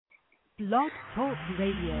Blog Talk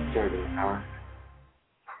Radio. Starting hour.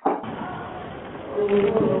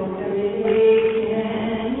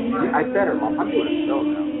 I better, Mom. I'm doing a show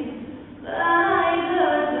now.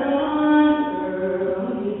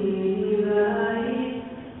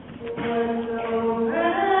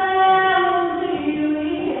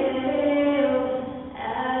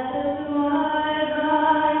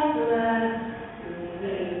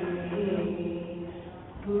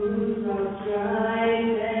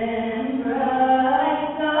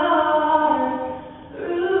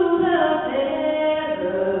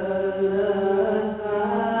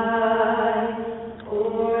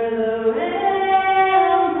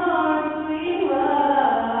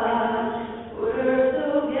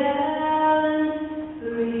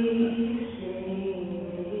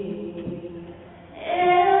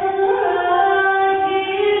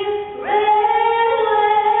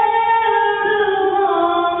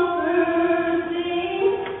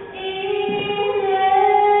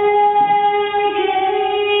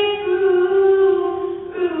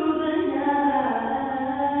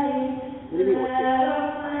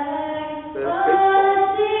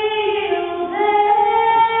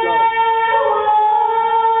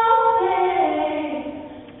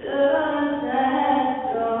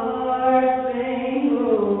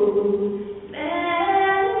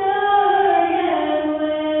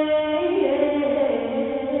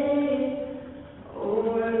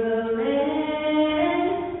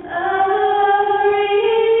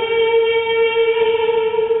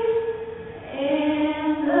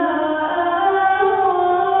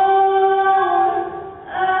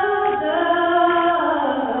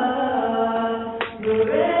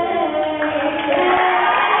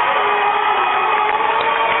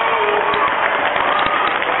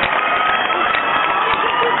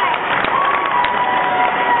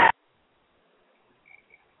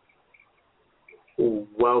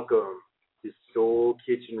 Welcome to Soul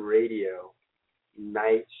Kitchen Radio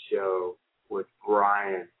Night Show with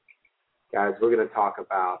Brian. Guys, we're going to talk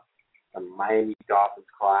about the Miami Dolphins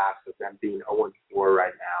collapse of them being 0-4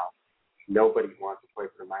 right now. Nobody wants to play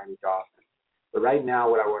for the Miami Dolphins. But right now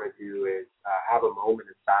what I want to do is have a moment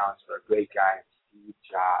of silence for a great guy, Steve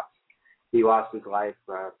Jobs. He lost his life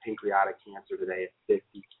from pancreatic cancer today at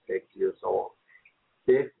 56 years old.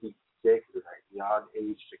 56 is a young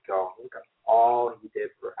age to go. Look at all he did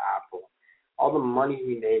for Apple. All the money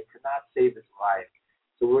he made could not save his life.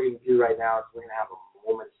 So what we're going to do right now is we're going to have a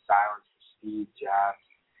moment of silence for Steve Jobs,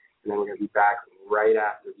 and then we're going to be back right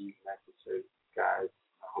after these messages, guys.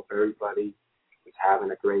 I hope everybody is having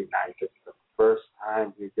a great night. This is the first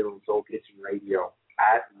time we're doing Soul Kitchen Radio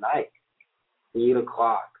at night, 8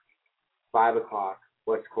 o'clock, 5 o'clock,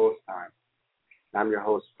 West Coast time. I'm your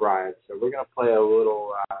host, Brian. So we're going to play a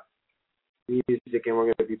little music, and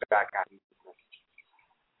we're going to be back after this message.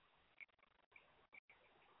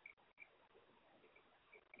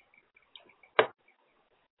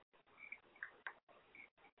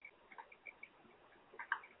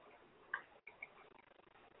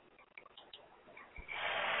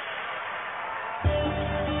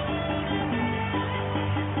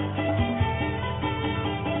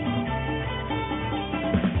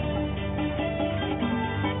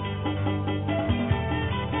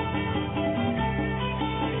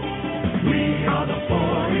 We are the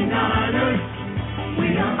 49ers.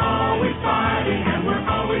 We are always fighting and we're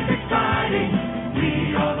always exciting.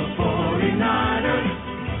 We are the 49ers.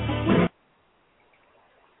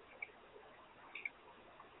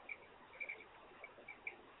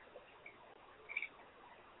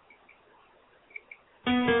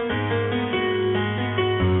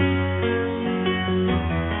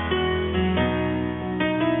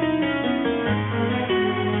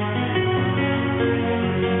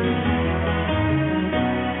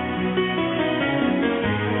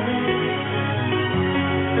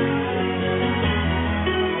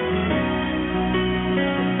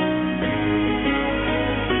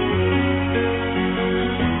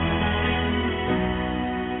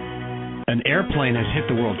 An airplane has hit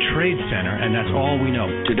the World Trade Center, and that's all we know.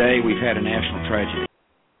 Today, we've had a national tragedy.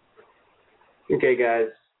 Okay, guys,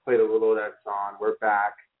 played a little of that song. We're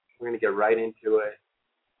back. We're going to get right into it.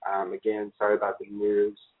 Again, sorry about the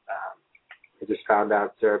news. I just found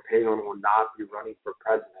out Sarah Palin will not be running for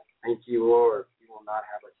president. Thank you, Lord. We will not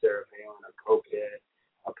have a Sarah Palin, a cokehead,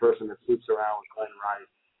 a person that sleeps around with Glenn Rice.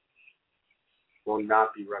 Will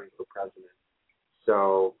not be running for president.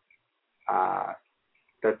 So,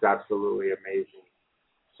 that's absolutely amazing.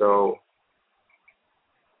 So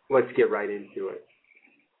let's get right into it,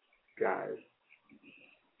 guys.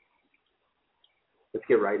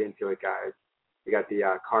 We got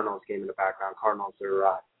the Cardinals game in the background. Cardinals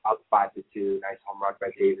are up 5-2. Nice home run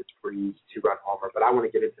by Davis Freeze, 2-run homer. But I want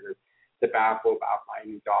to get into the baffle about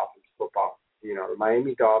Miami Dolphins football. You know, the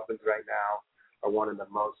Miami Dolphins right now are one of the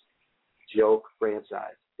most joke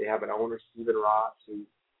franchise. They have an owner, Steven Ross, who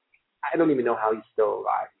I don't even know how he's still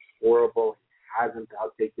alive. He's horrible. He hasn't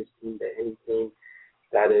helped take this team to anything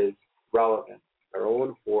that is relevant. They're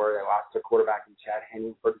 0-4. They lost their quarterback in Chad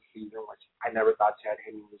Henne for the season, which I never thought Chad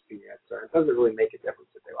Henne was the answer. It doesn't really make a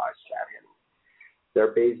difference if they lost Chad Henne.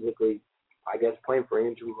 They're basically, I guess, playing for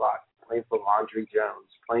Andrew Luck, playing for Landry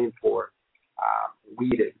Jones, playing for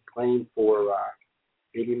Whedon, playing for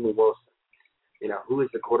maybe Wilson. You know, who is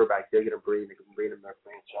the quarterback they're going to bring that can bring them their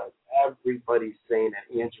franchise? Everybody's saying that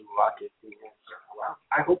Andrew Luck is the answer. Well,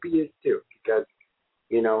 I hope he is too, because,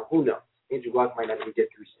 you know, who knows? Andrew Luck might not even get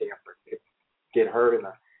through Stanford. Get hurt in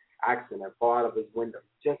an accident, fall out of his window.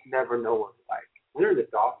 You just never know what it's like. When are the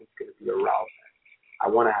Dolphins going to be irrelevant? I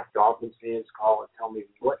want to have Dolphins fans call and tell me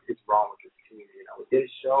what is wrong with this team. You know, this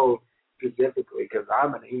show specifically, because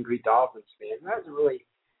I'm an angry Dolphins fan. I hasn't really,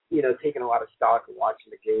 you know, taken a lot of stock in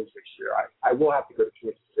watching the games this year. I will have to go to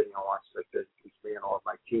Kansas City and watch this dismantle of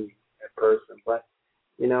my team in person. But,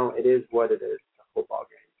 you know, it is what it is, a football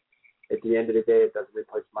game. At the end of the day, it doesn't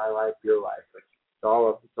replace my life, your life. It's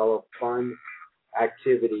all a fun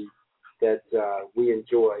activity that we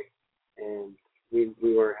enjoy and we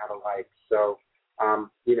learn how to like. So,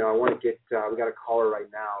 you know, I want to get, we got a caller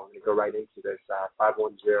right now. We're going to go right into this,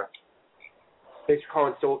 510. Thanks for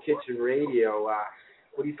calling Soul Kitchen Radio.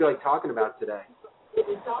 What do you feel like talking about today?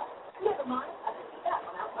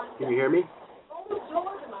 Can you hear me?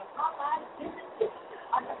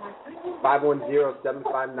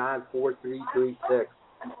 510-759-4336.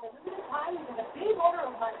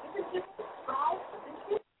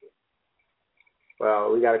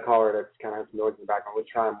 Well, we got a caller that's kind of has noise in the background. We'll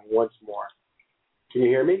try him once more. Can you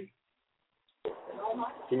hear me?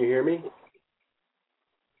 Can you hear me?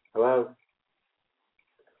 Hello?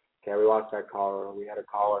 Okay, we lost that caller. We had a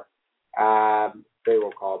caller. They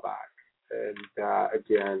will call back. And,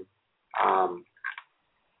 again,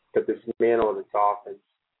 the dismantle of the Dolphins,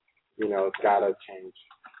 you know, it's got to change,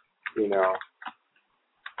 you know.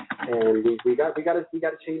 And we got to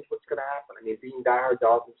change what's going to happen. I mean, being diehard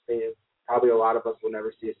Dolphins fans, probably a lot of us will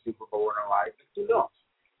never see a Super Bowl in our life. Who knows?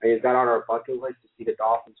 I mean, is that on our bucket list to see the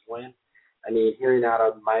Dolphins win? I mean, hearing out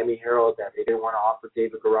of Miami Herald that they didn't want to offer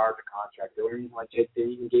David Garrard the contract. They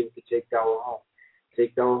even gave it to Jake Delhomme.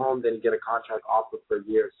 Jake Delhomme didn't get a contract offer for a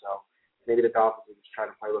year, so maybe the Dolphins are just trying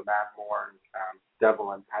to play with Matt Moore and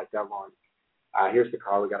Pat Devlin. Here's the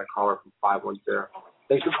call. We got a caller from 510.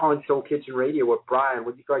 Thanks for calling Soul Kitchen Radio with Brian.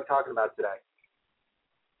 What do you feel like talking about today?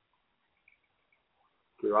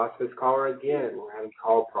 We lost this caller again. We're having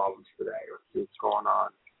call problems today. Let's see what's going on.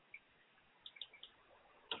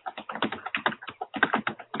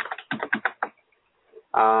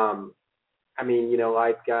 I mean, you know,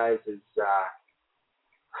 life, guys, is,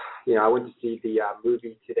 you know, I went to see the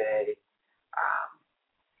movie today,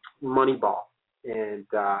 Moneyball, and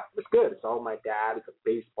it was good. It's all my dad. It's a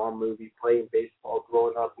baseball movie, playing baseball,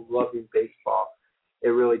 growing up, loving baseball. It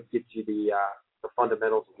really gets you the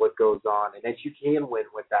fundamentals of what goes on, and that you can win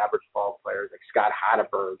with average ball players like Scott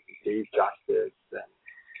Hatterberg and Dave Justice and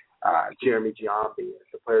Jeremy Giambi.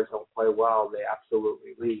 If the players don't play well, they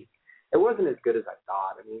absolutely leave. It wasn't as good as I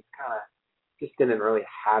thought. I mean, it's kind of just didn't really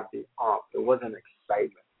have the ump. It wasn't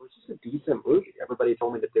excitement. It was just a decent movie. Everybody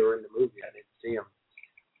told me that they were in the movie. I didn't see them.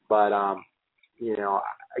 But, you know,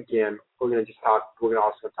 again, we're going to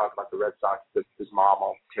also talk about the Red Sox. His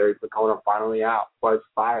mom, Terry Francona, finally out. Was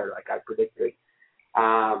fired, like I predicted.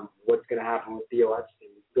 What's going to happen with Theo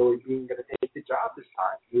Epstein? Is Billy Beane going to take the job this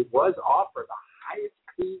time? He was offered the highest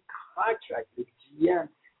paid contract with GM,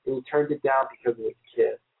 and he turned it down because of his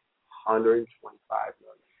kid. $125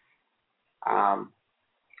 million.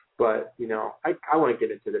 But, you know, I want to get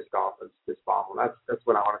into this Dolphins, this problem. That's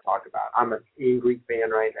what I want to talk about. I'm an angry fan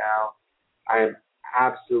right now. I am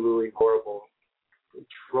absolutely horrible,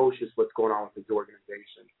 atrocious what's going on with this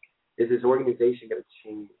organization. Is this organization going to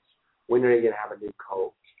change? When are they going to have a new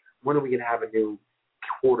coach? When are we going to have a new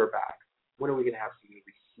quarterback? When are we going to have some new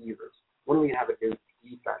receivers? When are we going to have a new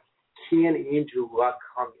defense? Can Andrew Luck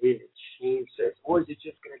come in and change this? Or is it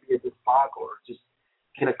just going to be a debacle? Or just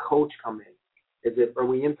can a coach come in? Are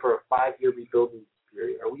we in for a 5-year rebuilding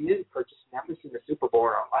period? Are we in for just never seeing a Super Bowl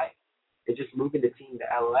in our life and just moving the team to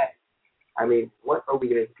LA? I mean, what are we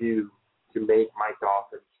going to do to make my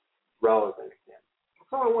Dolphins relevant again?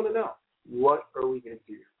 That's all I want to know. What are we going to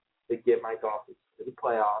do to get my Dolphins to the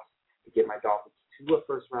playoffs, to get my Dolphins to a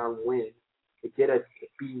first-round win, to get us to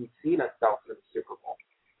be seen ourselves in the Super Bowl?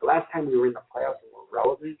 The last time we were in the playoffs and were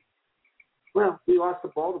relevant, Well, we lost to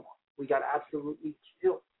Baltimore. We got absolutely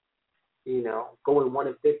killed. Going 1-15.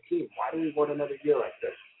 Why do we want another year like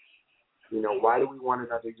this? Why do we want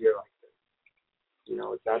another year like this?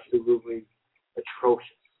 It's absolutely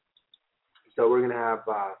atrocious. So we're gonna have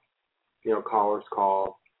callers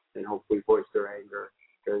call and hopefully voice their anger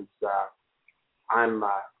because I'm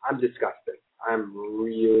disgusted. I'm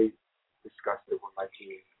really disgusted with my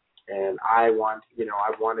team, and I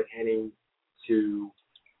wanted Henning to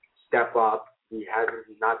step up. He's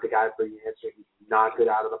not the guy for the answer. He's not good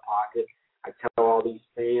out of the pocket. I tell all these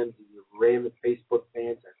fans, these random Facebook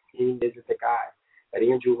fans, that Henning isn't the guy. That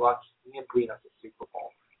Andrew Luck can't bring us a Super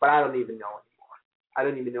Bowl. But I don't even know anymore. I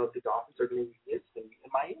don't even know if the Dolphins are going to exist in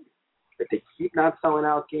Miami. But they keep not selling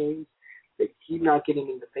out games. They keep not getting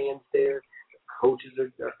the fans there. The coaches are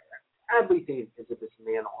there. Everything is a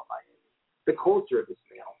dismantle in Miami. The culture is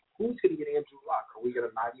dismantle. Who's going to get Andrew Luck? Are we going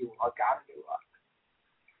to not even Luck out of Andrew Luck?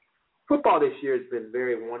 Football this year has been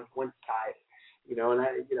very one-sided.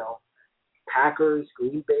 Packers,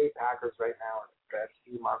 Green Bay Packers right now are the best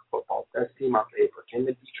team on football, best team on paper. Can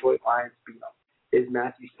the Detroit Lions beat them? Is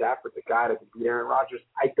Matthew Stafford the guy that can beat Aaron Rodgers?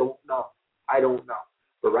 I don't know.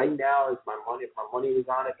 But right now, if my money was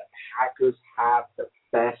on it, the Packers have the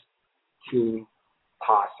best team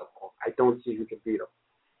possible. I don't see who can beat them.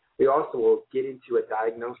 We also will get into a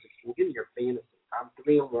diagnosis. We'll get into your fantasy. I'm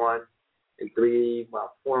 3-1 in 4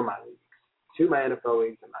 of my leagues. 2 of my NFL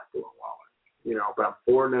leagues I'm not doing well in. But I'm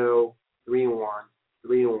 4-0, 3-1,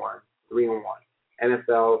 3-1, 3-1.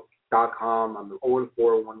 NFL.com, I'm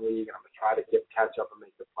 0-4 in one league, and I'm going to try to catch up and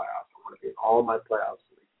make the playoffs. I want to be in all my playoffs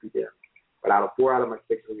so they begin. But out of 4 out of my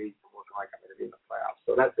 6 leagues, I'm looking like I'm going to be in the playoffs.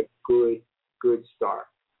 So that's a good start.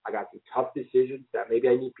 I got some tough decisions that maybe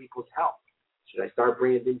I need people's help. Should I start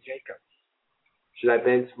Brandon Jacobs? Should I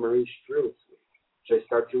bench Maurice Drew? Should I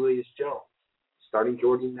start Julius Jones? Starting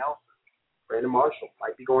Jordan Nelson? Brandon Marshall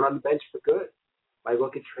might be going on the bench for good. Might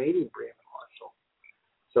look at trading Brandon Marshall.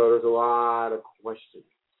 So there's a lot of questions.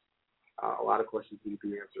 Need to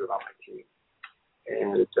be answered about my team.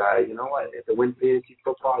 And you know what? If to win fantasy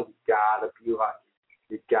football, you gotta be lucky.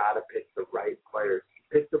 You gotta pick the right players. If you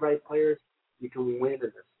pick the right players, you can win in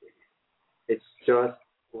this league. It's just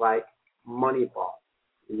like Moneyball.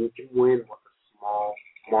 You can win with a small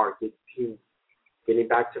market team. Getting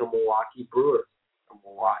back to the Milwaukee Brewers. The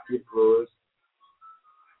Milwaukee Brewers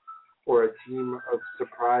were a team of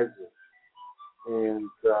surprises. And,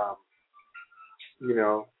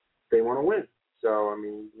 they want to win. So,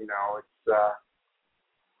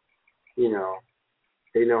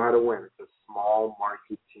 they know how to win. It's a small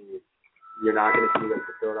market team. You're not going to see like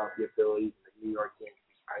the Philadelphia Phillies and the New York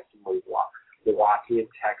Yankees. I see Milwaukee and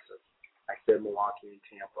Texas. I said Milwaukee and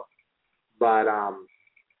Tampa. But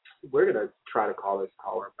we're going to try to call this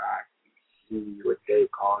caller back and see what they're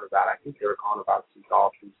calling about. I think they were calling about some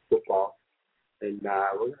Dolphins football. And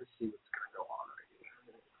we're going to see what's going to go on right here.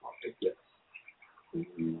 I'll take this.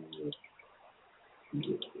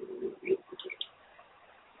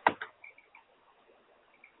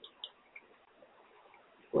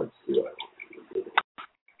 Let's see what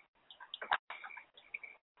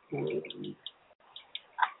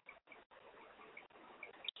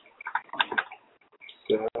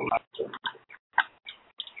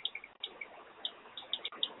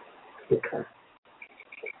okay.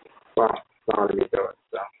 Well, not letting me do it.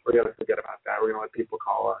 So we're going to forget about that. We're going to let people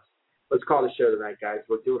call us. Let's call the show tonight, guys.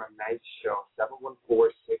 We're doing a night show,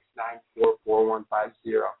 714-694-4150.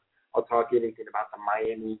 I'll talk anything about the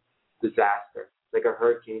Miami disaster. Like a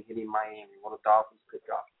hurricane hitting Miami. Will the Dolphins pick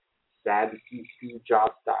up? Sad to see Steve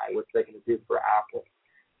Jobs die. What's they going to do for Apple?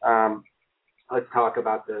 Let's talk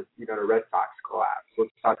about the Red Sox collapse.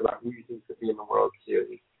 Let's talk about who you think could be in the World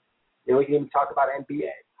Series. We can even talk about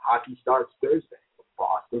NBA. Hockey starts Thursday. The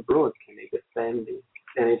Boston Bruins, can they defend the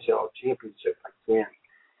NHL championship again?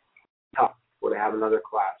 Tough. Will they have another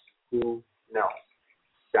collapse? Who knows?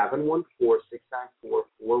 714-694-4150.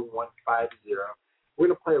 We're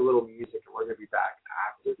going to play a little music, and we're going to be back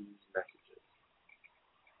after these messages.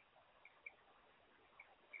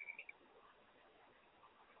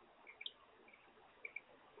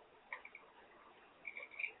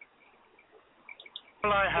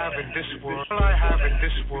 All I have in this world, all I have in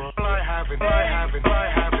this world, all I have in this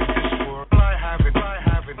world, all I have in this world, all I have in this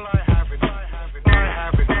world.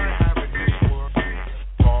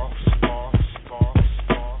 False.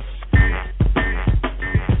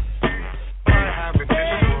 All I have in this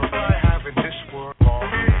world, all I have in this world, false. All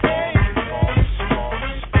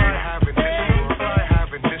I have in this world, all I have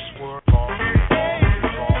in this world, false.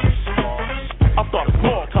 I thought a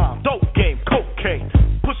small time, dope game, cocaine,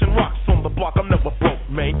 pushing rocks on the block, I'm never broke,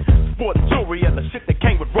 mate. Sport jewelry and the shit that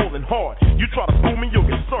came with rolling hard. You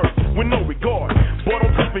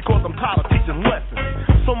teaching lessons.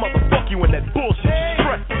 So motherfuck you and that bullshit you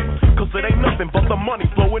stressing. Cause it ain't nothing but the money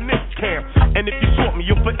flow in this camp. And if you short me,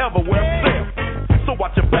 you'll forever wear a stamp. So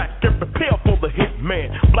watch your back and prepare for the hit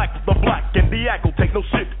man. Black is the black and the act will take no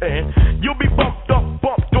shit, and you'll be bumped up,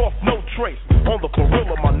 bumped off, no trace. On the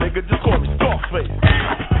gorilla, my nigga, just call me Scarface.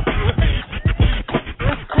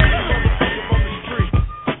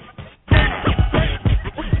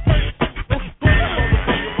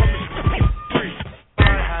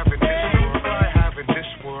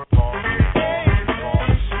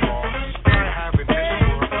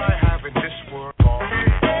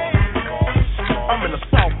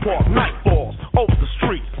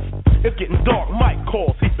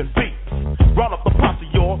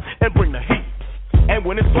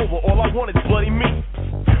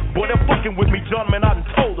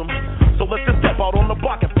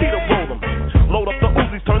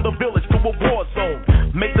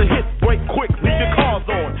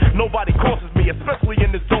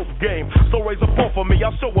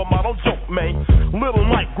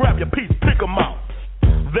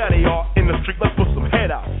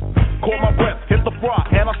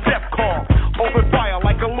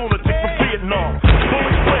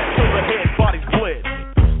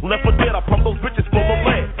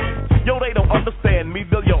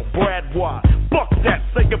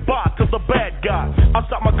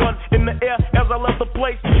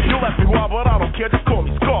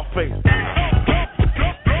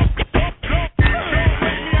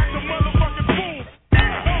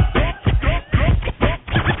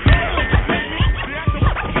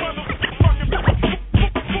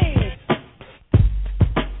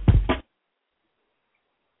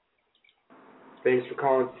 Thanks for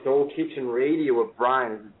calling Soul Kitchen Radio with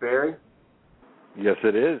Brian. Is it Barry? Yes,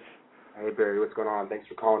 it is. Hey, Barry, what's going on? Thanks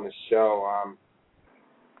for calling the show.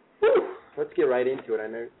 Let's get right into it.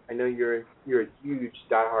 I know you're a huge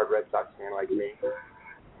diehard Red Sox fan like me.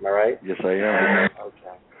 Am I right? Yes, I am.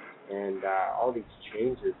 Okay. And all these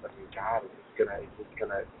changes, I mean, God, it's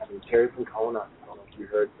gonna. I mean, Terry Francona, I don't know if you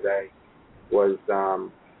heard today, was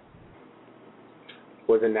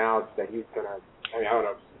announced that he's gonna. I mean, I don't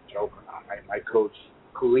know if it's a joke or not. I coach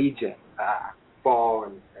collegiate ball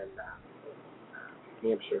and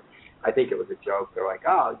Hampshire. I think it was a joke. They're like,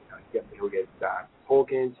 oh, he'll get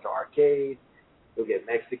Tolkien's to arcade, he'll get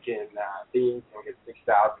Mexican themes, he'll get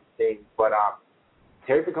 6,000 things. But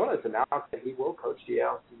Terry Francona has announced that he will coach the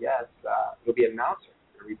LCS. He'll be an announcer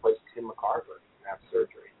to replace Tim McCarver and have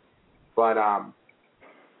surgery. But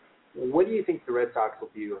what do you think the Red Sox will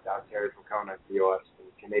be without Terry Francona at the US?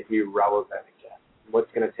 Can they be relevant again?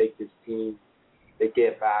 What's going to take this team to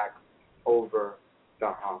get back over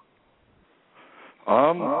the hump?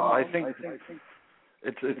 I think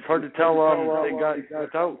it's hard to tell. They got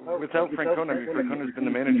without Francona. I mean, Francona's been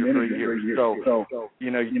the manager for 8 years, so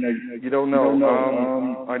you don't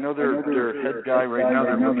know. I know their head guy right now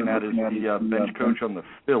they're looking at is the bench coach on the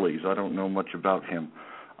Phillies. I don't know much about him.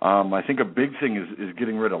 I think a big thing is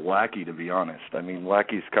getting rid of Lackey. To be honest, I mean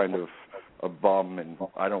Lackey's kind of a bum, and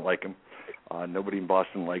I don't like him. Nobody in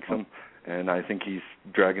Boston likes him, and I think he's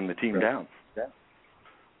dragging the team down.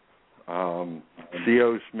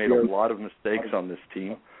 Theo's made a lot of mistakes on this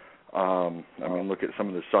team. I mean, look at some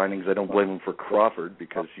of the signings. I don't blame him for Crawford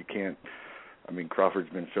because you can't. I mean, Crawford's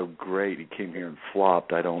been so great. He came here and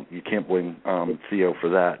flopped. You can't blame Theo for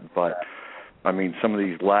that. But I mean, some of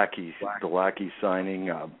these lackeys, the Lackey signing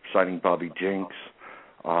Bobby Jinks,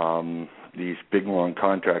 these big long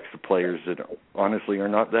contracts to players that honestly are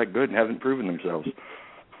not that good and haven't proven themselves.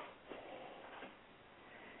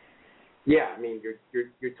 Yeah, I mean, you're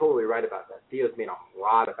totally right about that. Theo's made a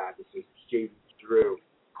lot of bad decisions. J.V. Drew,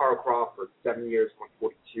 Carl Crawford, 7 years,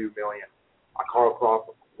 $142 million. Carl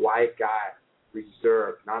Crawford, quiet guy,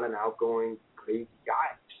 reserved, not an outgoing, crazy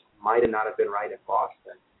guy. Might have not have been right at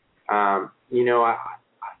Boston. I'm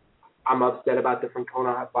upset about the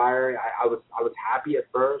Francona fire. I was happy at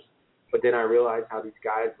first, but then I realized how these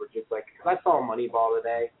guys were just like, because I saw Moneyball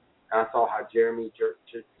today, and I saw how Jeremy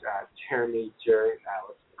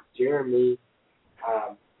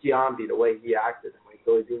Giambi, the way he acted, and when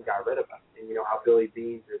Billy Beane got rid of him, and you know how Billy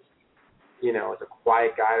Beane is a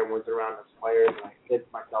quiet guy that runs around his players, and I said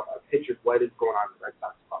to myself, I pictured what is going on in the Red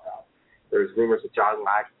Sox clubhouse. There's rumors of John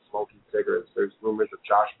Lackey smoking cigarettes. There's rumors of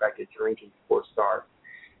Josh Beckett drinking before start.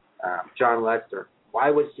 John Lester.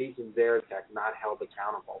 Why was Jason Varitek not held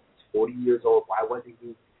accountable? He's 40 years old. Why wasn't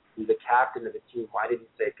he? He's the captain of the team. Why didn't he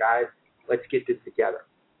say, guys, let's get this together.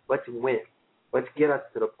 Let's win. Let's get us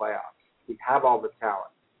to the playoffs. We have all the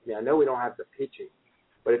talent. I mean, I know we don't have the pitching,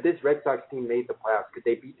 but if this Red Sox team made the playoffs, could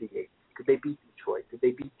they beat the Yankees? Could they beat Detroit? Could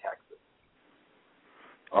they beat Texas?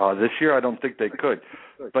 This year, I don't think they could.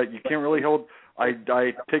 But you can't really hold. I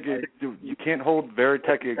take it. You can't hold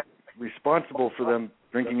Veritek responsible for them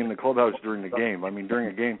drinking in the clubhouse during the game. I mean, during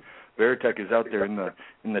a game, Veritek is out there in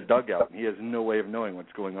the dugout, and he has no way of knowing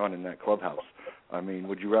what's going on in that clubhouse. I mean,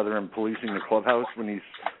 would you rather him policing the clubhouse when he's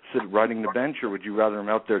riding the bench, or would you rather him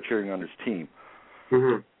out there cheering on his team?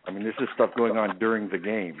 Mm-hmm. I mean, this is stuff going on during the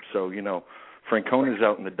game. So, Francona's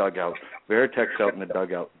out in the dugout. Veritek's out in the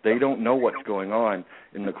dugout. They don't know what's going on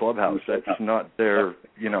in the clubhouse. That's not their,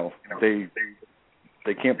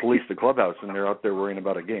 they can't police the clubhouse, and they're out there worrying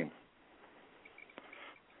about a game.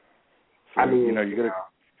 So, you got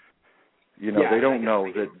to, they don't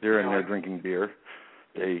know that they're in there drinking beer.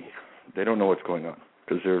 They don't know what's going on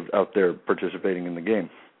because they're out there participating in the game.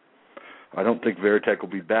 I don't think Veritek will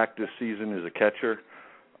be back this season as a catcher.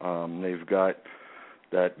 They've got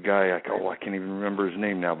that guy, I can't even remember his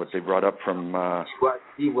name now, but they brought up from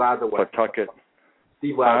Steve Latherway. Pawtucket.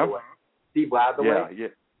 Steve Latherway. Steve Latherway?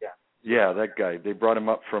 Yeah, that guy. They brought him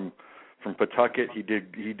up from Pawtucket. He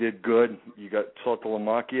did good. You got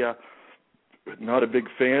Saltalamacchia. Not a big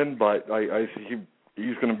fan, but I think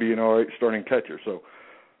he's going to be an all right starting catcher. So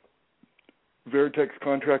Veritek's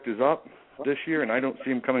contract is up this year, and I don't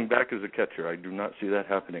see him coming back as a catcher. I do not see that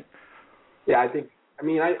happening. Yeah, I think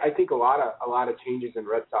a lot of changes in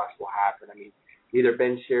Red Sox will happen. I mean, either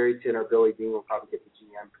Ben Sherrington or Billy Beane will probably get the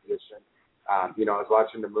GM position. I was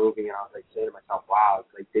watching the movie and I was saying to myself, wow,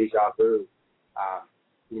 it's like deja vu.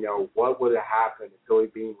 What would have happened if Billy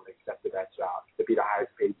Beane would have accepted that job to be the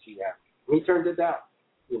highest paid GM? And he turned it down.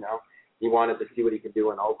 He wanted to see what he could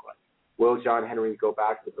do in Oakland. Will John Henry go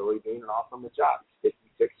back to Billy Beane and offer him a job? He's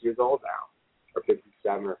 56 years old now, or 57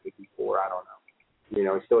 or 54, I don't know.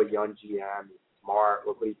 He's still a young GM. He's smart.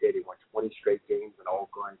 Look what he did. He won 20 straight games in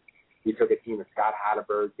Oakland. He took a team of Scott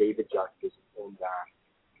Hatterberg, David Justice, and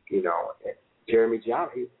Jeremy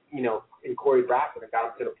Giambi, and Corey Bracken, and got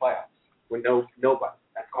him to the playoffs with nobody.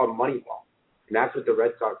 That's called Moneyball, and that's what the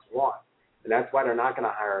Red Sox want. And that's why they're not going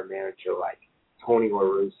to hire a manager like Tony La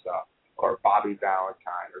Russa or Bobby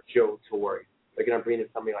Valentine or Joe Torre. They're going to bring in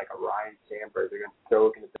somebody like a Ryan Sandberg. They're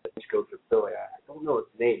looking at the bench coach of Philly. I don't know his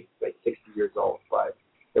name. He's like 60 years old, but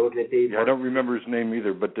they're looking at Dave. Yeah, I don't remember his name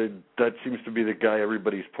either, but that seems to be the guy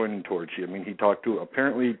everybody's pointing towards. I mean, he talked to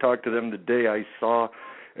them the day I saw,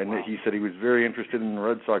 and he said he was very interested in the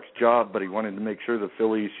Red Sox job, but he wanted to make sure the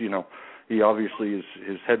Phillies, he obviously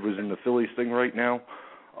his head was in the Phillies thing right now.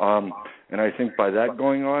 And I think by that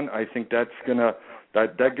going on, I think that's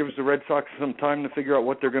that gives the Red Sox some time to figure out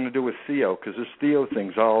what they're going to do with Theo, because this Theo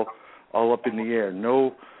thing's all up in the air.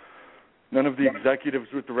 None of the executives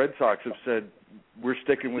with the Red Sox have said we're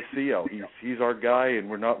sticking with Theo. He's our guy, and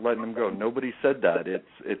we're not letting him go. Nobody said that.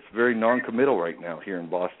 It's very non-committal right now here in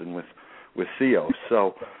Boston with Theo.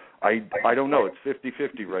 So I don't know. It's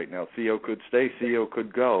 50-50 right now. Theo could stay, Theo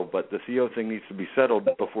could go, but the Theo thing needs to be settled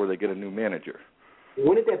before they get a new manager.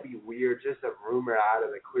 Wouldn't that be weird? Just a rumor out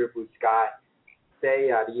of the clear blue sky. Say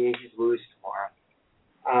the Yankees lose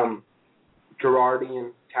tomorrow. Girardi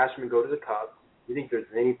and Cashman go to the Cubs. You think there's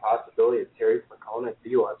any possibility of Terry Francona and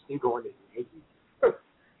Theo Epstein going to the Yankees?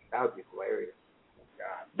 That would be hilarious. Oh,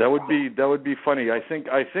 God. That would be funny. I think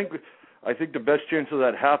the best chance of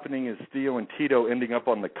that happening is Theo and Tito ending up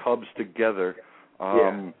on the Cubs together.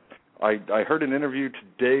 I heard an interview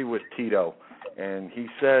today with Tito, and he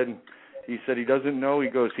said he doesn't know. He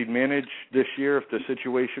goes, he'd manage this year if the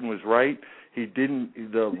situation was right. He didn't.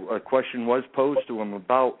 A question was posed to him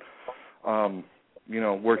about,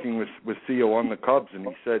 working with Theo on the Cubs, and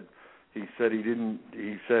he said he didn't.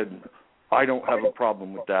 He said, I don't have a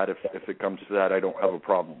problem with that. If it comes to that, I don't have a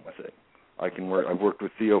problem with it. I can work. I've worked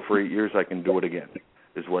with Theo for 8 years. I can do it again.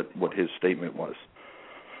 Is what his statement was.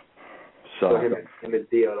 So him and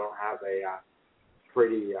Theo don't have a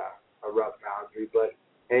rough boundary, but.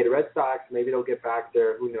 Hey, the Red Sox, maybe they'll get back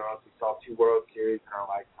there. Who knows? We saw 2 World Series in our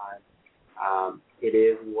lifetime. It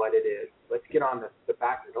is what it is. Let's get on the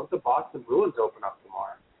back. Don't the Boston Bruins open up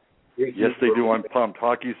tomorrow? Yes, they do. I'm pumped.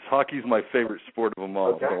 Hockey's my favorite sport of them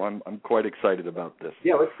all, okay. So I'm quite excited about this.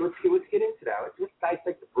 Yeah, let's get into that. Let's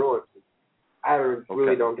dissect the Bruins. I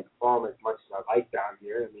really don't get to follow them as much as I like down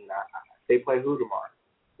here. I mean, they play who tomorrow?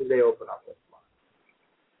 Who do they open up with tomorrow?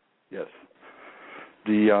 Yes.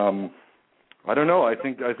 I don't know. I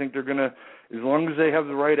think they're gonna, as long as they have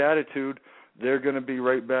the right attitude, they're gonna be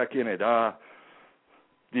right back in it.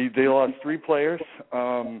 They lost 3 players,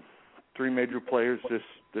 3 major players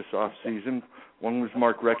this off season. One was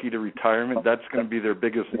Mark Recchi to retirement. That's going to be their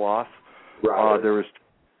biggest loss. There was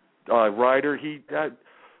Ryder.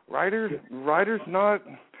 Ryder's not.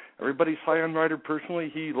 Everybody's high on Ryder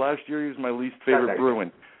personally. Last year he was my least favorite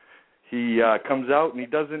Bruin. he comes out and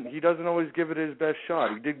he doesn't always give it his best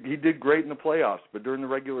shot. He did great in the playoffs, but during the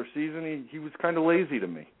regular season he was kind of lazy to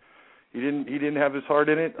me. He didn't have his heart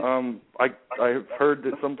in it. I've heard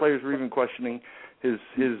that some players were even questioning his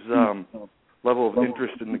level of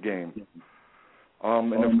interest in the game.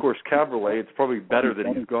 And of course Cabriolet, it's probably better that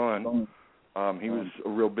he's gone. He was a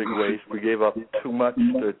real big waste. We gave up too much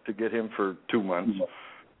to get him for 2 months.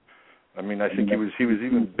 I mean, I think he was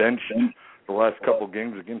even benched the last couple of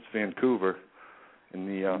games against Vancouver in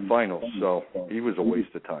the finals, so he was a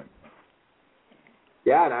waste of time.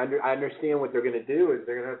 Yeah, and I understand what they're going to do is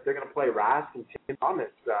they're going to play Rask and Tim Thomas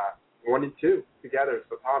 1 and 2 together.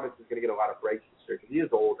 So Thomas is going to get a lot of breaks this year because he is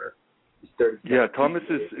older. He's 37. Yeah, Thomas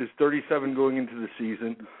is 37 going into the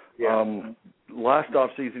season. Yeah. Last off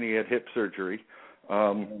season he had hip surgery.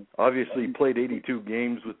 Obviously he played 82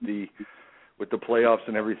 games with the playoffs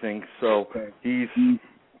and everything. So he's,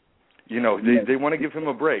 they want to give him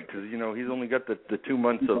a break because he's only got the 2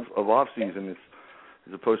 months of off season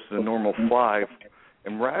as opposed to the normal 5.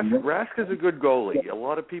 And Rask is a good goalie. A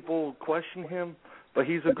lot of people question him, but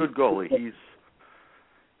he's a good goalie.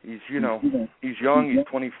 He's young. He's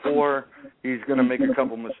 24. He's going to make a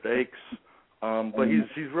couple mistakes, but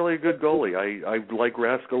he's really a good goalie. I like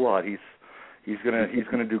Rask a lot. He's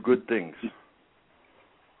gonna do good things.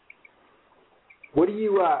 What do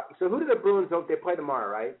you? So who do the Bruins hope they play tomorrow?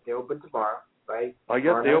 Right? They open tomorrow, right?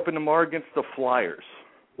 Yes, they open tomorrow against the Flyers.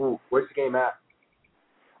 Ooh, where's the game at?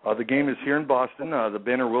 The game is here in Boston. The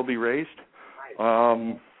banner will be raised. It's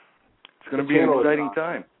going to be an exciting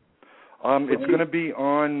time. It's going to be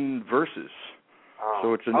on Versus.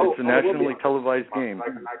 So it's a nationally televised game. I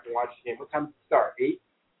can watch the game. What time does it start? 8?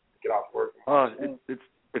 Get off work.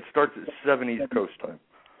 It starts at 7 East Coast time.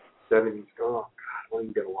 7 East Coast. Oh, God. Well,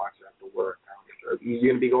 you got to watch it after work. Are you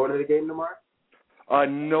going to be going to the game tomorrow?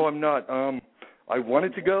 No, I'm not. I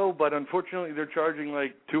wanted to go, but unfortunately they're charging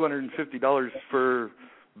like $250 for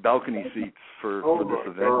balcony seats for this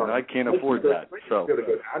event, and I can't afford that. So you got to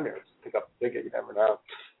go down there and pick up a ticket. You never know.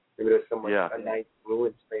 Maybe there's someone, a nice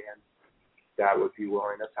Bruins fan that would be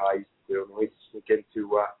willing. That's how I used to do. We used to sneak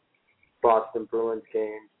into Boston Bruins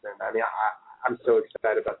games, and I mean, I'm so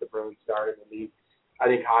excited about the Bruins starting the league. I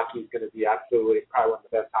think hockey is going to be probably one of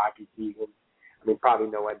the best hockey seasons. I mean, probably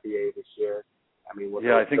no NBA this year. I mean,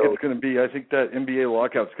 I think it's going to be. I think that NBA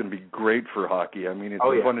lockout's going to be great for hockey. I mean, it's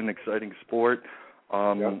a fun and exciting sport.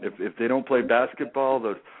 If they don't play basketball,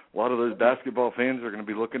 a lot of those basketball fans are going to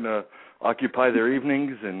be looking to occupy their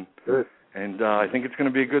evenings, and I think it's going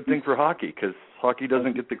to be a good thing for hockey because hockey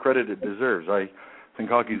doesn't get the credit it deserves. I think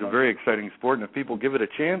hockey is a very exciting sport, and if people give it a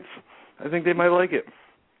chance, I think they might like it.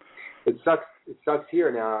 It sucks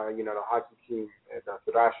here now. The hockey team,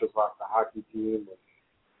 the Thrashers lost the hockey team,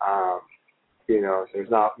 and so there's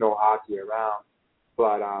no hockey around.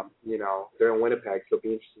 But they're in Winnipeg, so it'll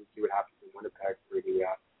be interesting to see what happens in Winnipeg for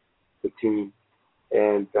the team.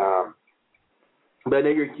 And but I know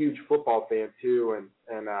you're a huge football fan too,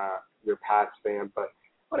 and you're a Pats fan. But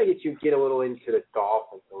I want to get a little into the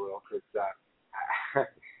Dolphins a little because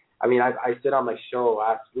I mean I said on my show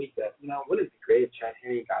last week that wouldn't it be great if Chad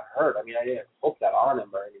Henne got hurt? I mean I didn't hope that on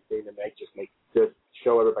him or anything to just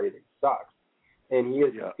show everybody that he sucks. And he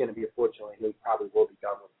is going to be, unfortunately, he probably will be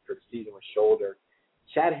done for the season with shoulder.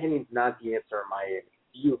 Chad Henne's not the answer in Miami.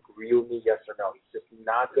 Do you agree with me, yes or no? He's just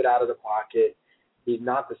not good out of the pocket. He's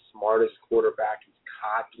not the smartest quarterback. He's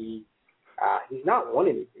cocky. He's not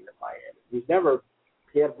won anything in Miami.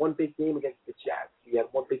 He had one big game against the Jets. He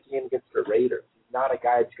had one big game against the Raiders. He's not a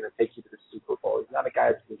guy that's going to take you to the Super Bowl. He's not a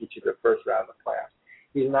guy that's going to get you to the first round of the playoffs.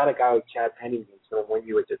 He's not a guy like Chad Henne that's going to win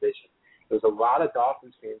you a division. There's a lot of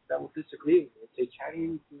Dolphins fans that will disagree with me and say Chad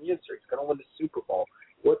Henne's the answer. He's going to win the Super Bowl.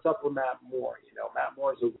 What's up with Matt Moore? Matt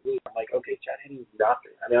Moore is a leader. I'm like, okay, Chad Henne's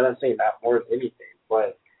nothing. I mean, I'm not saying Matt Moore is anything,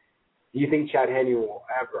 but do you think Chad Henne will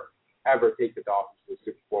ever take the Dolphins to the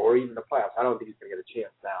Super Bowl or even the playoffs? I don't think he's going to get a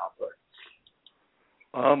chance now, but.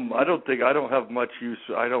 I don't have much use.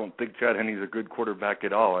 I don't think Chad Henne's a good quarterback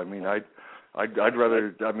at all. I mean, I'd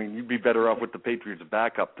rather. I mean, you'd be better off with the Patriots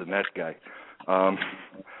backup than that guy.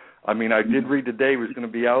 I mean, I did read today he was going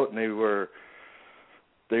to be out, and they were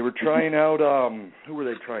trying out. Who were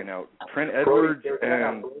they trying out? Trent Edwards. They were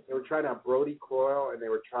trying out Brody Coyle, and they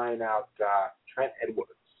were trying out Trent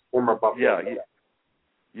Edwards, former Buffalo.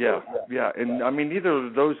 Yeah. And I mean, neither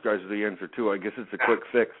of those guys are the answer too. I guess it's a quick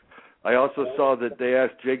fix. I also saw that they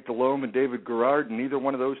asked Jake Delhomme and David Garrard, and neither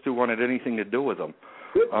one of those two wanted anything to do with them.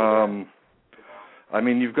 I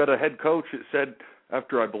mean, you've got a head coach that said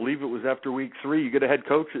after week 3, you get a head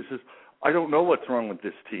coach that says, I don't know what's wrong with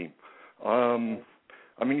this team.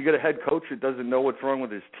 I mean, you got a head coach that doesn't know what's wrong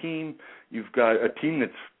with his team. You've got a team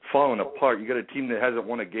that's falling apart. You got a team that hasn't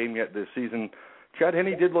won a game yet this season. Chad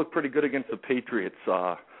Henne did look pretty good against the Patriots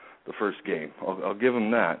the first game. I'll give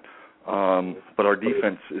him that. But our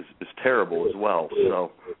defense is terrible as well.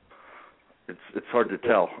 So it's hard to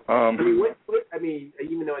tell. I mean,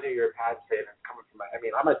 even though I know you're a Pats fan,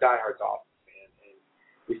 I'm a diehard Dolphins fan, and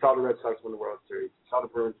we saw the Red Sox win the World Series. We saw the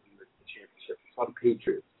Bruins win the championship. We saw the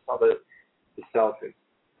Patriots. We saw the Celtics.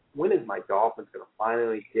 When is my Dolphins going to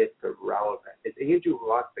finally get the relevant? Is Andrew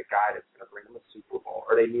Luck the guy that's going to bring them a Super Bowl,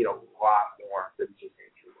 or they need a lot more than just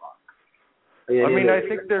Andrew Luck? I think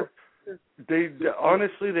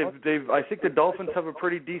I think the Dolphins have a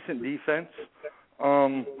pretty decent defense,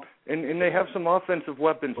 and they have some offensive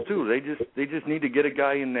weapons too. They just need to get a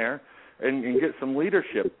guy in there and get some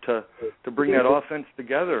leadership to bring that offense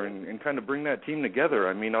together and kind of bring that team together.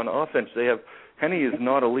 I mean, on offense, Henne is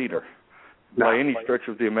not a leader by any stretch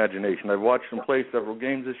of the imagination. I've watched him play several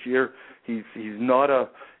games this year. He's not a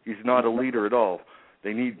leader at all.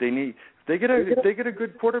 They get a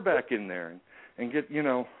good quarterback in there and get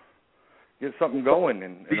something going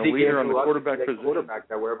and a leader on the quarterback position. Quarterback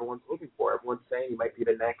that where everyone's looking for. Everyone's saying he might be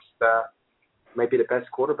the next, might be the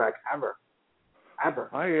best quarterback ever. I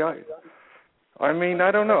mean,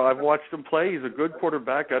 I don't know. I've watched him play. He's a good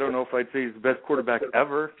quarterback. I don't know if I'd say he's the best quarterback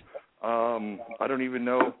ever. I don't even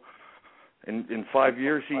know. In 5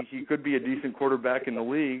 years, he could be a decent quarterback in the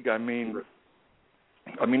league. I mean,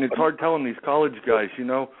 it's hard telling these college guys.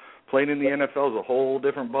 Playing in the NFL is a whole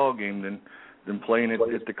different ballgame than playing at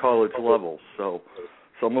the college level. So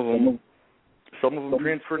some of them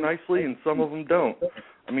transfer nicely, and some of them don't.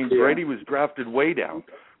 I mean, Brady was drafted way down.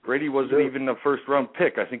 Brady wasn't even a first-round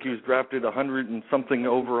pick. I think he was drafted 100 and something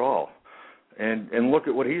overall. And look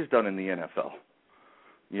at what he's done in the NFL.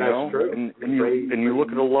 That's true. And you look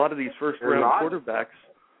at a lot of these first-round quarterbacks,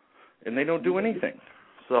 and they don't do anything.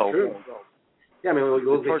 So. True. Yeah, I mean, we'll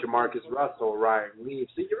look at Jamarcus Russell, Ryan Leaf.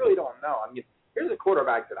 So you really don't know. I mean, here's a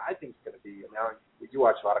quarterback that I think is going to be. You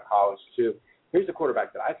watch a lot of college too. Here's a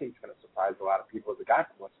quarterback that I think is going to surprise a lot of people. Is a guy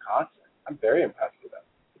from Wisconsin. I'm very impressed with him,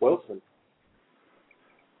 Wilson.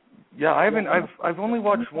 Yeah, I've only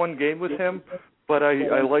watched one game with him, but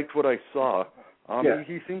I liked what I saw.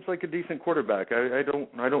 He seems like a decent quarterback. I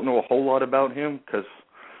don't know a whole lot about him because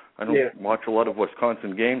I don't watch a lot of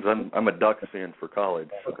Wisconsin games. I'm a Ducks fan for college.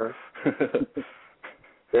 Okay.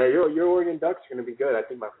 Yeah, your Oregon Ducks are going to be good. I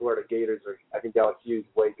think my Florida Gators I think LSU is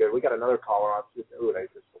way good. We got another caller on. They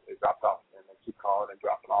dropped off, and they keep calling and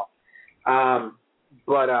dropping off.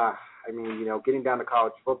 Getting down to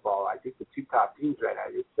college football, I think the two top teams right now,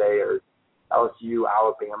 you'd say, are LSU,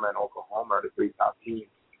 Alabama, and Oklahoma are the three top teams.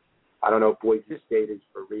 I don't know if Boise State is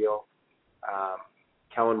for real.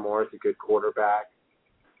 Kellen Moore is a good quarterback,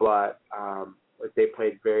 but they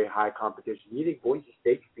played very high competition. You think Boise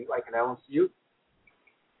State could be like an LSU?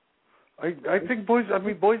 I think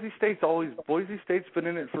Boise State's been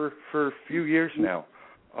in it for a few years now.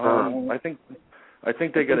 I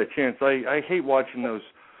think they got a chance. I hate watching those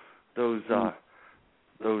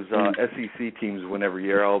SEC teams win every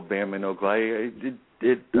year, Alabama and Oklahoma.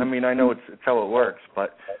 I know it's how it works,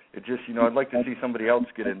 but it just I'd like to see somebody else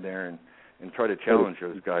get in there and try to challenge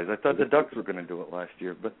those guys. I thought the Ducks were going to do it last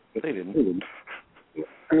year, but they didn't.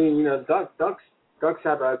 Ducks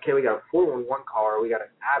have we got a 411 caller. We got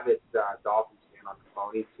an avid Dolphins fan on the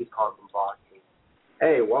phone. He's calling from Boston.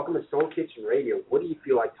 Hey, welcome to Soul Kitchen Radio. What do you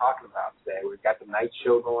feel like talking about today? We've got the night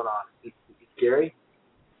show going on. Is it Gary?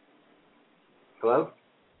 Hello?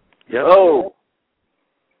 Yep. Oh.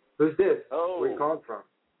 Who's this? Oh. Where are you calling from?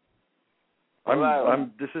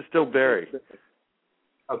 This is still Barry.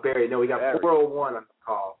 Oh, Barry. No, we got 401 on the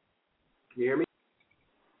call. Can you hear me?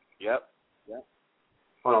 Yep.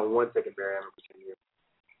 Hold on 1 second, Barry. I'm going to hear you.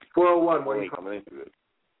 401, what are you calling?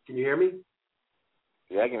 Can you hear me?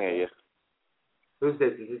 Yeah, I can hear you. Who's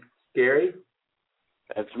this? Is this Gary?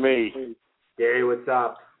 That's me. Gary, what's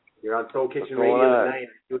up? You're on Soul Kitchen Radio tonight.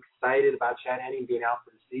 Are you excited about Chad Henne being out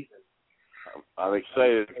for the season? I'm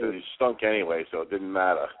excited because he stunk anyway, so it didn't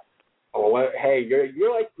matter. Oh, well, hey, you're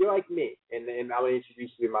like me, and I'm going to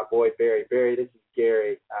introduce you to my boy Barry. Barry, this is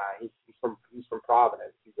Gary. He's from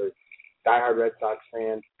Providence. He's a diehard Red Sox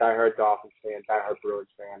fan, diehard Dolphins fan, diehard Bruins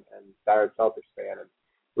fan, and diehard Celtics fan. And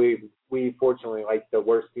we fortunately like the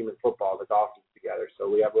worst team in football, the Dolphins, together. So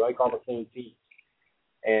we like all the same teams.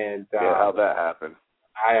 And how'd that happen?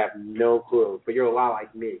 I have no clue. But you're a lot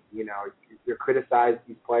like me. You're criticizing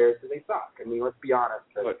these players because they suck. I mean, let's be honest.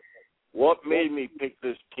 But what made me pick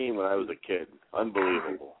this team when I was a kid?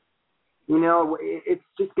 Unbelievable. It's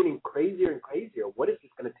just getting crazier and crazier. What is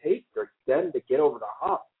this going to take for them to get over the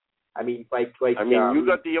hump? I mean, you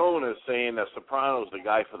got the owner saying that Soprano's the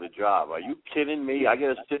guy for the job. Are you kidding me? I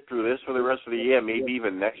got to sit through this for the rest of the year, maybe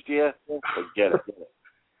even next year? Forget it.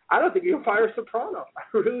 I don't think you can fire Soprano.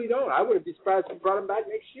 I really don't. I wouldn't be surprised if he brought him back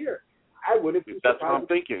next year. I wouldn't be surprised. That's what I'm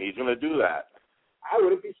thinking. He's going to do that. I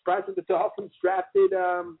wouldn't be surprised if the Dolphins drafted.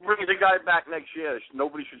 Bring the guy back next year.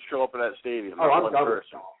 Nobody should show up at that stadium. Oh, I'm done with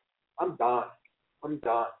Dolphins. I'm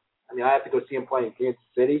done. I mean, I have to go see him play in Kansas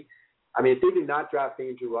City. I mean, if they do not draft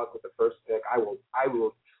Andrew Luck with the first pick, I will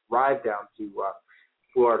drive down to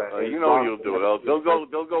Florida. You know you'll do it.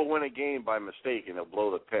 They'll go win a game by mistake and they'll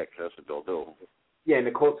blow the pick. That's what they'll do. Yeah, and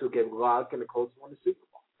the Colts will get Luck, and the Colts will win the Super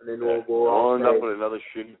Bowl, and then we'll end up with another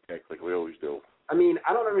shitty pick like we always do. I mean,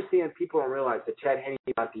 I don't understand. People don't realize that Chad Henne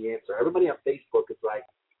is not the answer. Everybody on Facebook is like,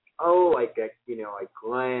 oh, like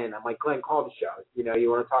Glenn. I'm like, Glenn, call the show.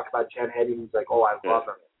 You want to talk about Chad Henne? He's like, oh, I love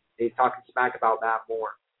him. And he's talking smack about Matt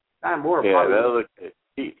Moore. Matt Moore. Yeah,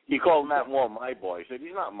 he called Matt Moore my boy. He said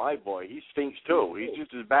he's not my boy. He stinks too. He's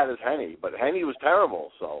just as bad as Henne. But Henne was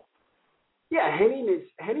terrible. So. Yeah,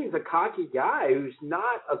 Henne's a cocky guy who's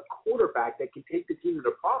not a quarterback that can take the team to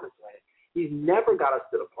the promised land. He's never got us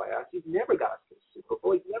to the playoffs. He's never got us to the Super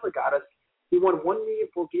Bowl. He's never got us. He won one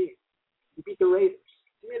meaningful game. He beat the Raiders.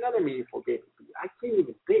 Give me another meaningful game. I can't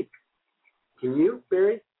even think. Can you,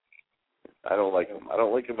 Barry? I don't like him. I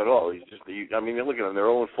don't like him at all. He's just. Look at him. They're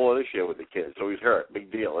 0-4 this year with the kid, so he's hurt.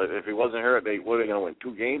 Big deal. If he wasn't hurt, they would have going to win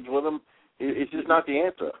 2 games with him. It's just not the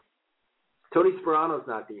answer. Tony Sperano's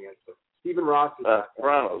not the answer. Stephen Ross is not the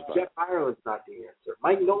answer. Jeff Ireland's not the answer.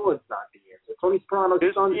 Mike Nolan's not the answer. Tony Sperano's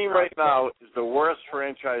This team right now is the worst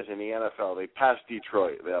franchise in the NFL. They passed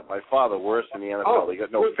Detroit. They're by far the worst in the NFL. They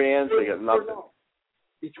got no fans. They got nothing.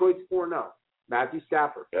 Detroit's 4-0. Matthew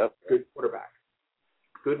Stafford. Yep. Good quarterback.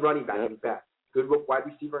 Good running back in best. Good wide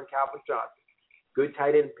receiver in Calvin Johnson. Good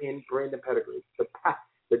tight end in Brandon Pettigrew. The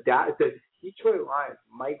Detroit Lions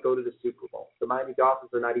might go to the Super Bowl. The Miami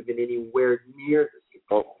Dolphins are not even anywhere near the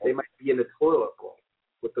Super Bowl. They might be in the toilet bowl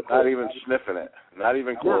with the Not even sniffing it. Not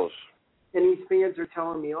even close. And these fans are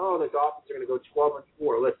telling me, oh, the Dolphins are going to go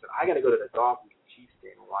 12-4. Listen, I got to go to the Dolphins and Chiefs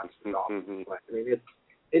game and watch the Dolphins play. I mean,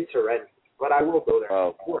 it's horrendous. But I will go there.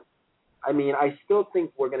 Of course. I mean, I still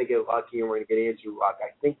think we're going to get lucky and we're going to get Andrew Luck. I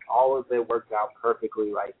think all of it worked out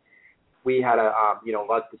perfectly. Like, we had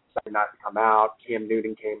Luck decided not to come out. Cam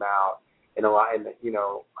Newton came out.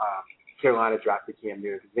 Carolina drafted Cam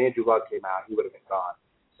Newton. If Andrew Luck came out, he would have been gone.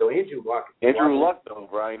 So Andrew Luck, though,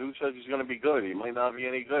 Brian, who says he's going to be good? He might not be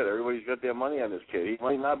any good. Everybody's got their money on this kid. He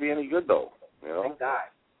might not be any good, though. Who knows?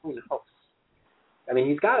 I mean,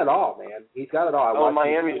 he's got it all, man. He's got it all.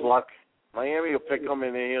 Miami's Luck. Miami will pick him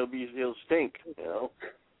and he'll stink.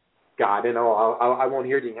 God, I won't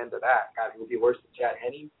hear the end of that. God, he'll be worse than Chad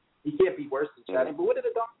Henne. He can't be worse than Chad Henne. But what did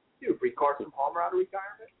the Dolphins do? Bring Carson Palmer out of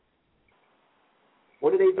retirement?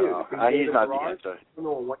 What did they do? He's not the answer.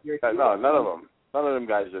 No, none of them. None of them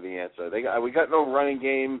guys are the answer. We got no running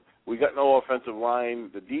game. We got no offensive line.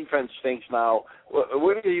 The defense stinks now.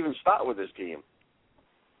 Where do you even start with this team?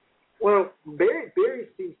 Well, Barry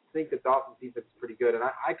seems to think the Dolphins defense is pretty good, and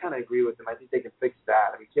I kind of agree with him. I think they can fix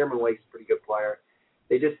that. I mean, Cameron Wake's a pretty good player.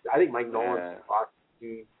 I think Mike Nolan's a Fox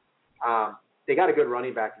team. They got a good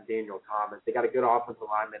running back in Daniel Thomas. They got a good offensive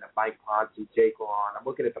lineman in Mike Ponce, Jake Long. I'm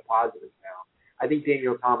looking at the positives now. I think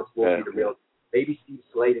Daniel Thomas will be the real. Maybe Steve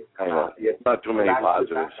Slade can come out. Not too many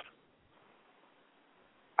positives.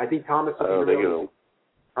 I think Thomas will be the real.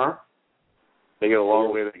 Huh? They got a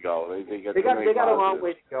long way to go. They got a long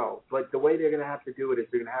way to go. But the way they're going to have to do it is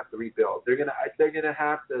they're going to have to rebuild. They're going to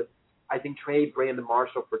have to, I think, trade Brandon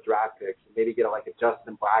Marshall for draft picks and maybe get a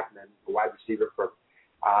Justin Blackmon, a wide receiver from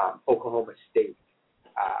Oklahoma State.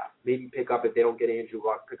 Maybe pick up, if they don't get Andrew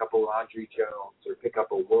Luck, pick up a Landry Jones or pick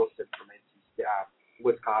up a Wilson from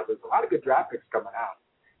Wisconsin. There's a lot of good draft picks coming out.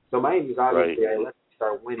 So Miami's obviously, let's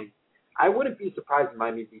start winning. I wouldn't be surprised if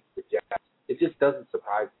Miami beats the Jets. It just doesn't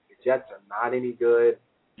surprise me. The Jets are not any good.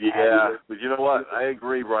 Yeah, but you know what? I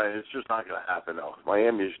agree, Brian. It's just not going to happen, though.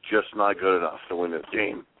 Miami is just not good enough to win this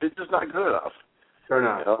game. It's just not good enough. They're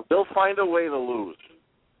not. They'll find a way to lose.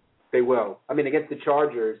 They will. I mean, against the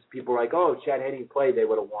Chargers, people are like, oh, Chad Henne played, they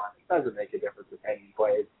would have won. It doesn't make a difference if Henne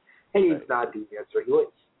plays. Henne's not the answer. When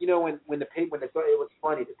it was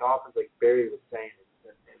funny, the Dolphins, like Barry was saying, and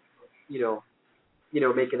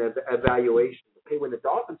making an evaluation. Okay, when the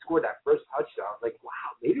Dolphins scored that first touchdown, I was like,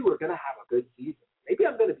 wow, maybe we're going to have a good season. Maybe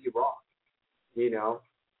I'm going to be wrong,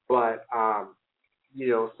 But,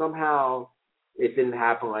 somehow it didn't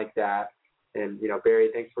happen like that. And, Barry,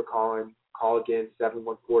 thanks for calling. Call again,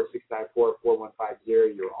 714-694-4150.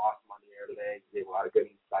 You're awesome on the air today. You gave a lot of good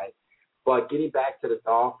insight. But getting back to the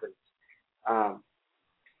Dolphins,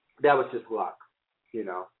 that was just luck,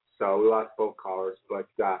 So we lost both callers. But,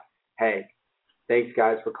 hey, thanks,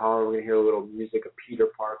 guys, for calling. We're going to hear a little music of Peter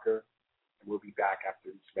Parker, and we'll be back after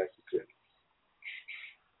these messages.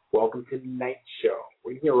 Welcome to the night show.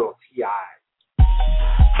 We're going to hear a little T.I.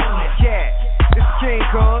 Yeah, this is King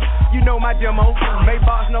Kong. You know my demo.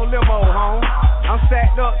 Maybach, no limo, home. I'm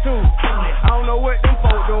stacked up, too. I don't know what them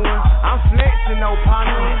folk doing. I'm flexing, no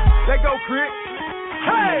partner. Let go, Crit.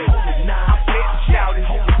 Hey! I'm flexing, shouting.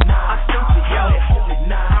 I'm stupid, yo.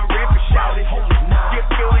 I'm ripping, shouting. If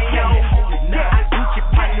you ain't know, I do your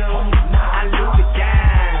partner. I lose it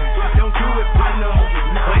down. Don't do it, partner.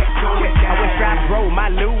 I was strapped, bro, my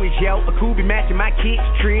Louis, yo. A Kubi matching my kicks,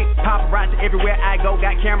 trick. Paparazzi everywhere I go,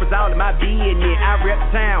 got cameras all in my business. I rep the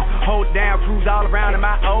town, hold it down, cruise all around in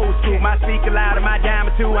my old school. My speaker loud and my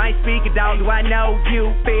diamond too. I ain't speaking, dog, do I know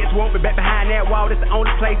you? Feds want me back behind that wall, that's the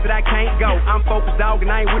only place that I can't go. I'm focused, dog,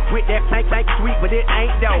 and I ain't with that plank sweet, but it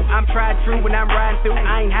ain't though. I'm tried true when I'm riding through.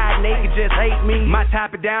 I ain't hiding, they can just hate me. My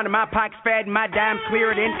top it down and my pockets fat and my dimes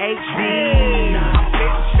clearer than HD. I'm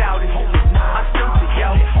bitch shouting, I'm stupid, yo.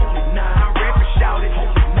 I'm ripping, shouting.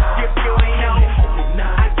 If you ain't know,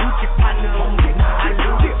 I do your partner. I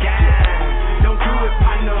lose it down. Don't do it,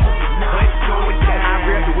 partner. Let's go with that. I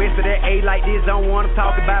rip the west of that A like this. Don't wanna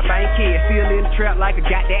talk about bank kids. Still in the trap like a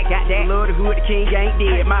got that. Love the hood, the king ain't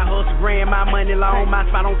dead. My hustle grand, my money long. My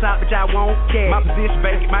spot on top, bitch, I won't care. My position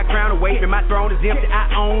vacant, my crown away, and my throne is empty. I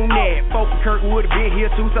own that. Folks from Kirkwood have been here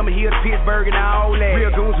too. Some are here to Pittsburgh and all that.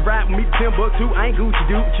 Real goons ride with me to Timbuktu. I ain't Gucci,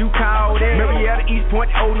 dude, but you call that. Remember, yeah, the East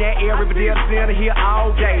Point, own that area, but they're the center here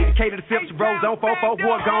all day. Decatur, the Sips, Rose on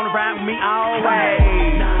 444, gonna ride with me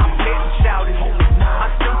always. I'm flexing, shouting.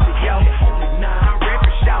 I'm stupid, yo. I'm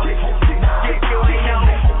ripping, shouting. If you ain't know,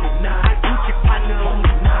 I do your partner.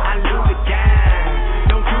 I lose it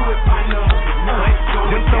down. Don't do it, partner.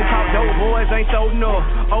 Them so-called dope boys ain't sold enough.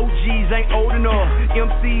 OGs ain't old enough.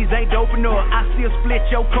 MCs ain't dope enough. I still split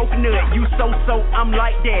your coconut. You so, I'm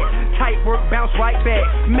like that. Tight work, bounce right back.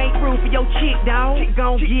 Make room for your chick, dawg.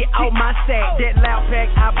 Gon' get out my sack. That loud pack,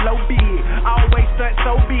 I blow big. Always stunt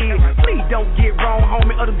so big. Please don't get wrong,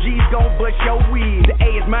 homie. Other G's gon' bust your wig. The A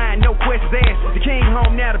is mine, no questions asked. The king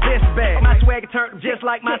home now, the best back. My swagger turned just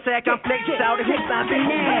like my sack. I'm flexing, shouting. Who's stopping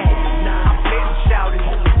that? I'm flexing, shouting.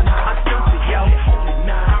 I'm stupid, yo.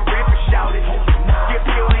 I'm ripping, shouting. If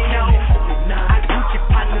you ain't know, I do your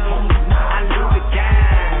partner. I lose it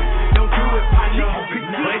down. Don't do it, partner.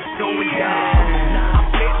 Let's go down. I'm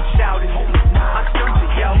flexing, shouting. I'm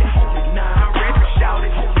stupid, yo. I'm ripping,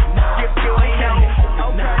 shouting. If you ain't know,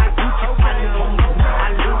 I do your partner. I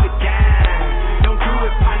lose it down. Don't do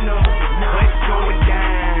it, partner. Let's go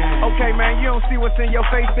down. Okay, man, you don't see what's in your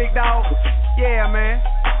face, big dog? Yeah, man.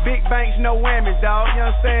 Big banks, no whammies, dog. You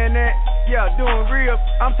understand that? Yeah, doing real.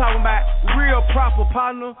 I'm talking about real proper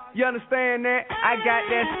partner. You understand that? I got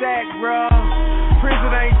that sack, bro. Prison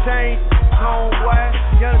ain't changed, homeboy.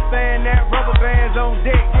 You understand that? Rubber bands on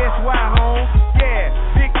deck, guess why, home? Yeah,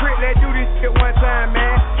 big Crit, let's do this shit one time,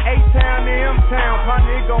 man. A-Town to M-Town,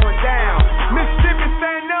 partner, it going down. Mississippi,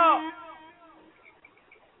 stand up.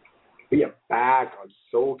 We are back on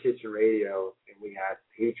Soul Kitchen Radio, and we had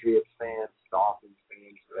Patriots fans, Dolphins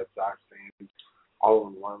fans, Red Sox fans,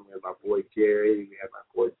 all in one. We had my boy Gary, we had my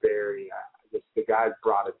boy Barry. The guys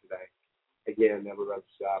brought it today. Again, there was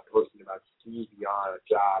posting about Steve Beyond a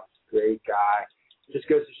job. Great guy. It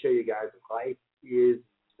just goes to show you guys that life is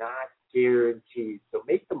not guaranteed, so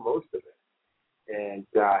make the most of it. And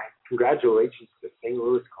congratulations to the St.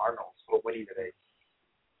 Louis Cardinals for winning today.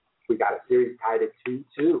 We got a series tied at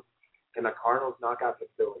 2-2. And the Cardinals knock out the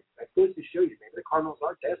Phillies. That goes to show you, maybe the Cardinals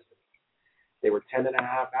are desperate. They were 10.5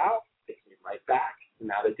 out. They came right back. And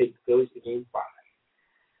now they take the Phillies to Game 5.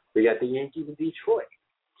 We got the Yankees in Detroit,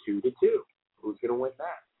 2-2. Who's going to win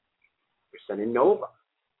that? We're sending Nova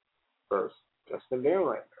versus Justin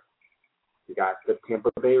Verlander. We got the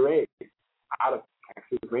Tampa Bay Rays out of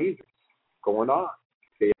Texas Rangers going on.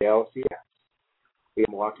 The LCS. We have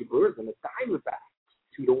Milwaukee Brewers and the Diamondbacks,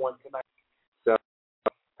 2-1 tonight. So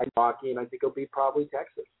Milwaukee, and I think it'll be probably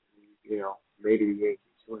Texas. Maybe the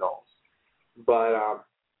Yankees. Who knows? But I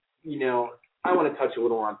want to touch a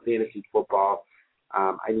little on fantasy football.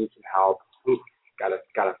 I need some help. Got a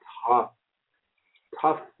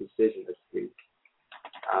tough decision this week.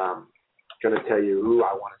 Going to tell you who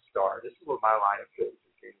I want to start. This is what my lineup is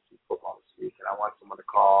in fantasy football this week, and I want someone to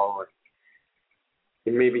call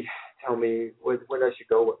and maybe tell me what I should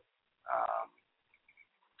go with.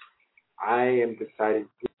 I am deciding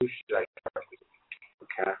who should I start with.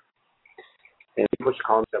 Okay. And push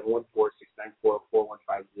call 714-694-4150.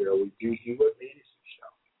 We do a fantasy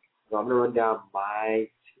show. So I'm going to run down my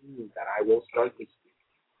team that I will start this week.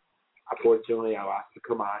 Unfortunately, I lost to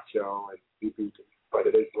Camacho and he beat me, but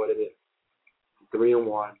it is what it is.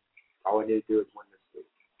 3-1. All I need to do is win this week.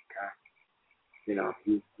 Okay. You know,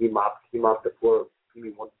 he mopped the floor. He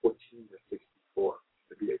made 114 to 64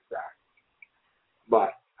 to be exact.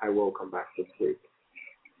 But I will come back this week.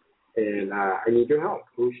 And I need your help.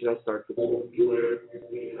 Who should I start with?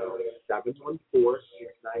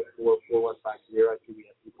 714-694-4150. I see we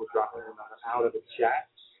have people dropping out of the chat.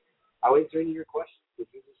 I'll answer any of your questions. This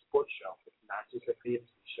is a sports show. It's not just a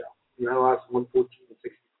fantasy show. You know, I lost 114 to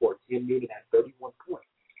 64. Cam Newton had 31 points.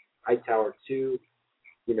 Hightower 2.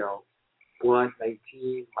 You know, Blunt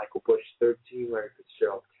 19. Michael Bush 13. Larry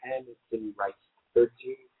Fitzgerald 10. Sidney Rice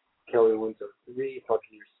 13. Kelly Winslow 3.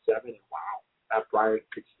 Buccaneers 7. And wow. Matt Bryant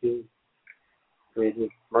 16. I mean,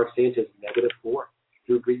 Mark Sanchez -4.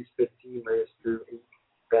 Drew Brees 15. Marius Drew 8.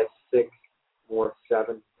 Best 6. Moore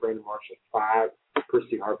 7. Brandon Marshall 5.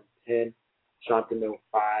 Percy Harvin 10. Shantano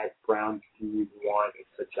 5. Brown Steve 1.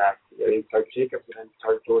 It's a jack. I didn't start Jacobs and then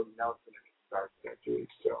start Jordan Nelson and then start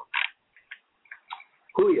Julius Jones.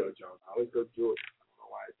 Julio Jones. I always go Julius. I don't know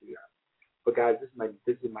why I do that. But guys, this is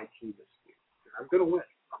my team this week. I'm gonna win.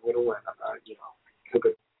 I'm took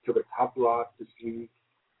a tough loss this week.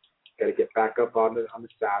 Got to get back up on the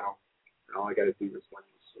saddle, and all I got to do is win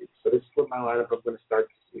this week. So this is what my lineup I'm going to start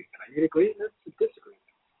this week. And I need agreement to disagree.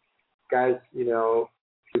 Guys, you know,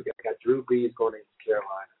 I got Drew Brees going against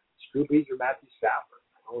Carolina. Drew Brees or Matthew Stafford?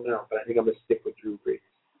 I don't know, but I think I'm going to stick with Drew Brees.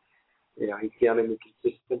 You know, he's giving me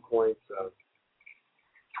consistent points of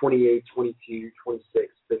 28, 22,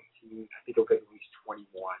 26, 15. I think he'll get at least 21.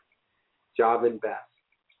 Jobin best.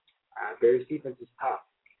 Bears defense is tough,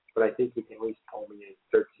 but I think he can at least pull me in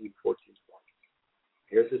 13, 14 points.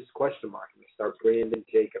 Here's this question mark. I'm going to start Brandon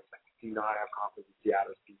Jacobs. I do not have confidence in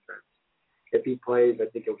Seattle's defense. If he plays, I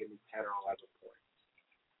think he'll give me 10 or 11 points.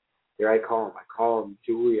 Here I call him. I call him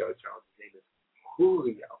Julio Jones. His name is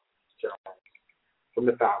Julio Jones from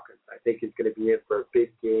the Falcons. I think he's going to be in for a big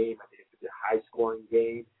game. I think it's going to be a high-scoring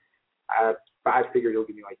game. I figured he'll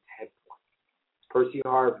give me like 10 points. Percy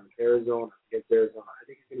Harvin, Arizona, against Arizona. I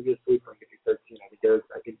think he's going to be a sleeper and get me 13. I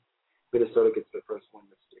think Minnesota gets the first one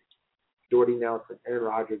this week. Jordy Nelson, Aaron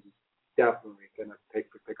Rodgers is definitely going to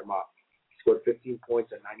pick him up. He scored 15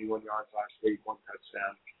 points at 91 yards last week, 1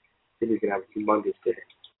 touchdown. I think he's going to have a humongous game.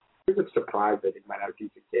 I'm surprised that he might have a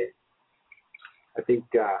decent game. I think,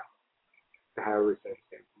 however it's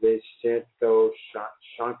name, Vishanto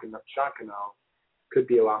Shankano could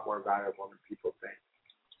be a lot more valuable than people think.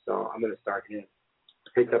 So I'm going to start him. I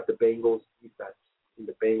picked up the Bengals defense. I think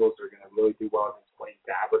the Bengals are going to really do well against Blaine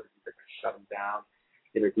Gabbert. They're going to shut him down.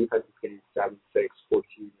 And their defense is getting 7, 6, 14.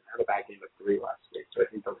 They had a bad game of 3 last week, so I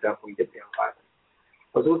think they'll definitely get the 11.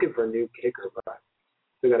 I was looking for a new kicker, but I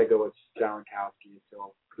still got to go with Jalankowski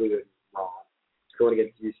until proven wrong. He's going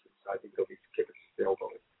against Houston, so I think they'll be kicking field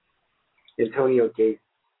goals. Antonio Gates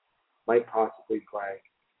might possibly play,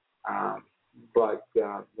 but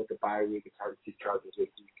with the bye week, it's hard to see Chargers with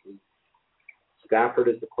week. Stafford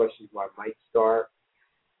is the question who I might start.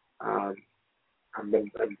 I'm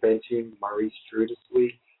benching Maurice Drew this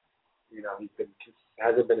week. You know,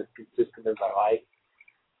 hasn't been as consistent as I like.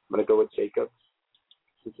 I'm going to go with Jacobs.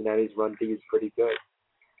 Cincinnati's run D is pretty good.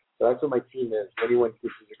 So that's what my team is. If anyone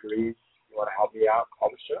disagrees, you want to help me out, call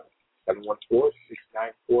the show.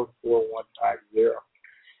 714-694-4150.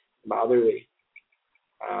 My other league,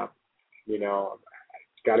 you know, I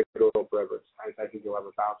got to go to Rivers. I think he'll have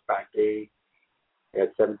a bounce back game. He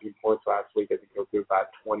had 17 points last week. I think he'll do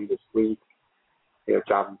about 20 this week. You know,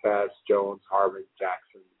 Jonathan Best, Jones, Harvin,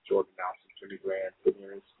 Jackson, Jordan Nelson, Jimmy Grant,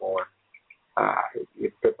 Demarius Moore.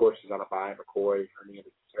 If Pitt Bush is on a bye, McCoy,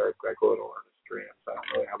 Hernandez, Eric, Greg Little, or the Strand. So I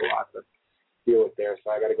don't really have a lot to deal with there.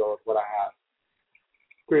 So I got to go with what I have.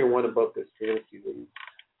 3-1 in both this fantasy league.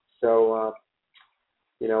 So,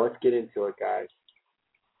 you know, let's get into it, guys.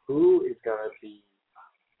 Who is going to be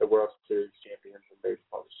the World Series champions in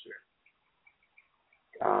baseball this year?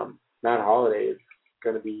 Matt Holliday is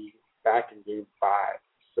going to be back in Game 5,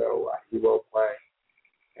 so he will play.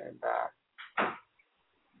 And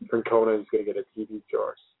Francona is going to get a TV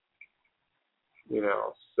course. You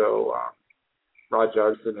know, so Rod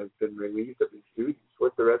Judson has been relieved of his duties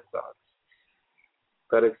with the Red Sox.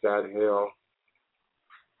 FedEx at Hill,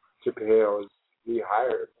 Chip Hale is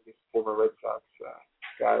rehired. His former Red Sox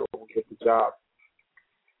guy will get the job.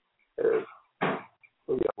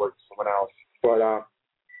 We'll get work for someone else. But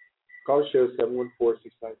call the show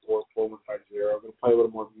 714-694-4150. We're going to play a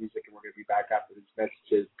little more music, and we're going to be back after these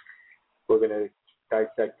messages. We're going to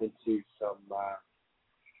dissect into some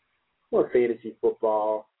more fantasy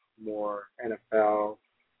football, more NFL,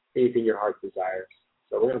 anything your heart desires.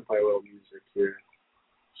 So we're going to play a little music here.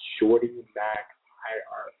 Shorty Mac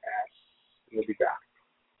IRS. We'll be back.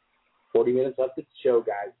 40 minutes left of the show,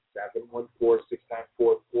 guys.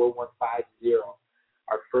 714-694-4150.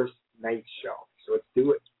 Our first night show. So let's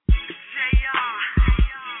do it.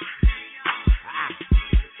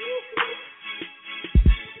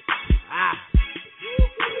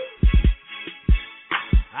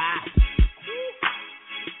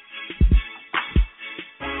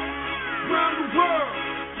 Round the world,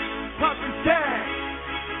 poppin' tag,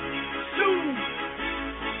 shooting,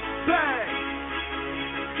 bag,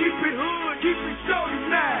 keep it hood, keep it shorty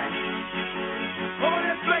mad. All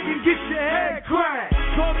that faking get your head cracked.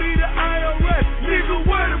 Call me the IRS, nigga,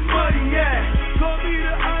 where the money at? Call me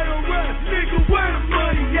the IRS, nigga, where the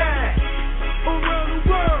money at? Around the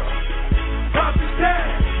world, poppin' tag,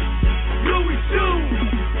 Louis shoes,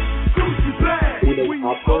 Gucci bag. When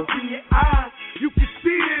you open your eyes, you can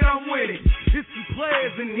see that I'm winning. There's some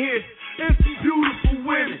players in here and some beautiful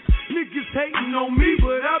women. Niggas hating on me,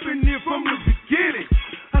 but I've been here from the beginning.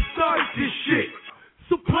 I started this shit,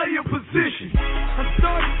 so play your position. I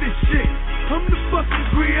started this shit, I'm the fucking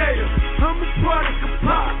creator. I'm a product of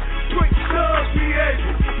pop, straight thug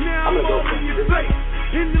behavior. Now I'm all in your face,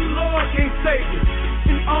 and the Lord can't save you.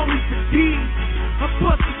 And army fatigue, I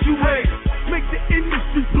busted you haters, make the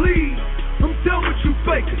industry bleed. I'm done with you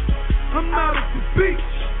fakers. I'm out at the beach,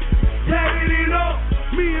 tatted it up.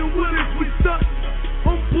 Me and Willis, we stuck.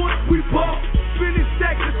 On point, we bought. Finish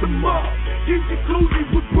stacks at the mall. In jacuzzi,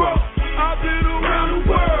 we brought. I've been around the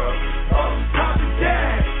world. Poppin'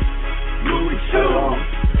 tag, Louis shoes,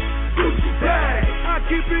 Gucci bag. I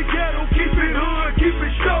keep it ghetto, keep it hood, keep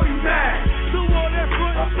it shorty mad. So all that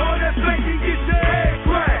front, all that faking, get your head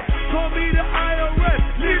cracked. Call me the IRS,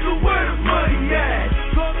 nigga, where the money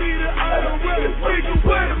at? Call me the IRS, nigga,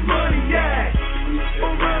 where the money at?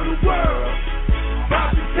 Around the world,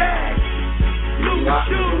 poppin' tag, Louis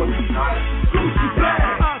shoes, Gucci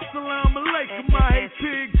bag. Assalamu alaikum, I hate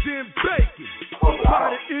pigs and bacon.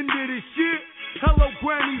 By the end of this year, hello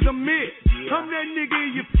grannies, I'm it. I'm that nigga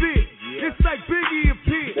in your fit. It's like Biggie and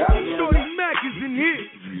Pig. Shorty Mac is in here.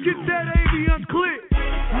 Get that AV unclipped.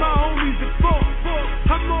 My homies are full.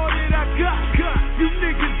 I'm all that I got. You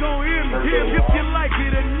niggas gon' hear me. If you like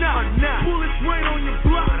it or not. Bullets rain on your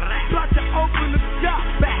block. About to open the shop.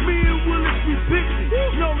 Me and Willis, we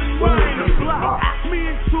bitchin'. Nolan Ryan the block. Me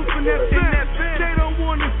and Troop in that fan. They don't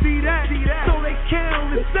wanna see that. So they can't on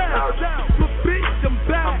the south. But bitch, I'm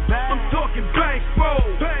back. I'm talking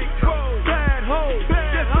bankroll. Bad hoes.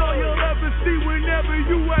 That's all you'll ever see whenever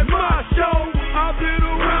you at my show. I've been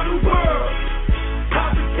around the world.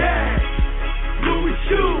 Poppin' tag, Louis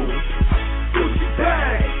shoes, Gucci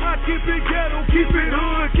bag. I keep it ghetto, keep it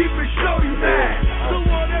hood, keep it shorty mad. So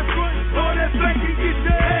all that front, all that back, you get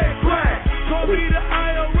your head cracked. Call me the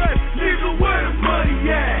IRS, nigga, where the money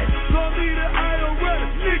at? Call me the IRS,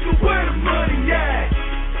 nigga, where the money at?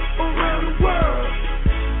 Around the world,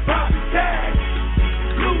 poppin' tag,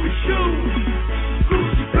 Louis shoes,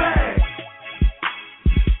 Gucci bag.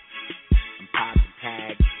 I'm popping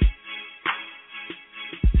tags,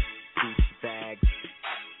 Gucci bags.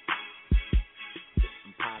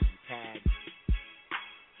 I'm popping tags.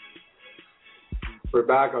 We're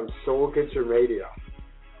back on Soul Kitchen Radio.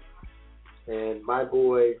 And my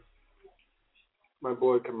boy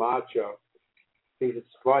Camacho thinks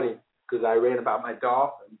it's funny because I ran about my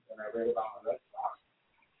Dolphins and I ran about my Red Sox.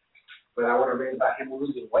 But I want to rant about him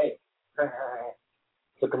losing weight.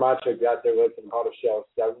 So Camacho, if you're out there listening, call the show,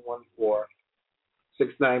 714-694-4150. You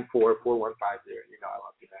know I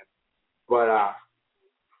love you, man. But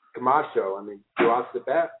Camacho, I mean, you lost the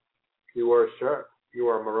bet. You wore a shirt. You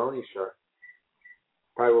wore a Maroney shirt.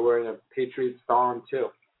 Probably were wearing a Patriots thong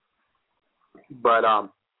too. But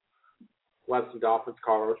we'll have some Dolphins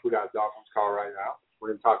callers. We got a Dolphins call right now. We're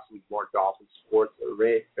going to talk some more Dolphins sports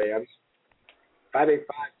Rant fans.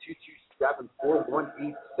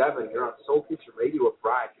 585-227-4187. You're on Soul Kitchen Radio with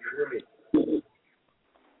Brian. Can you hear me?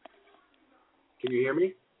 Can you hear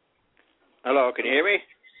me? Hello, can you hear me?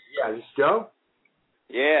 Yeah, is this Joe?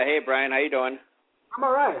 Yeah, hey Brian, how you doing? I'm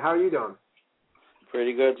all right. How are you doing?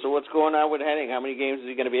 Pretty good. So what's going on with Henning? How many games is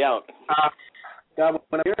he going to be out? When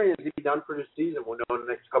I'm hearing is he's done for the season. We'll know in the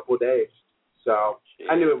next couple of days. So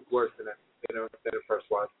I knew it was worse than it first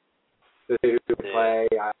was. They would play.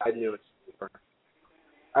 I knew it was worse.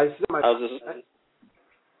 I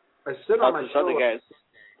said on my show guys?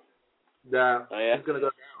 that he's going to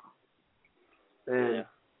go down. And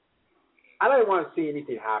I don't want to see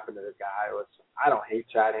anything happen to this guy. I don't hate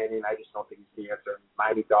Chad Henning. I just don't think he's the answer.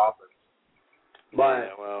 Miami Dolphins.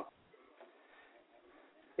 But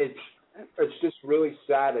it's just really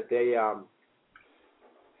sad that they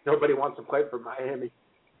nobody wants to play for Miami.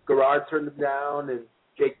 Garrard turned him down, and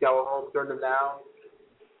Jake Delhomme turned him down.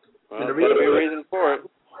 Well, there's got to be a reason for it.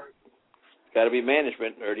 Got to be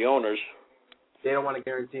management or the owners. They don't want to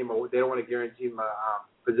guarantee him. They don't want to guarantee him a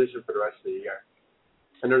position for the rest of the year.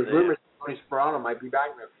 And there's rumors that Tony Sparano might be back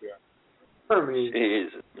next year. I mean,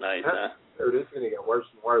 jeez, nice, huh? It is going to get worse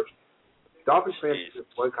and worse. Dolphins fans should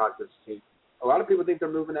boycott this team. A lot of people think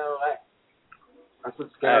they're moving to LA. That's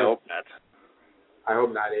what's scary. I hope not. I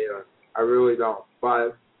hope not either. I really don't.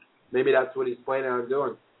 But maybe that's what he's planning on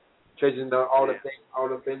doing. Chasing all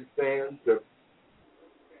the Fins fans. Do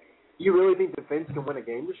you really think the Fins can win a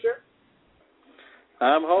game this year?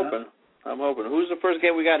 I'm hoping. Who's the first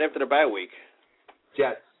game we got after the bye week?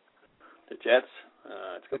 Jets. The Jets?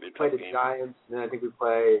 It's going to be a tough game. We play the Giants, and then I think we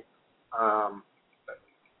play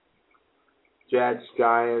Jets,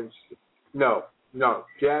 Giants. No.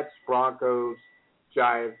 Jets, Broncos,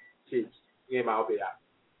 Giants, Chiefs. Game I'll be at.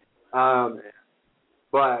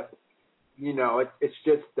 But, it's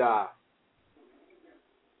just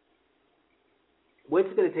when's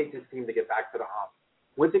it going to take this team to get back to the hump?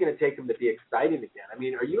 When's it going to take them to be exciting again? I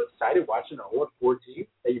mean, are you excited watching an 0-4 team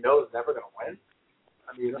that you know is never going to win?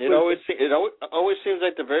 I mean, it always seems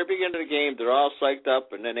like the very beginning of the game, they're all psyched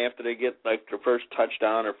up, and then after they get like their first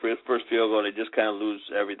touchdown or first field goal, they just kind of lose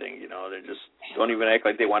everything. They just don't even act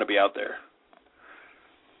like they want to be out there.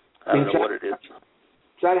 I don't know what it is.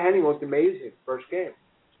 Chad Henne looked amazing first game.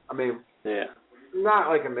 I mean, not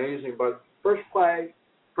like amazing, but first play,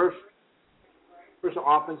 first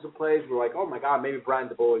offensive plays were like, oh my God, maybe Brian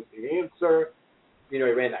DeBoer's the answer. He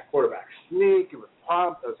ran that quarterback sneak. He was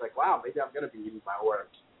pumped. I was like, wow, maybe I'm going to be eating my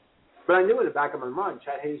words. But I knew in the back of my mind,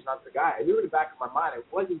 Chad Henne's not the guy. I knew in the back of my mind it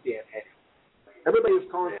wasn't Dan Henne. Everybody was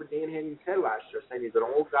calling for Dan Henne's head last year, saying he's an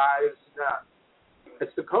old guy.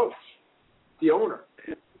 It's the coach, the owner,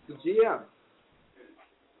 the GM.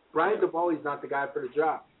 Brian DeBoer's not the guy for the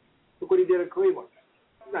job. Look what he did at Cleveland.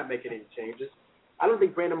 He's not making any changes. I don't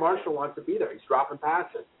think Brandon Marshall wants to be there. He's dropping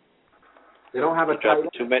passes. They don't have a tight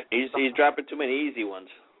end. He's dropping too many easy ones.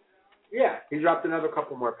 Yeah, he dropped another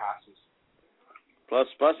couple more passes. Plus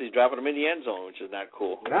he's dropping them in the end zone, which is not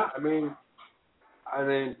cool. Yeah, I mean,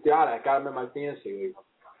 God, I got him in my fantasy league.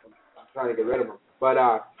 I'm trying to get rid of him. But,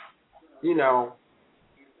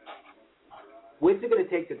 when's it going to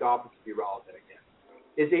take the Dolphins to be relevant again?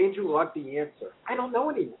 Is Andrew Luck the answer? I don't know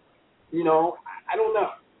anymore. I don't know.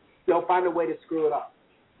 They'll find a way to screw it up.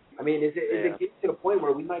 I mean, is it getting to the point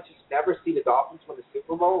where we might just never see the Dolphins win the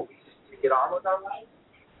Super Bowl and we just get on with our life?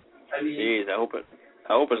 I mean, jeez, I hope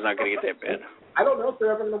it's not going to get that bad. I don't know if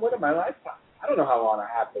they're ever going to win in my lifetime. I don't know how long I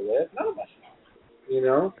have to live. None of us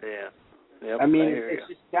know. Yeah. Yep, I mean, it's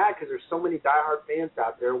just sad because there's so many diehard fans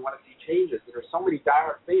out there who want to see changes, and there's so many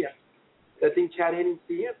diehard fans that think Chad Henne's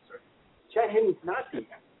the answer. Chad Henne's not the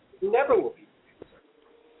answer. He never will be the answer.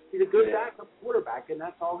 He's a good backup quarterback, and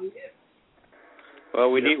that's all he is. Well,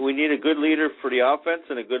 we need a good leader for the offense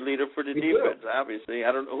and a good leader for the defense. Obviously,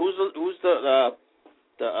 I don't know who's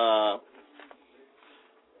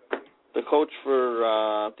the coach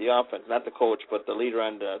for the offense, not the coach, but the leader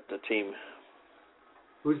on the team.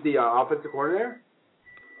 Who's the offensive coordinator?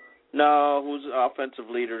 No, who's the offensive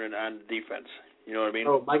leader on the defense? You know what I mean?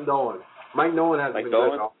 Oh, Mike Nolan. Mike Nolan has been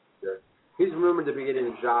good all year. He's rumored to be getting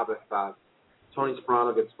a job if Tony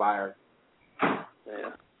Sparano gets fired.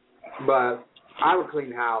 Yeah. But I would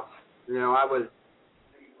clean house.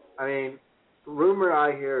 Rumor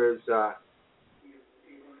I hear is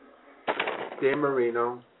Dan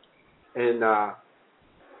Marino and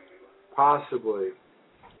possibly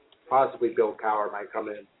Bill Cowher might come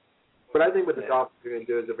in. But I think what the Dolphins are going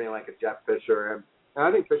to do is they're bringing like a Jeff Fisher in. And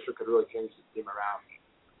I think Fisher could really change the team around.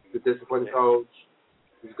 He's a disciplined coach.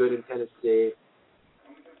 He's good in Tennessee.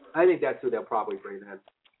 I think that's who they'll probably bring in.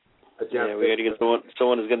 We got to get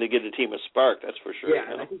someone who's going to give the team a spark. That's for sure.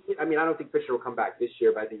 Yeah, I don't think Fisher will come back this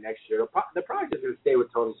year, but I think next year they're probably just going to stay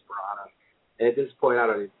with Tony Sparano. And at this point, I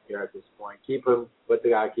don't even care. At this point, keep him. Let the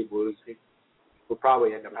guy keep losing. We'll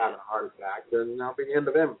probably end up having a heart attack, and that'll be the end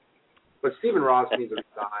of him. But Stephen Ross needs to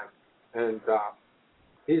resign, and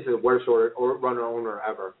he's the worst runner owner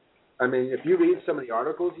ever. I mean, if you read some of the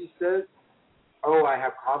articles he says, I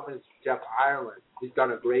have confidence in Jeff Ireland. He's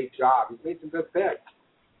done a great job. He's made some good picks.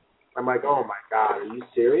 I'm like, oh, my God, are you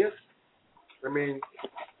serious? I mean,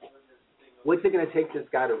 what's it going to take this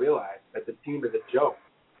guy to realize that the team is a joke?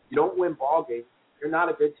 You don't win ball games, you're not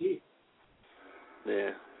a good team.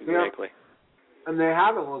 Yeah, exactly. And they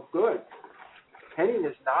haven't looked good. Henning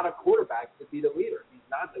is not a quarterback to be the leader. He's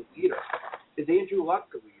not the leader. Is Andrew Luck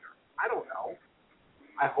the leader? I don't know.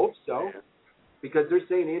 I hope so. Yeah. Because they're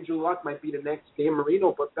saying Andrew Luck might be the next Dan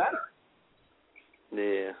Marino, but better.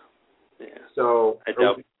 Yeah. Yeah. So I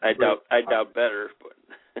doubt better, but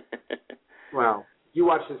well, you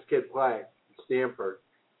watch this kid play at Stanford,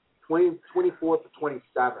 24 for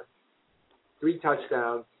 27, 3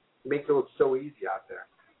 touchdowns. He makes it look so easy out there,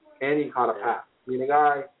 and he caught a pass. I mean, the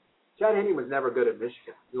guy, Chad Henne was never good at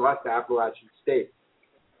Michigan. He lost to Appalachian State.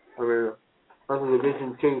 I mean, from a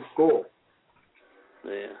Division II school.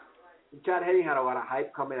 Yeah. Chad Henne had a lot of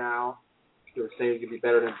hype coming out. They were saying he could be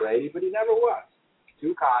better than Brady, but he never was.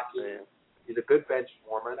 Too cocky. Yeah. He's a good bench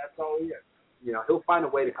warmer, and that's all he is. You know, he'll find a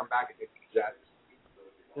way to come back against the Jets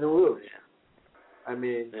and he'll lose. Yeah. I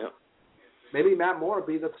mean, maybe Matt Moore will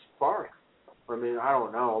be the spark. I mean, I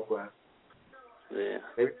don't know, but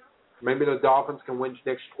maybe the Dolphins can win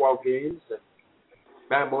the next 12 games, and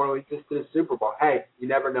Matt Moore leads us to the Super Bowl. Hey, you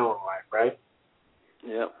never know in life, right?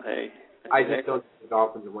 Yep. Hey. I just don't think the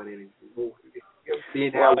Dolphins will win anything.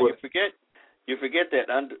 You forget that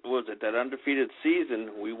undefeated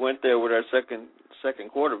season we went there with our second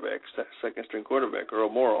quarterback, second string quarterback, Earl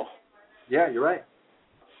Morrow. Yeah, you're right.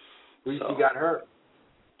 Greasy got hurt.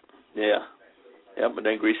 Yeah. Yep, but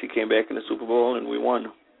then Greasy came back in the Super Bowl and we won.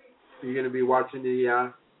 Are you going to be watching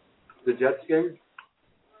the Jets game?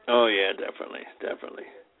 Oh yeah, definitely.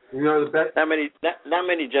 You know the best. Not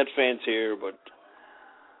many Jets fans here, but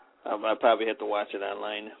I probably have to watch it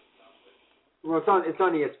online. Well, it's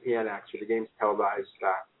on ESPN actually. The game's televised. It's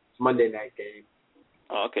a Monday night game.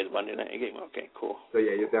 Oh, okay, the Monday night game. Okay, cool. So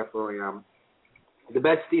yeah, you're definitely the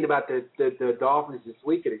best thing about the Dolphins this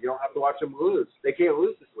weekend is you don't have to watch them lose. They can't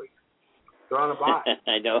lose this week. They're on a bye.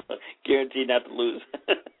 I know. Guaranteed not to lose.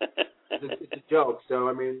 It's a joke. So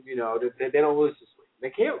I mean, you know, they don't lose this week.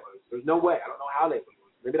 They can't lose. There's no way. I don't know how they would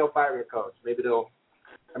lose. Maybe they'll fire their coach. Maybe they'll.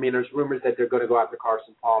 I mean, there's rumors that they're going to go after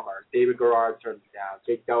Carson Palmer. David Garrard turns it down.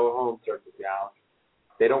 Jake Delhomme turns it down.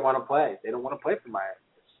 They don't want to play. They don't want to play for Miami.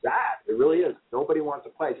 It's sad. It really is. Nobody wants to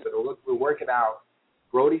play. So we're working out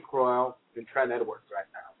Brody Croyle and Trent Edwards right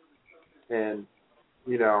now. And,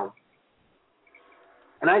 you know,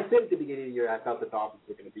 and I said at the beginning of the year I thought the Dolphins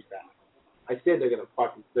were going to be bad. I said they're going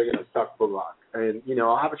to suck for luck. And, you know,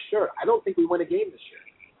 I'll have a shirt. I don't think we win a game this year.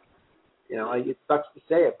 You know, it sucks to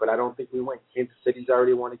say it, but I don't think we win. Kansas City's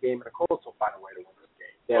already won a game, and the Colts will find a way to win this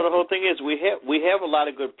game. Well, the whole thing is we have a lot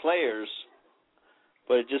of good players,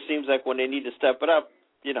 but it just seems like when they need to step it up,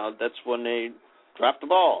 you know, that's when they drop the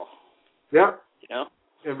ball. Yeah. You know?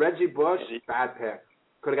 And Reggie Bush, bad pick.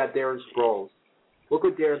 Could have got Darren Sproles. Look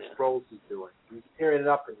what Darren Sproles is doing. He's tearing it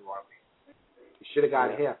up in New Orleans. You should have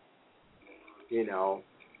got him. You know,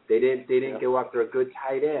 they didn't go after a good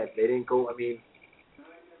tight end. They didn't go. I mean,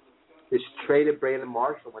 they traded Brandon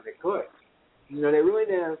Marshall when they could. You know, they really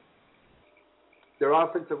didn't. Their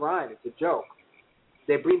offensive line, it's a joke.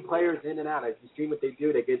 They bring players in and out. As you see what they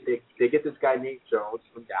do, they get this guy Nate Jones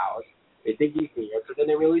from Dallas. They think he's the answer. Then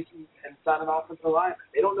they release him and sign an offensive lineman.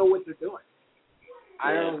 They don't know what they're doing.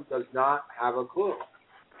 Ireland does not have a clue.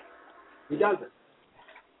 He doesn't.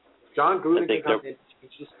 John Gruden can come in and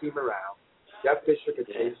change his team around. Jeff Fisher can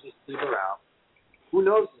change his team around. Who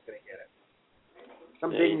knows who's going to get it?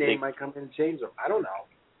 Some big name might come in and change them. I don't know.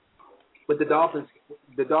 But the Dolphins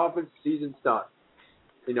season's done.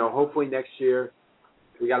 You know, hopefully next year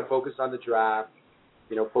we got to focus on the draft.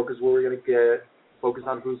 You know, focus where we're going to get. Focus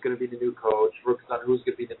on who's going to be the new coach. Focus on who's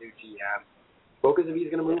going to be the new GM. Focus if he's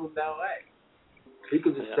going to move him to L.A. He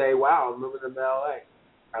could just say, wow, I'm moving him to L.A.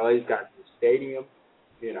 L.A.'s got a new stadium.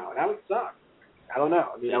 You know, that would suck. I don't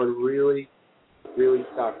know. I mean, that would really, really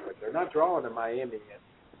suck. But they're not drawing to Miami yet.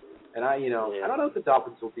 And I don't know if the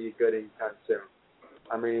Dolphins will be good anytime soon.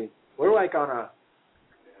 I mean, we're like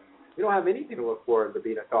we don't have anything to look forward to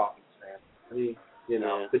being a Dolphins fan. I mean, you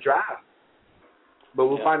know, the draft. But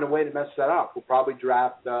we'll find a way to mess that up. We'll probably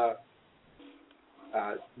draft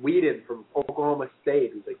Whedon from Oklahoma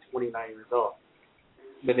State, who's like 29 years old.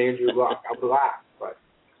 Then Andrew Luck. I would laugh, but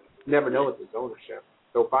you never know with his ownership.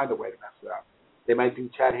 They'll find a way to mess it up. They might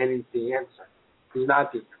think Chad Henne's the answer. He's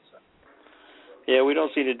not the answer. Yeah, we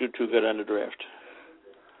don't seem to do too good on the draft.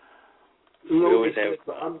 You know,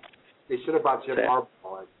 they should have brought Jim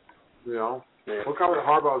Harbaugh in. You know, look how what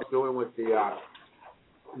Harbaugh is doing with the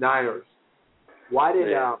Niners. Why did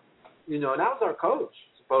you know? And that was our coach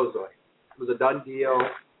supposedly. It was a done deal.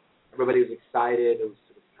 Everybody was excited. It was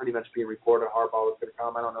pretty much being reported Harbaugh was going to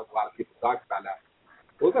come. I don't know if a lot of people talked about that.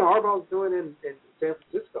 But look what Harbaugh is doing in San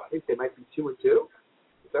Francisco. I think they might be 2-2.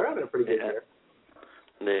 They're having a pretty good year.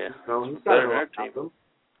 Yeah. So he's got a them.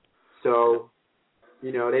 So,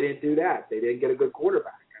 you know, they didn't do that. They didn't get a good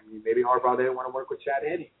quarterback. I mean, maybe Harbaugh didn't want to work with Chad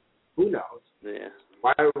Henne. Who knows? Yeah.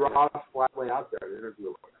 Why Ross flatly out there to interview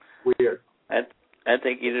him? Weird. I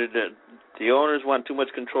think either the owners want too much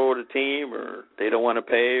control of the team, or they don't want to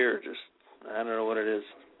pay, or just I don't know what it is.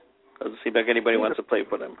 Doesn't seem like anybody wants to play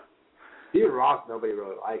for them. Steven Ross, nobody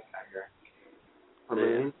really likes out here. I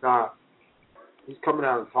mean, he's coming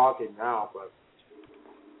out and talking now, but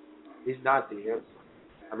he's not the answer.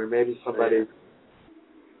 I mean, maybe somebody.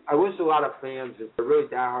 I wish a lot of fans, if they're really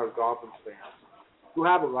diehard Dolphins fans, who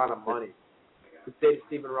have a lot of money, could say to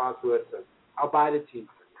Steven Ross, listen, I'll buy the team.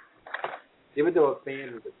 Even though a fan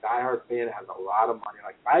who's a diehard fan has a lot of money,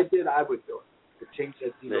 like if I did, I would do it. To change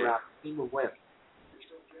that team around, the team would win.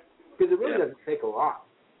 Because it really doesn't take a lot.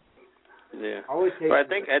 Yeah. Always takes. But I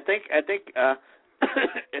think at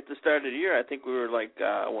the start of the year, I think we were like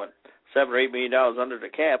 $7 or $8 million under the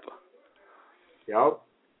cap. Yep.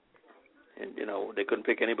 And they couldn't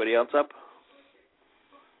pick anybody else up.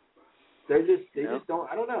 They just don't.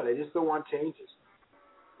 I don't know. They just don't want changes.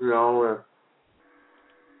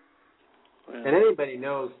 And anybody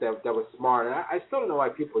knows that was smart. And I still don't know why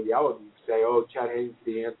people yell at me and say, "Oh, Chad Henne's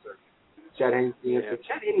the answer." Chad Henne's the answer. Yeah.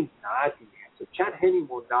 Chad Henne's not the answer. Chad Henne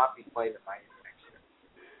will not be playing in Miami next year.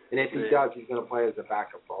 And if he does, he's going to play as a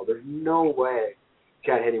backup role. There's no way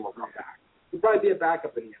Chad Henne will come back. He'll probably be a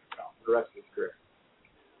backup in the NFL for the rest of his career.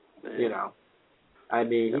 I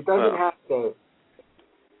mean, he doesn't have to.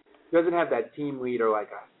 He doesn't have that team leader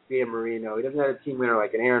like a Dan Marino. He doesn't have a team leader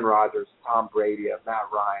like an Aaron Rodgers, Tom Brady, Matt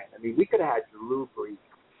Ryan. I mean, we could have had Drew Brees.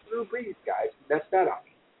 Drew Brees, guys, messed that up.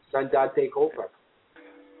 Son Dante Culpepper.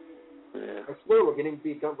 Yeah. I swear we're going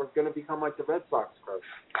to become like the Red Sox, coach.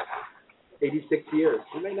 86 years.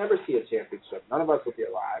 We may never see a championship. None of us will be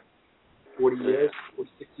alive. 40 years,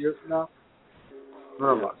 46 years from now.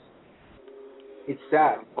 None of us. It's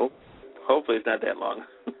sad. Hopefully it's not that long.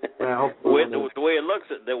 Yeah, the way it looks,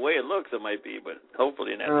 it might be, but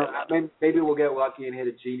hopefully not that long. Maybe we'll get lucky and hit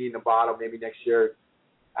a genie in the bottle. Maybe next year.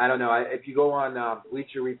 I don't know. If you go on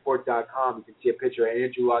BleacherReport.com, you can see a picture of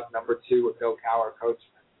Andrew Luck, number 2, with Bill Cowher coaching.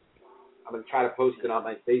 I'm going to try to post it on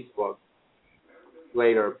my Facebook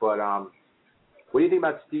later. But what do you think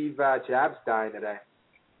about Steve Jobs dying today?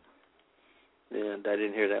 Yeah, I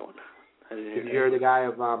didn't hear that one. Did you hear the guy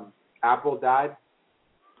of Apple died?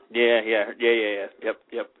 Yeah. Yep.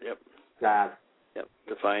 Sad. Yep,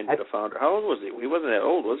 the founder. How old was he? He wasn't that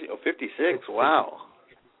old, was he? Oh, 56. Wow.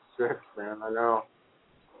 56, man. I know.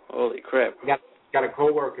 Holy crap. I got a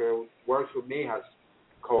coworker who works with me, has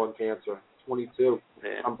colon cancer. 22. Yeah.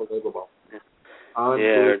 Unbelievable.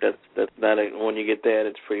 Yeah, that's not when you get that,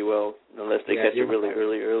 it's pretty well, unless they catch you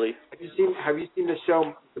really early. Have you seen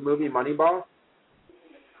the movie Moneyball?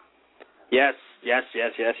 Yes.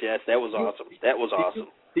 That was awesome.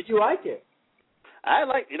 Did you like it? I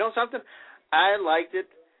liked, something? I liked it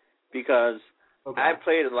because I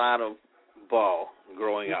played a lot of ball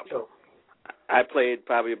growing up. I played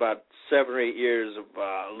probably about 7 or 8 years of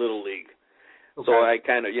Little League. Okay. So I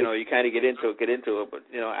kind of, you kind of get into it, but,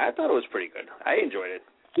 I thought it was pretty good. I enjoyed it.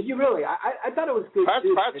 Did you really? I thought it was good, Parts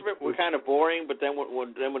too. of it were kind of boring, but then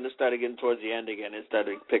when it started getting towards the end again, it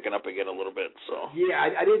started picking up again a little bit. So yeah,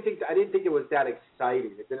 I didn't think it was that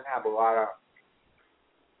exciting. It didn't have a lot of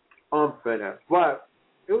oomph in it, but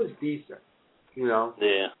it was decent. Yeah.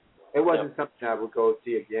 It wasn't something I would go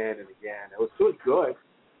see again and again. It was good.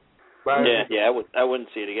 But yeah, I wouldn't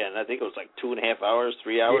see it again. I think it was like 2.5 hours,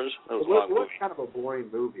 3 hours. It was kind of a boring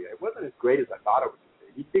movie. It wasn't as great as I thought it was.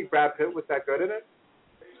 You think Brad Pitt was that good in it?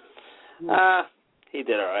 He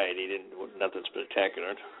did all right. He didn't nothing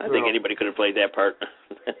spectacular. I think anybody could have played that part.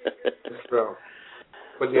 That's true.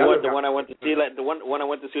 But the one I went to see, the one I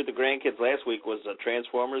went to see with the grandkids last week was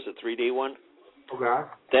Transformers, the 3D one. Okay.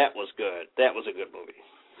 That was good. That was a good movie.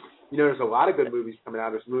 There's a lot of good movies coming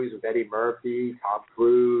out. There's movies with Eddie Murphy, Tom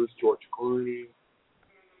Cruise, George Clooney.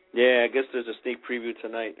 Yeah, I guess there's a sneak preview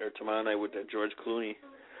tonight or tomorrow night with George Clooney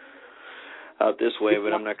out this way,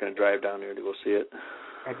 but I'm not going to drive down there to go see it.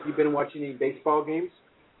 Have you been watching any baseball games?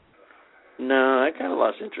 No, I kind of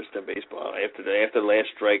lost interest in baseball after the last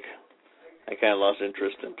strike. I kind of lost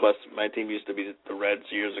interest, and plus my team used to be the Reds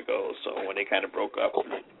years ago, so when they kind of broke up,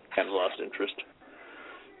 I kind of lost interest.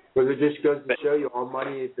 Because it just goes to show you all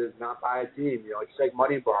money does not buy a team. It's like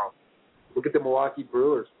Moneyball. Look at the Milwaukee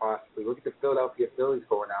Brewers, possibly. Look at the Philadelphia Phillies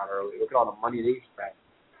going out early. Look at all the money they spent.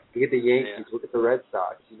 Look at the Yankees. Yeah. Look at the Red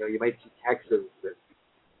Sox. You might see Texas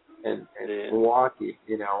and Milwaukee.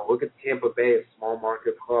 Look at Tampa Bay, a small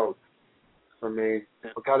market club. I mean,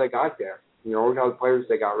 look how they got there. Look how the players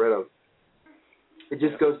they got rid of. It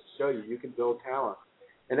just goes to show you can build talent.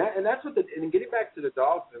 And that's what and getting back to the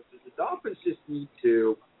Dolphins, the Dolphins just need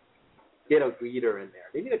to get a leader in there.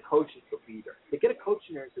 They need a coach that's a leader. They get a coach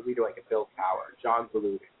in there as a leader like a Bill Cowher, John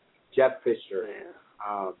Gruden, Jeff Fisher,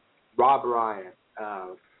 Rob Ryan,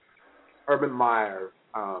 Urban Meyer,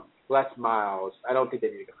 Les Miles. I don't think they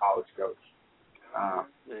need a college coach.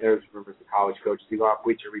 There's rumors of college coaches. You go on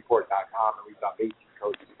BleacherReport.com and we've got 18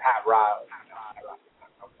 coaches. Pat Riley.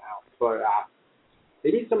 But they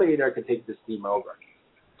need somebody in there that can take this team over.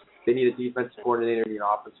 They need a defensive coordinator, they need an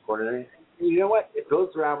offensive coordinator. And you know what? It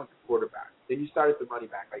builds around with the quarterback. Then you start at the running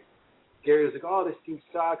back. Like Gary was like, oh, this team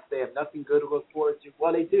sucks. They have nothing good to look forward to.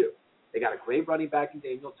 Well, they do. They got a great running back in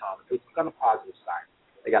Daniel Thomas. It's on a positive side.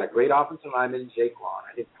 They got a great offensive lineman in Jake Long.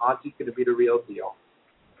 I think Ponte's going to be the real deal.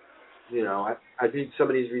 You know, I think some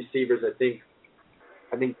of these receivers, I think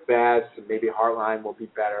Bass and maybe Hartline will be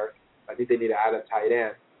better. I think they need to add a tight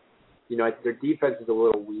end. You know, their defense is a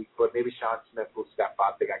little weak, but maybe Sean Smith will step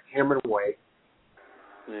up. They got Cameron Wade.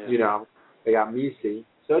 Yeah. You know, they got Misi.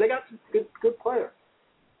 So they got some good players.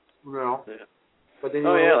 You know. Yeah. But then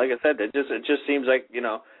like I said, it just seems like, you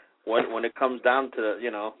know, when it comes down to,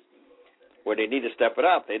 you know, where they need to step it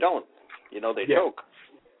up, they don't. You know, they choke.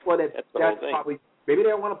 Well, that's probably maybe they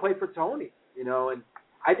don't want to play for Tony. You know, and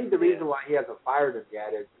I think the reason why he hasn't fired him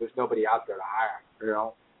yet is there's nobody out there to hire. You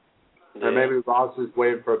know. Yeah. Or maybe Ross is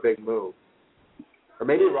waiting for a big move. Or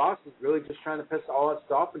maybe Ross is really just trying to piss all us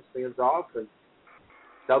Dolphins fans off and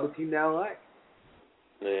sell the team to L.A.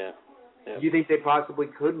 Yeah. Do you think they possibly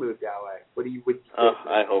could move to L.A.? What do you think?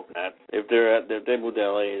 I hope not. If they move to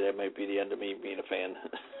L.A., that might be the end of me being a fan.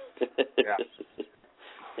 Yeah.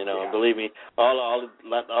 You know, and believe me, all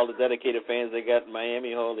the dedicated fans they got in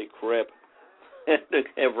Miami, holy crap. They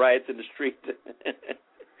have riots in the street.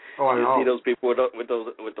 Oh, I know. You see those people with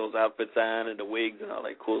those outfits on and the wigs and all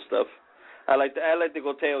that cool stuff. I like to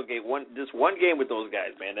go tailgate one game with those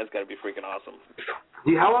guys, man. That's got to be freaking awesome.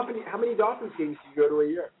 How many Dolphins games do you go to a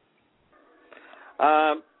year?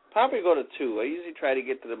 Probably go to 2. I usually try to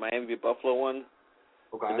get to the Miami Buffalo one.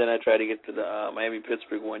 Okay. And then I try to get to the Miami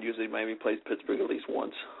Pittsburgh one. Usually Miami plays Pittsburgh at least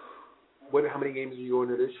once. How many games are you going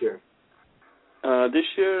to this year? This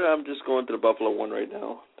year I'm just going to the Buffalo one right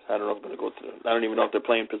now. I don't know if I'm going to go to I don't even know if they're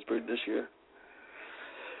playing Pittsburgh this year.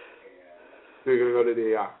 So you're going to go to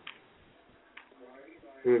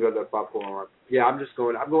the Buffalo one. Yeah, I'm just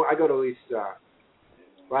going. I go to at least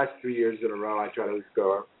last 3 years in a row. I try to at least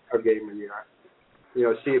go a game a year. You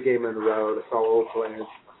know, see a game on the road. I saw Oakland. I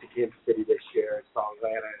see Kansas City this year. I saw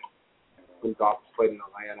Atlanta. When Dolphins played in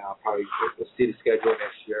Atlanta, I'll probably go see the schedule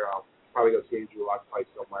next year. I'll probably go see Andrew Luck play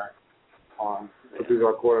somewhere. Because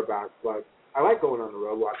our quarterback, but I like going on the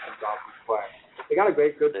road watching the Dolphins play. They got a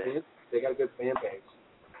good fan. They got a good fan base.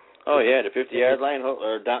 Oh yeah, the 50-yard line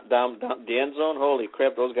or down the end zone. Holy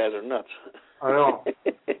crap, those guys are nuts. I know.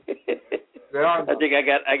 They are nuts. I think I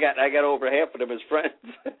got over half of them as friends.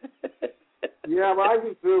 Yeah, well, I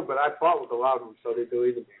do too, but I fought with a lot of them, so they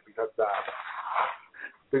believed in me because I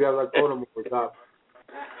told them what was up.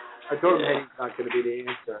 I told them Henny's not going to be the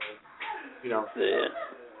answer. You know. Yeah.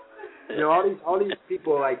 You know, all these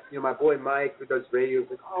people, like, you know, my boy Mike who does radio is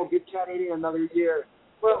like, oh, give Chad Henney another year.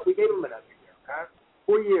 Well, we gave him another year, okay?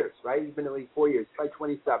 4 years, right? He's been in the league 4 years. He's like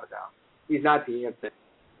 27 now. He's not the answer.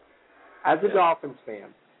 As a Dolphins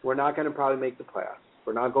fan, we're not going to probably make the playoffs.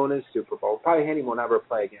 We're not going to the Super Bowl. Probably Henney won't ever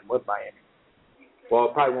play again with Miami. Well,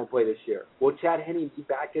 probably won't play this year. Will Chad Henney be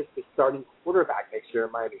back as the starting quarterback next year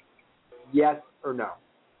in Miami? Yes or no?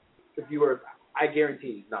 I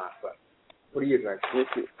guarantee he's not, but what do you think?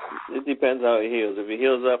 It depends how he heals. If he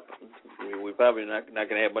heals up, we're probably not going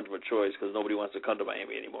to have much of a choice because nobody wants to come to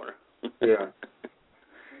Miami anymore. Yeah.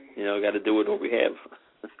 You know, got to do what we have.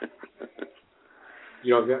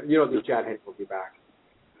 You don't think Chad Henney will be back?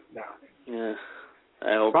 No. Yeah.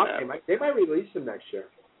 I hope not. They might release him next year.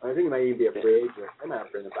 I think he might even be a free agent. They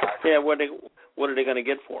might bring him back. Yeah, what are they going to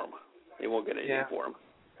get for him? They won't get anything for him.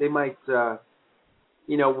 They might, will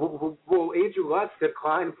Andrew Luck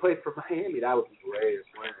decline to play for Miami? That would be great. If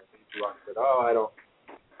Andrew Luck said,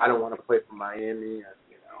 I don't want to play for Miami. And,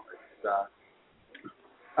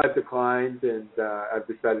 I've declined and I've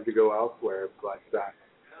decided to go elsewhere. But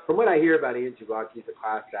from what I hear about Andrew Luck, he's a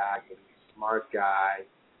class act and he's a smart guy.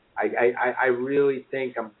 I really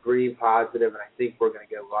think I'm pretty positive, and I think we're going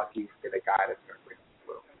to get lucky and get a guy that's going to bring us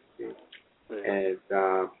through.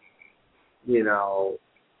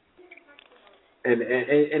 And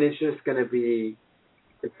and it's just going to be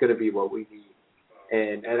what we need.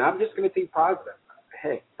 And I'm just going to think positive.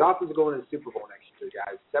 Hey, Dolphins are going to the Super Bowl next year,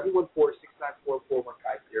 guys.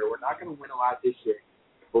 714-694-4150. We're not going to win a lot this year,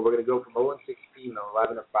 but we're going to go from 0-16 to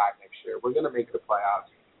 11-5 next year. We're going to make the playoffs.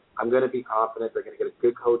 I'm going to be confident. They're going to get a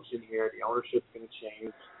good coach in here. The ownership's going to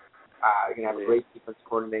change. They're going to have a great defense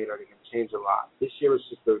coordinator. They're going to change a lot. This year was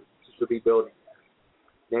just a rebuilding year.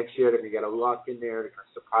 Next year, they're going to get a Luck in there. They're going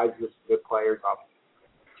to surprise us with good players off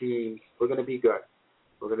teams. We're going to be good.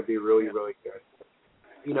 We're going to be really, really good.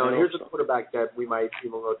 And here's a quarterback that we might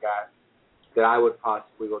even look at. that I would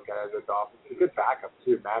possibly look at as a Dolphins. A good backup,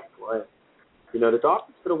 too, Matt Flynn. You know, the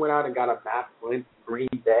Dolphins could have went out and got a Matt Flynn from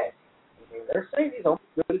Green Bay. I mean, they're saying he's almost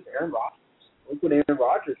as good as Aaron Rodgers. Look what Aaron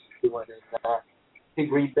Rodgers is doing in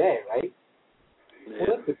Green Bay, right? Yeah.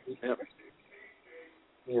 Well, yep.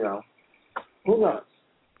 You know, who knows?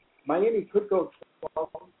 Miami could go 12-4.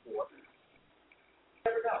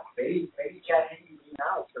 Never know. Maybe Chad Henne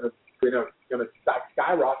now is going to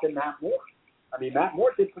skyrocket Matt Moore. I mean, Matt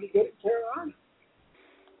Moore did pretty good in Carolina.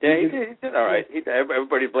 Yeah, he did all right.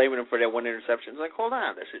 Everybody's blaming him for that one interception. It's like, hold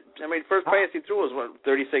on. First pass he threw was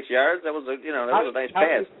 36 yards. That was a nice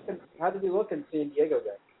pass. How did he look in San Diego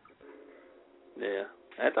then? Yeah,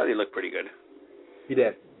 I thought he looked pretty good. He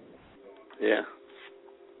did. Yeah.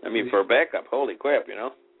 I mean, for a backup, holy crap, you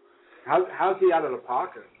know. How's he out of the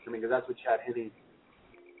pocket? I mean, because that's what Chad Henne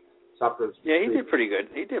suffers. Yeah, he did pretty good.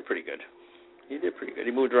 He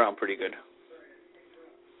moved around pretty good.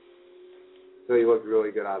 So he looked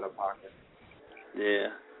really good out of the pocket. Yeah.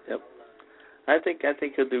 Yep. I think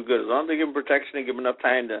he'll do good as long as they give him protection and give him enough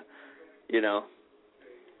time to, to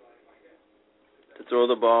throw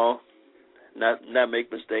the ball, not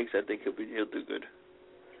make mistakes. I think he'll do good.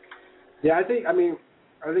 Yeah, I think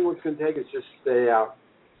what's going to take is just stay out.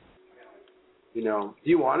 You know, do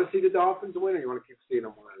you want to see the Dolphins win, or you want to keep seeing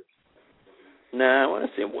them win? Nah, I want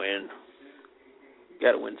to see them win.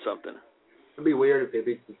 Got to win something. It'd be weird if they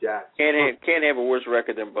beat the Jets. Can't have a worse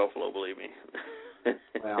record than Buffalo, believe me.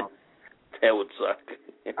 Well, that would suck.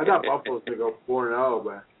 I thought Buffalo was going to go 4-0,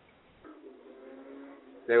 but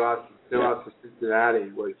they lost to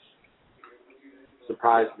Cincinnati, which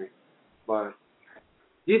surprised me. But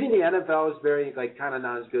do you think the NFL is very kind of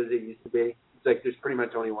not as good as it used to be? It's like there's pretty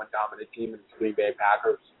much only one dominant team, and it's Green Bay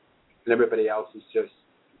Packers, and everybody else is just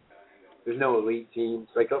there's no elite teams.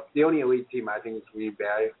 Like the only elite team I think is Green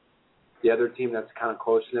Bay. The other team that's kind of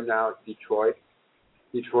close to them now is Detroit.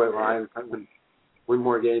 Detroit Lions win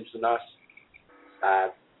more games than us.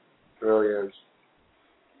 Sad. It really is.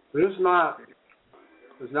 There's not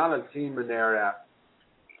a team in there that,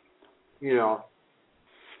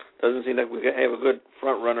 Doesn't seem like we have a good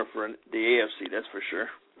front runner for the AFC, that's for sure.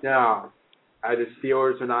 No. The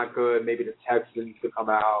Steelers are not good. Maybe the Texans to come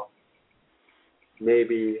out.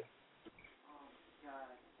 Maybe,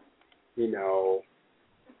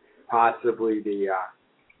 possibly the,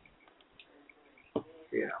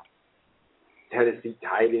 Tennessee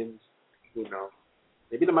Titans. Who knows?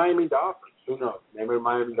 Maybe the Miami Dolphins. Who knows? Maybe the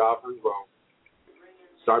Miami Dolphins will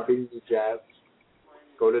start beating the Jets,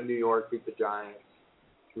 go to New York, beat the Giants.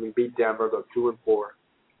 Beat Denver, go 2-4.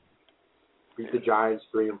 Beat the Giants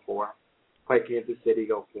 3-4. Play Kansas City,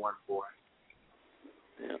 go 4-4.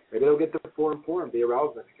 Yeah. Maybe they'll get to 4-4 and be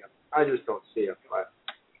irrelevant again. I just don't see it, but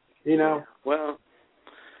Well,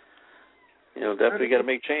 definitely got to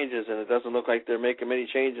make changes, and it doesn't look like they're making many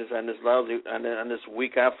changes on this on this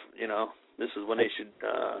week off. This is when they should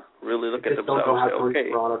really look at themselves. I don't know how Tony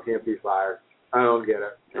Toronto can't be fired. I don't get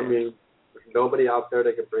it. Yeah. I mean, there's nobody out there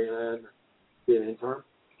they could bring in and be an interim.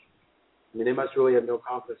 I mean, they must really have no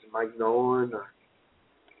confidence in Mike Nolan.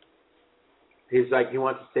 He's like, he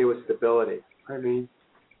wants to stay with stability. I mean,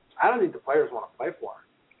 I don't think the players want to play for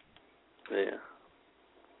him.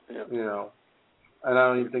 Yeah. And I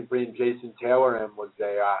don't even think bringing Jason Taylor in was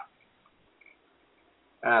I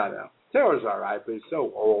don't know. Taylor's all right, but he's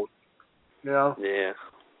so old. Yeah.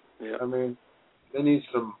 I mean, they need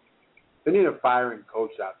a firing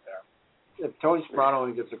coach out there. If Tony Soprano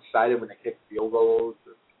only gets excited when they kick field goals,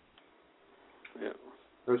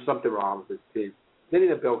 there's something wrong with this team. They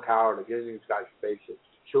need a Bill Cowher to get in these guys' faces,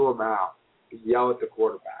 chew them out, yell at the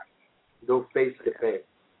quarterback, go face to face.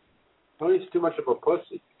 Tony's too much of a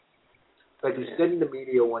pussy. Like he said in the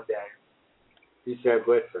media one day, he said,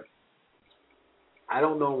 "Listen, I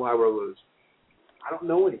don't know why we're losing. I don't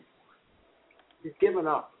know anymore. He's given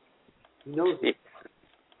up. He knows it."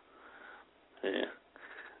 Yeah.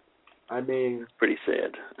 I mean, pretty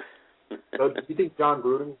sad. So do you think John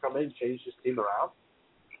Gruden can come in and change this team around?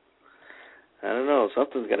 I don't know.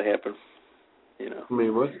 Something's got to happen. I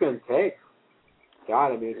mean, what's it going to take?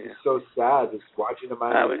 God, I mean, it's just so sad just watching the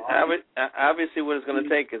Miami Dolphins. Obviously, what it's going to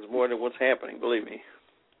take is more than what's happening, believe me.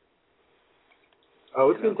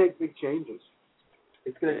 Oh, it's going to take big changes.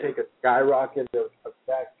 It's going to take a skyrocket of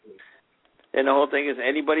effect. And the whole thing is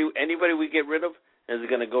anybody we get rid of is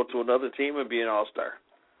going to go to another team and be an all-star.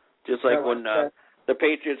 Just like when the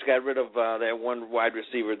Patriots got rid of that one wide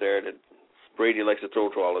receiver there that Brady likes to throw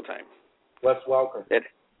to all the time. Wes Welker. That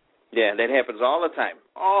happens all the time.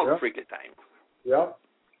 All the freaking time. Yep.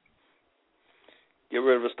 Get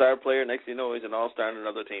rid of a star player, next thing you know, he's an all-star on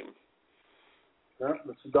another team. Yeah,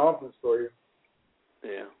 that's the Dolphins for you.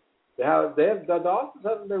 Yeah. The Dolphins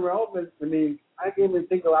haven't been relevant. I mean, I can't even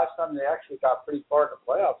think the last time they actually got pretty far in the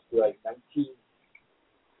playoffs was like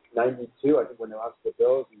 1992, I think, when they lost to the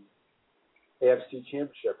Bills in the AFC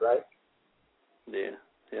Championship, right? Yeah.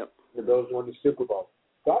 Yep. The Bills won the Super Bowl.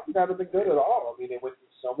 Dolphins haven't been good at all. I mean, they went through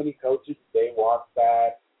so many coaches. They walked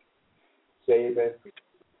back. Saban.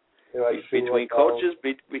 Between coaches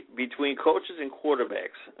and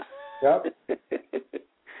quarterbacks. Yep.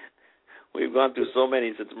 We've gone through so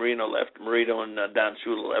many since Marino and Don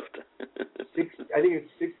Shula left. I think it's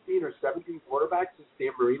 16 or 17 quarterbacks since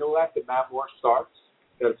Dan Marino left and Matt Moore starts.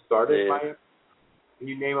 That started in Miami. And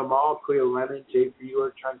you name them all: Cleo Lemon, Jay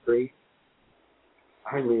Fiedler, Trent Green.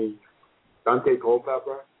 I mean, Dante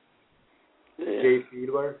Culpepper, Jay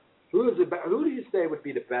Fiedler. Who do you say would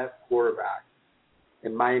be the best quarterback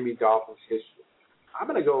in Miami Dolphins history? I'm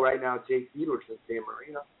going to go right now, Jay Fiedler since Dan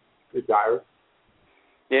Marino retired.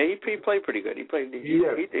 Yeah, he played pretty good. He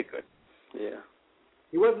did good. Yeah.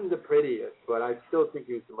 He wasn't the prettiest, but I still think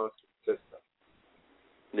he was the most consistent.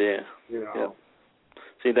 Yeah. You know. Yeah.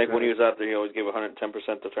 Seemed like when he was out there, he always gave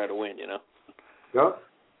 110% to try to win, you know? Yep.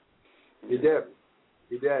 He did.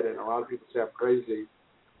 He did, and a lot of people say I'm crazy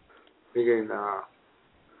thinking that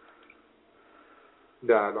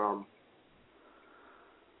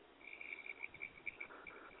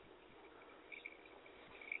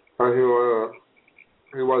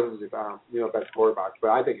he wasn't the best quarterback,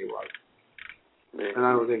 but I think he was. Yeah. And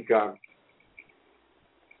I don't think Chad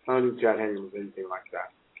Henne was anything like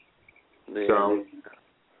that. Yeah. So,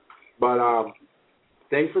 but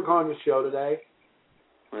thanks for calling the show today.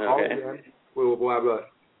 Okay. Call again. We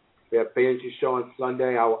have fantasy show on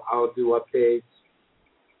Sunday. I'll do updates.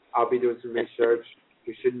 I'll be doing some research.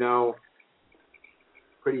 We should know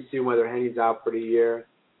pretty soon whether Henny's out for the year.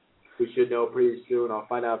 We should know pretty soon. I'll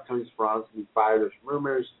find out if Tony Sperano's going to be fired. There's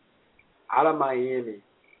rumors out of Miami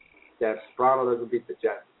that Sperano doesn't beat the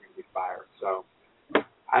Jets, he's going to be fired. So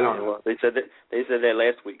I don't know. Well, they said that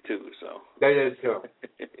last week too. So they did too.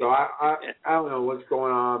 So I don't know what's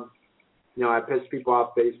going on. You know, I pissed people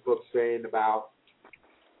off Facebook saying about.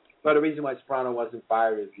 But the reason why Sperano wasn't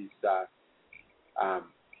fired is he's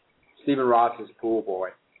Stephen Ross's pool boy.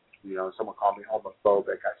 You know, someone called me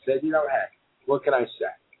homophobic. I said, hey, what can I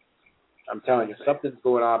say? I'm telling you, something's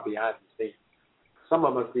going on behind the scenes.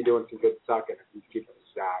 Someone must be doing some good sucking if he's keeping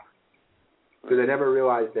his job. Because I never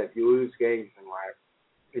realized that you lose games in life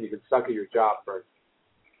and you can suck at your job first.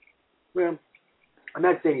 Well, I'm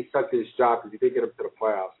not saying he sucked at his job because he did get him to the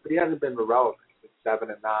playoffs, but he hasn't been relevant since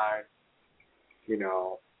 7-9. You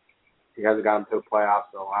know, he hasn't gotten to the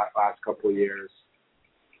playoffs in the last couple of years.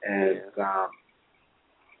 And, so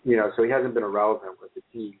he hasn't been irrelevant with the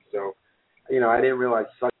team. So, I didn't realize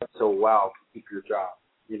suck so well to keep your job.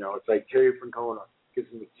 You know, it's like Terry Francona gets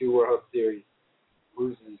him the 2 World Series,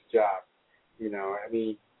 loses his job. You know, I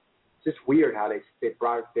mean, it's just weird how they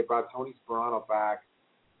brought Tony Sperano back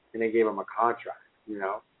and they gave him a contract. You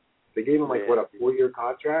know, they gave him a 4-year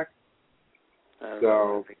contract. I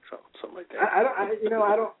don't think so, something like that.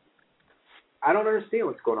 I don't understand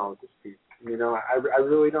what's going on with this team. You know, I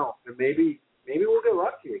really don't. And maybe we'll get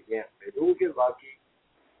lucky again. Maybe we'll get lucky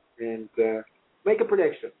and make a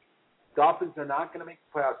prediction. Dolphins are not going to make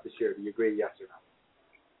the playoffs this year. Do you agree? Yes or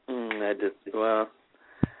no?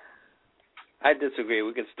 I disagree.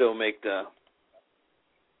 We can still make the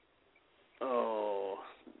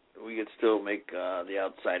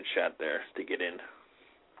outside shot there to get in.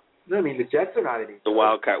 No, I mean the Jets are not in the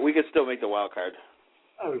wild card. We could still make the wild card.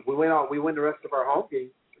 Oh, we win the rest of our home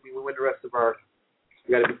games. I mean, we win the rest of our.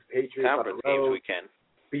 We got to beat the Patriots on the road. Games we can.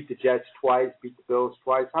 Beat the Jets twice. Beat the Bills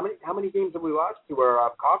twice. How many games have we lost to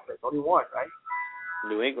our conference? Only one, right?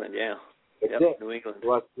 New England, yeah. That's it. New England. We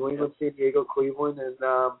lost New England, San Diego, Cleveland,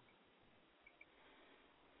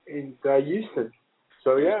 and Houston.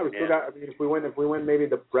 So we still got. I mean, if we win, maybe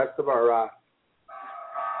the rest of our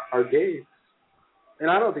games. And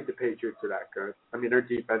I don't think the Patriots are that good. I mean, their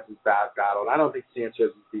defense is battled. I don't think Sanchez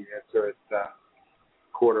is the answer at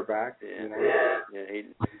quarterback. Yeah,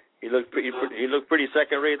 he looked pretty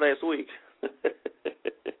second rate last week.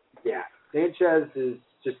 Yeah, Sanchez is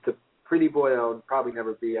just a pretty boy that will probably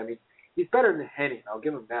never be. I mean, he's better than Henning. I'll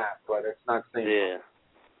give him that, but it's not saying much.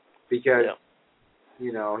 Because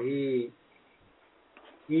he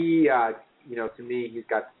to me, he's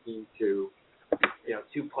got the team to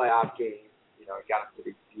 2 playoff games. He got him to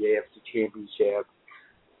the AFC Championship.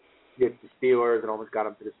 He gets the Steelers and almost got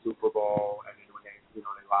him to the Super Bowl. And then when they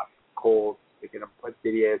lost Colts, they get him put to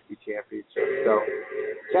the AFC Championship. So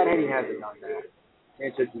Chad Henne hasn't done that.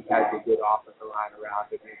 Sanchez has had a good offensive line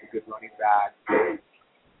around him. He's a good running back.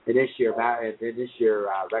 And this year,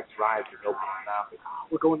 Rex Ryan was opening his mouth like, oh,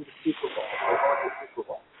 we're going to the Super Bowl. We're going to the Super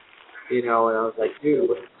Bowl. You know, and I was like, dude,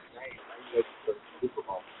 what are you saying? Why are you guys going to the Super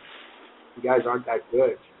Bowl? You guys aren't that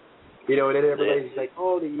good. You know, and then everybody's like,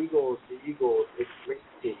 oh, the Eagles, it's a great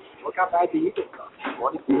team. Look how bad the Eagles are.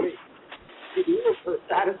 1-3. The Eagles are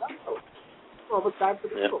bad enough, though. Well, it's time for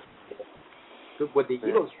the Eagles. When the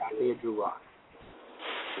Eagles got Andrew Luck.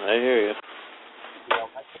 I hear you. You know,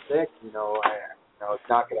 that's sick. You know, it's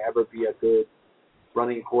not going to ever be a good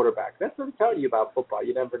running quarterback. That's what I'm telling you about football.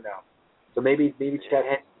 You never know. So maybe Chad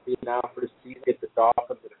Henne will be now for the season, get the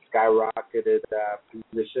Dolphins in a skyrocketed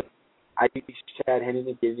position. I think Chad Henne at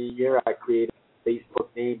the beginning of the year, I created a Facebook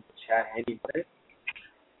name, Chad Henne,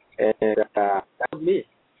 and that was me.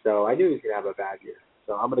 So I knew he was going to have a bad year.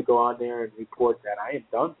 So I'm going to go on there and report that I am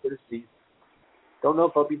done for the season. Don't know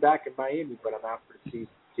if I'll be back in Miami, but I'm out for the season.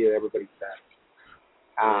 See what everybody says.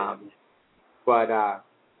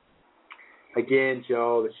 Again,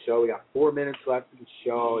 Joe, the show, we got 4 minutes left in the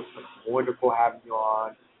show. It's been wonderful having you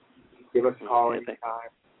on. Give us a call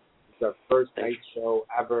anytime. It's our first night show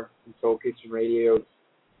ever in Soul Kitchen Radio's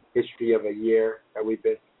history of a year that we've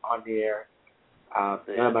been on the air.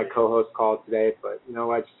 None of my co-hosts called today, but you know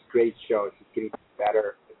what? It's a great show. It's just getting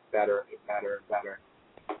better and better and better and better.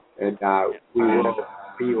 And we will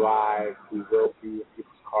be live. We will be in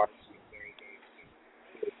people's cars.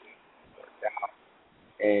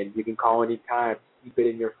 And you can call anytime. Keep it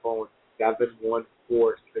in your phone. 714-694-4150.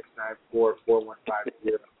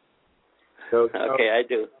 So, okay, I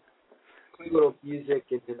do. Play a little music,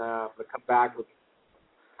 and then I'm going to come back with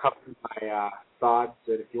a couple of my thoughts.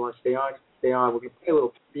 And if you want to stay on, stay on. We're going to play a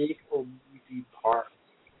little big or easy part.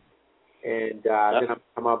 And then I'll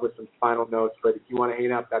come up with some final notes. But if you want to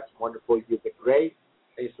hang up, that's wonderful. You've been great.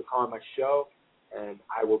 Thanks for calling my show. And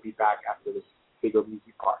I will be back after this big or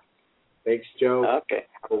easy part. Thanks, Joe. Okay.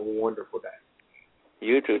 Have a wonderful day.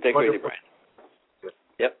 You too. Take it easy, Brian.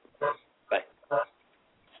 Yep. Bye.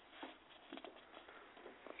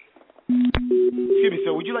 Excuse me,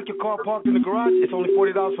 sir. Would you like your car parked in the garage? It's only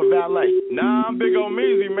 $40 for valet. Nah, I'm big on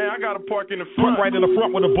easy, man. I got to park in the front. Right in the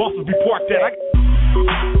front where the bosses be parked at.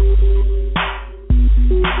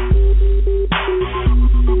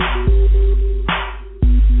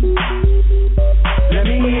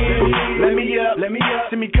 Let me up.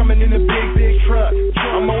 See me coming in a big truck.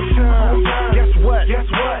 I'm on time. Guess what?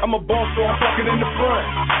 I'm a boss, so I'm parking in the front.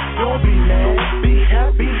 Don't be mad. Be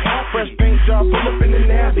happy. Fresh paint job, pull up in the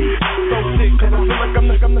navy. So sick, cause I feel like I'm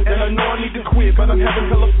the and I know I need to quit, but I'm having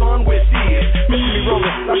hella fun with it. Missing me rolling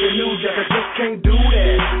like a new jack, I just can't do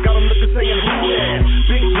that. Got them looking saying who that?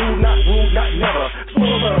 Big dude, not rude, not never.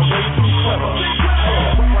 Spoiler, way too clever.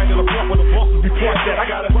 Right in the front where the bosses be parked at. I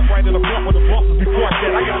got it. Right in the front where the bosses be parked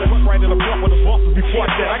at. I got it. Right in the front where the bosses be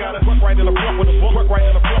parked at. I got it. Right in the front where the bosses. Right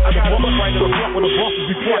in the front. I got it. Right in the front where the bosses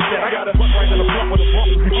be parked at. I got it. Right in the front where the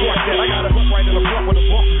bosses be parked at. I got it. Right in the front where the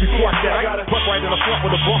bosses be parked at. I got it. Right in the front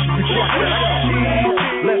where the bosses be parked at.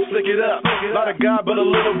 Let's flick it up. Not a God, but a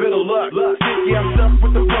little bit of luck. Sticky, I'm stuck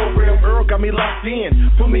with the program. Earl got me locked in.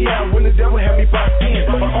 Put me out when the devil had me boxed in.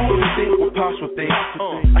 My only thing was possible thing.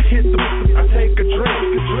 I hit the, I take a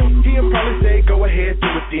drink. He'll probably say, go ahead, do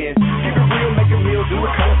it then. Keep it real, make a meal, do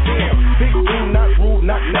it Coliseum. Big dude, not rude,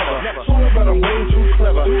 not never. Sorry, but I'm way too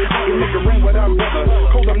clever. I can make it rain without weather.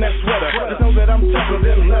 Cold on that sweater. Just know that I'm tougher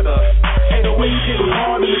than leather. Ain't no way getting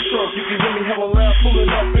hard in the truck. You can hear me have a laugh pulling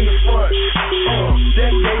up in the front.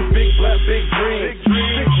 Decades, big black, big dreams.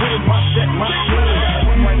 Big with my set, my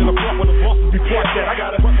team. Right in the front where the bosses be parked at. I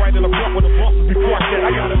got it. Right in the front where the bosses be parked at.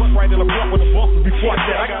 I got it. Right in the front where the bosses be parked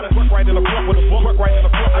at. I got it. Right in the front where the bosses. Right in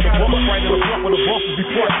the front. I got it. Right in the front where the bosses be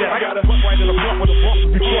parked at. I got it. Right in the front where the bosses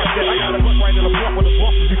be parked at. I got it. Right in the front where the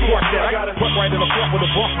bosses be parked at. I got it. Right in the front where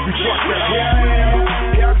the bosses be parked at.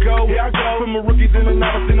 Here I go. From a rookie, then a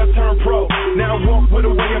novice, then I turn pro. Now I walk with a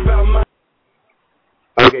way about my.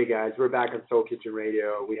 Okay, guys, we're back on Soul Kitchen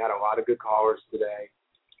Radio. We had a lot of good callers today.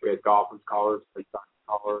 We had Dolphins callers, Red Sox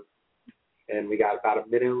callers, and we got about a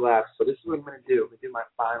minute left. So this is what I'm going to do. I'm going to do my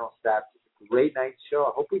final steps. It's a great night show.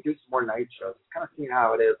 I hope we do some more night shows. It's kind of seeing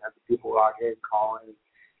how it is. Have the people log in, calling.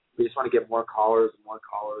 We just want to get more callers,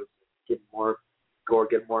 get more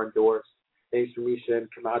endorsed. Thanks for Misha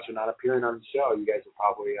and Camacho not appearing on the show. You guys are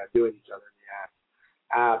probably doing each other in the act.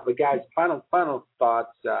 But guys, final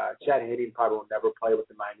thoughts. Chad Henne probably will never play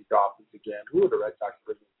with the Miami Dolphins again. Who are the Red Sox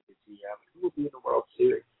bringing to the GM? Who will be in the World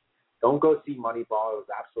Series? Don't go see Moneyball. It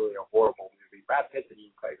was absolutely a horrible movie. Brad Pitt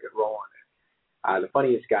didn't even play a good role in it. The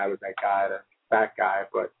funniest guy was that guy, the fat guy,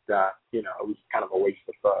 but it was kind of a waste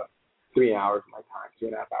of 3 hours of my time,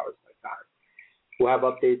 2.5 hours of my time. We'll have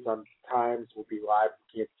updates on times. We'll be live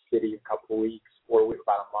in Kansas City in a couple of weeks.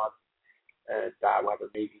 about a month, and we'll have an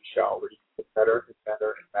amazing show. We're just get better and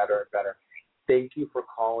better and better and better. Thank you for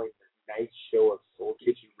calling the night show of Soul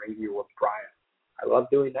Kitchen Radio with Brian. I love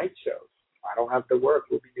doing night shows. I don't have to work.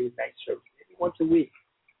 We'll be doing night shows maybe once a week.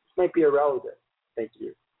 This might be irrelevant. Thank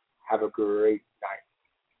you. Have a great night.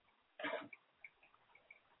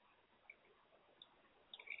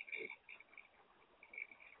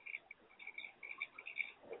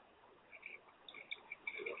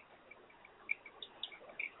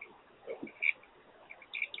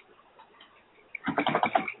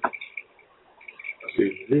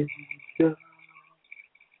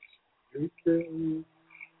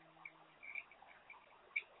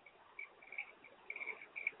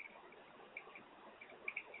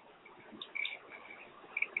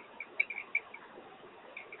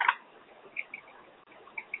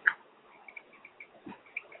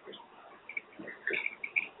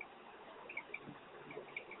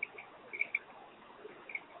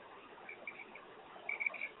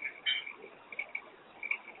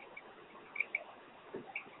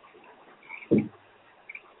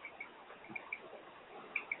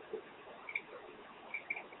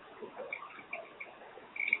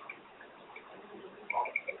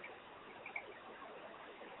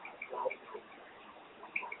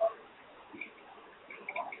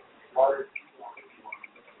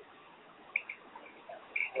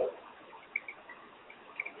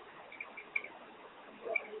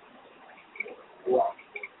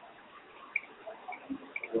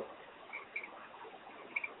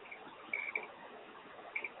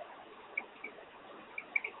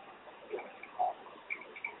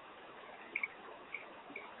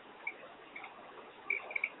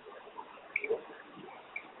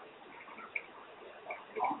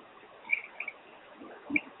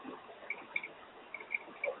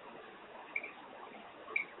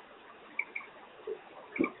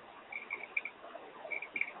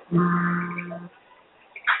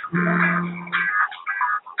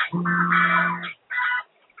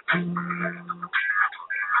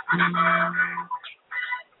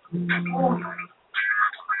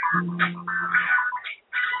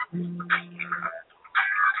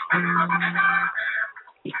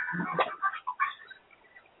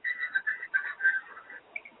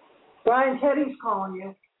 Brian, Teddy's calling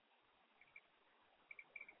you.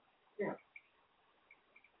 Yeah.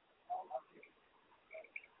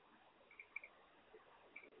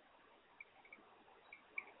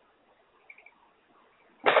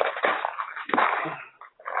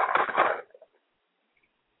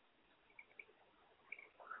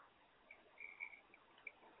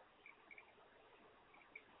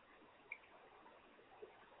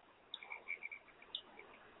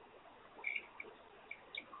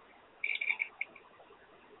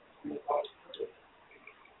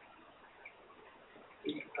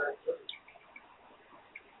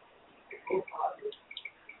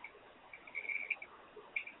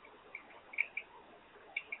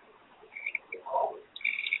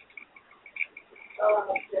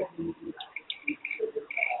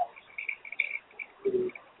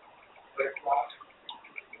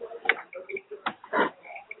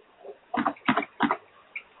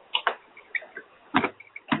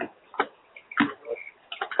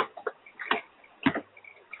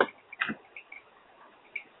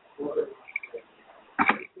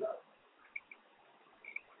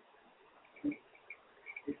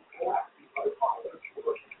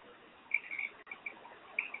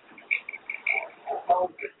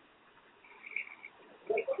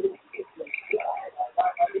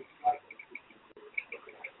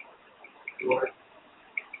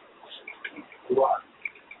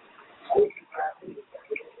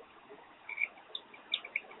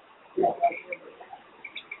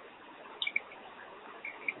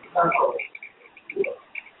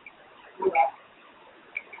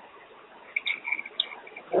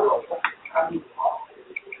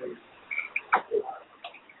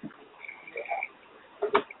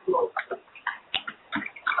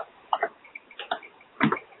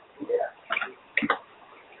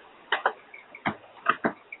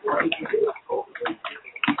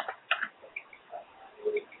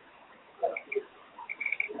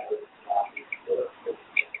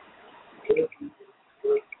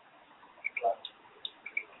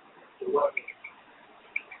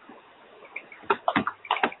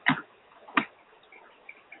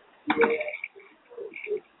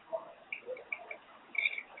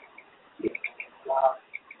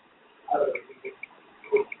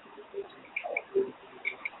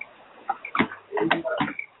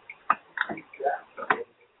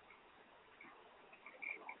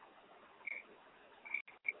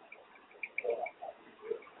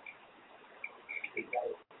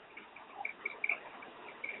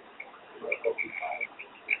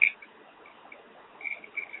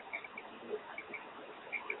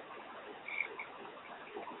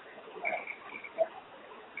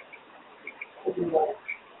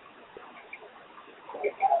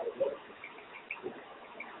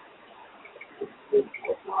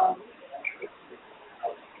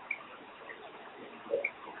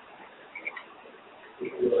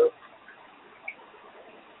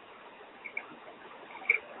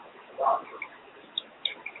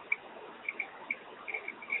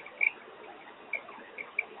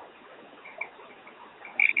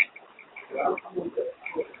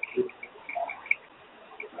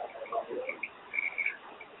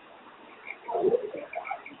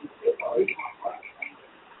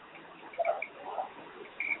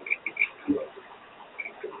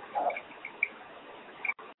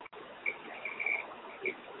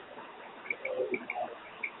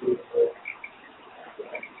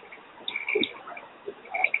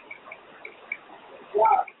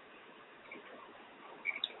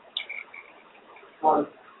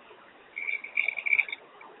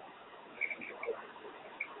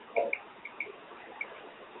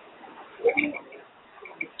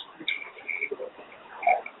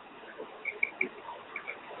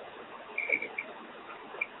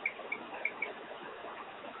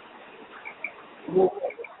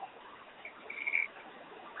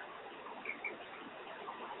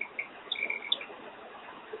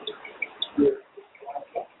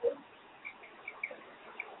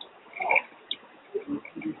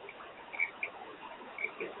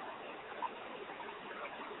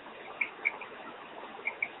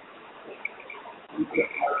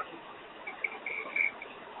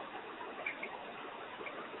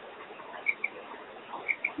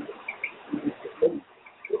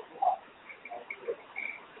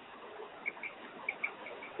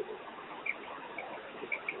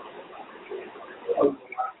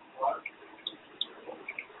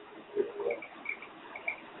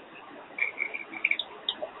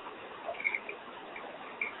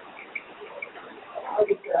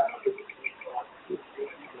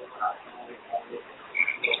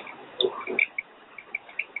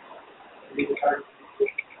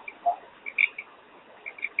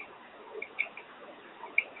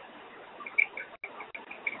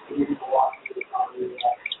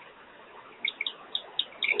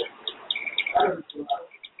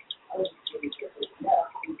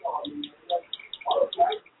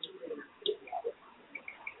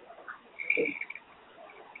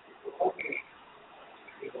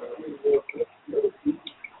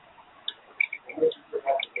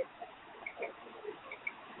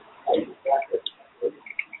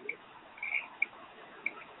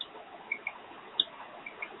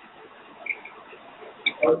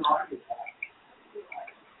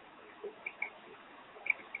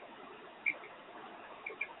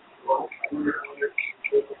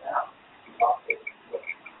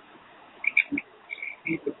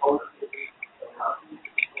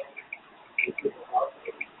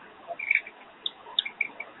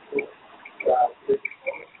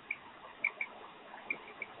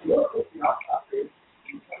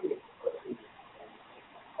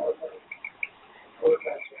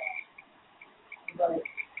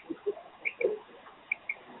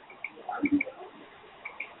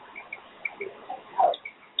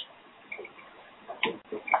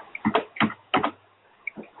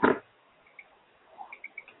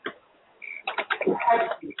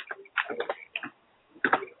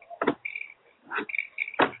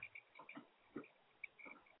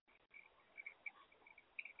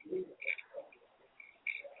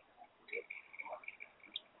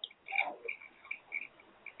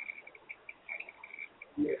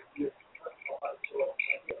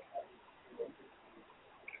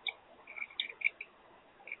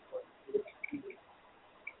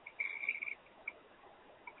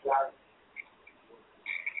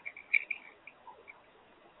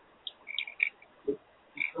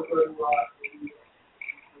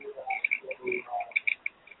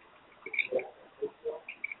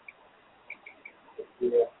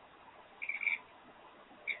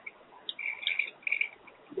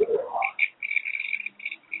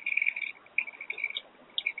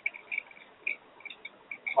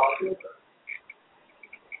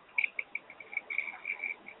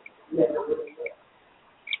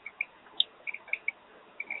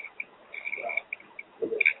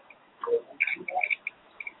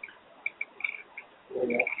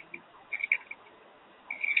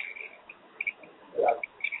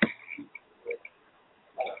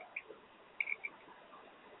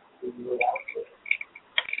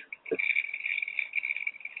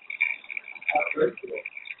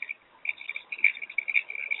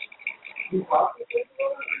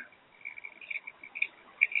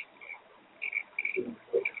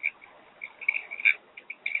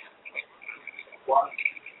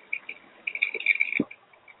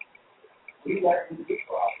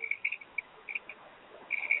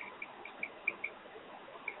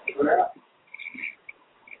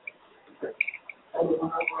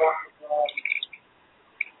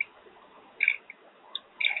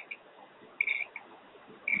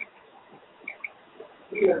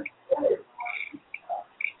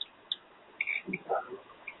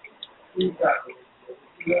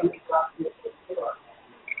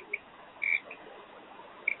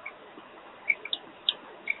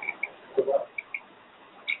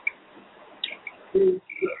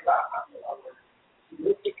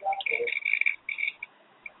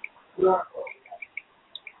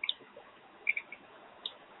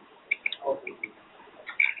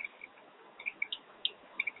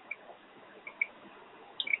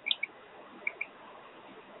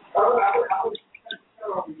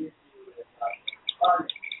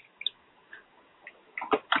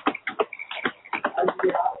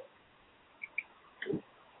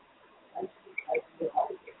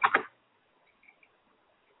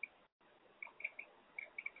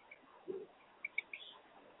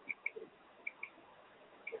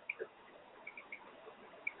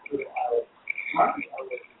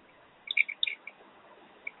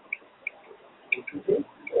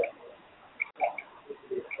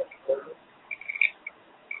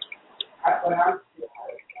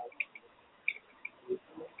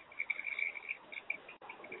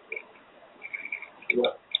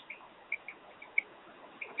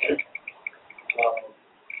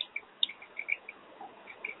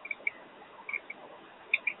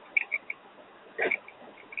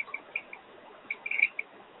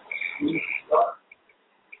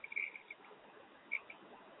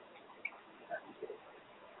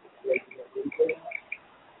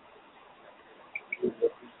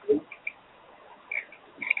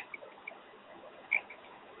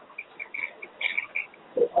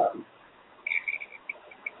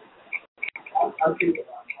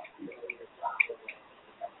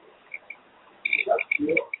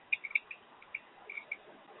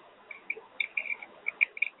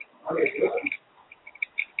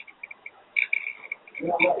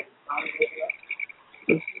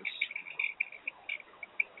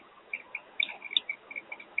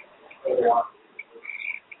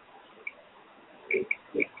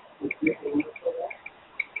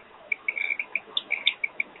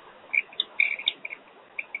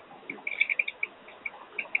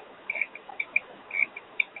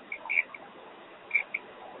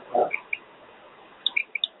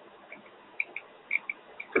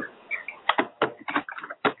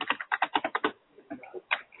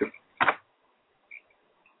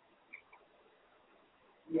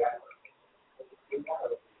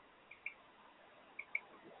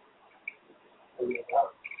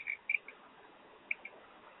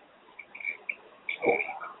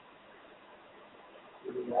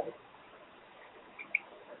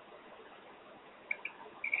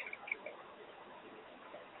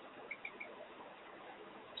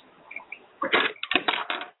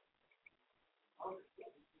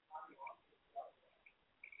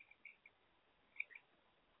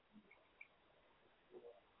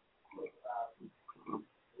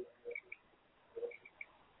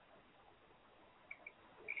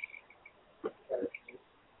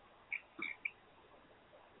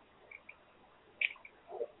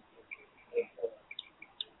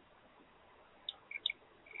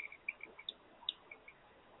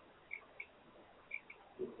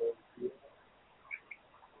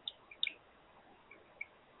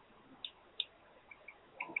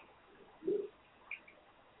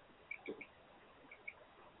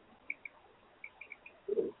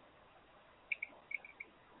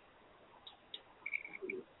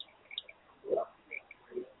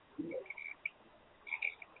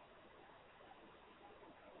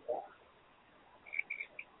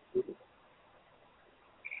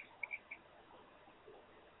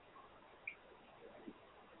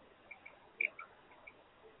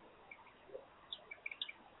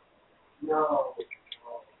 No.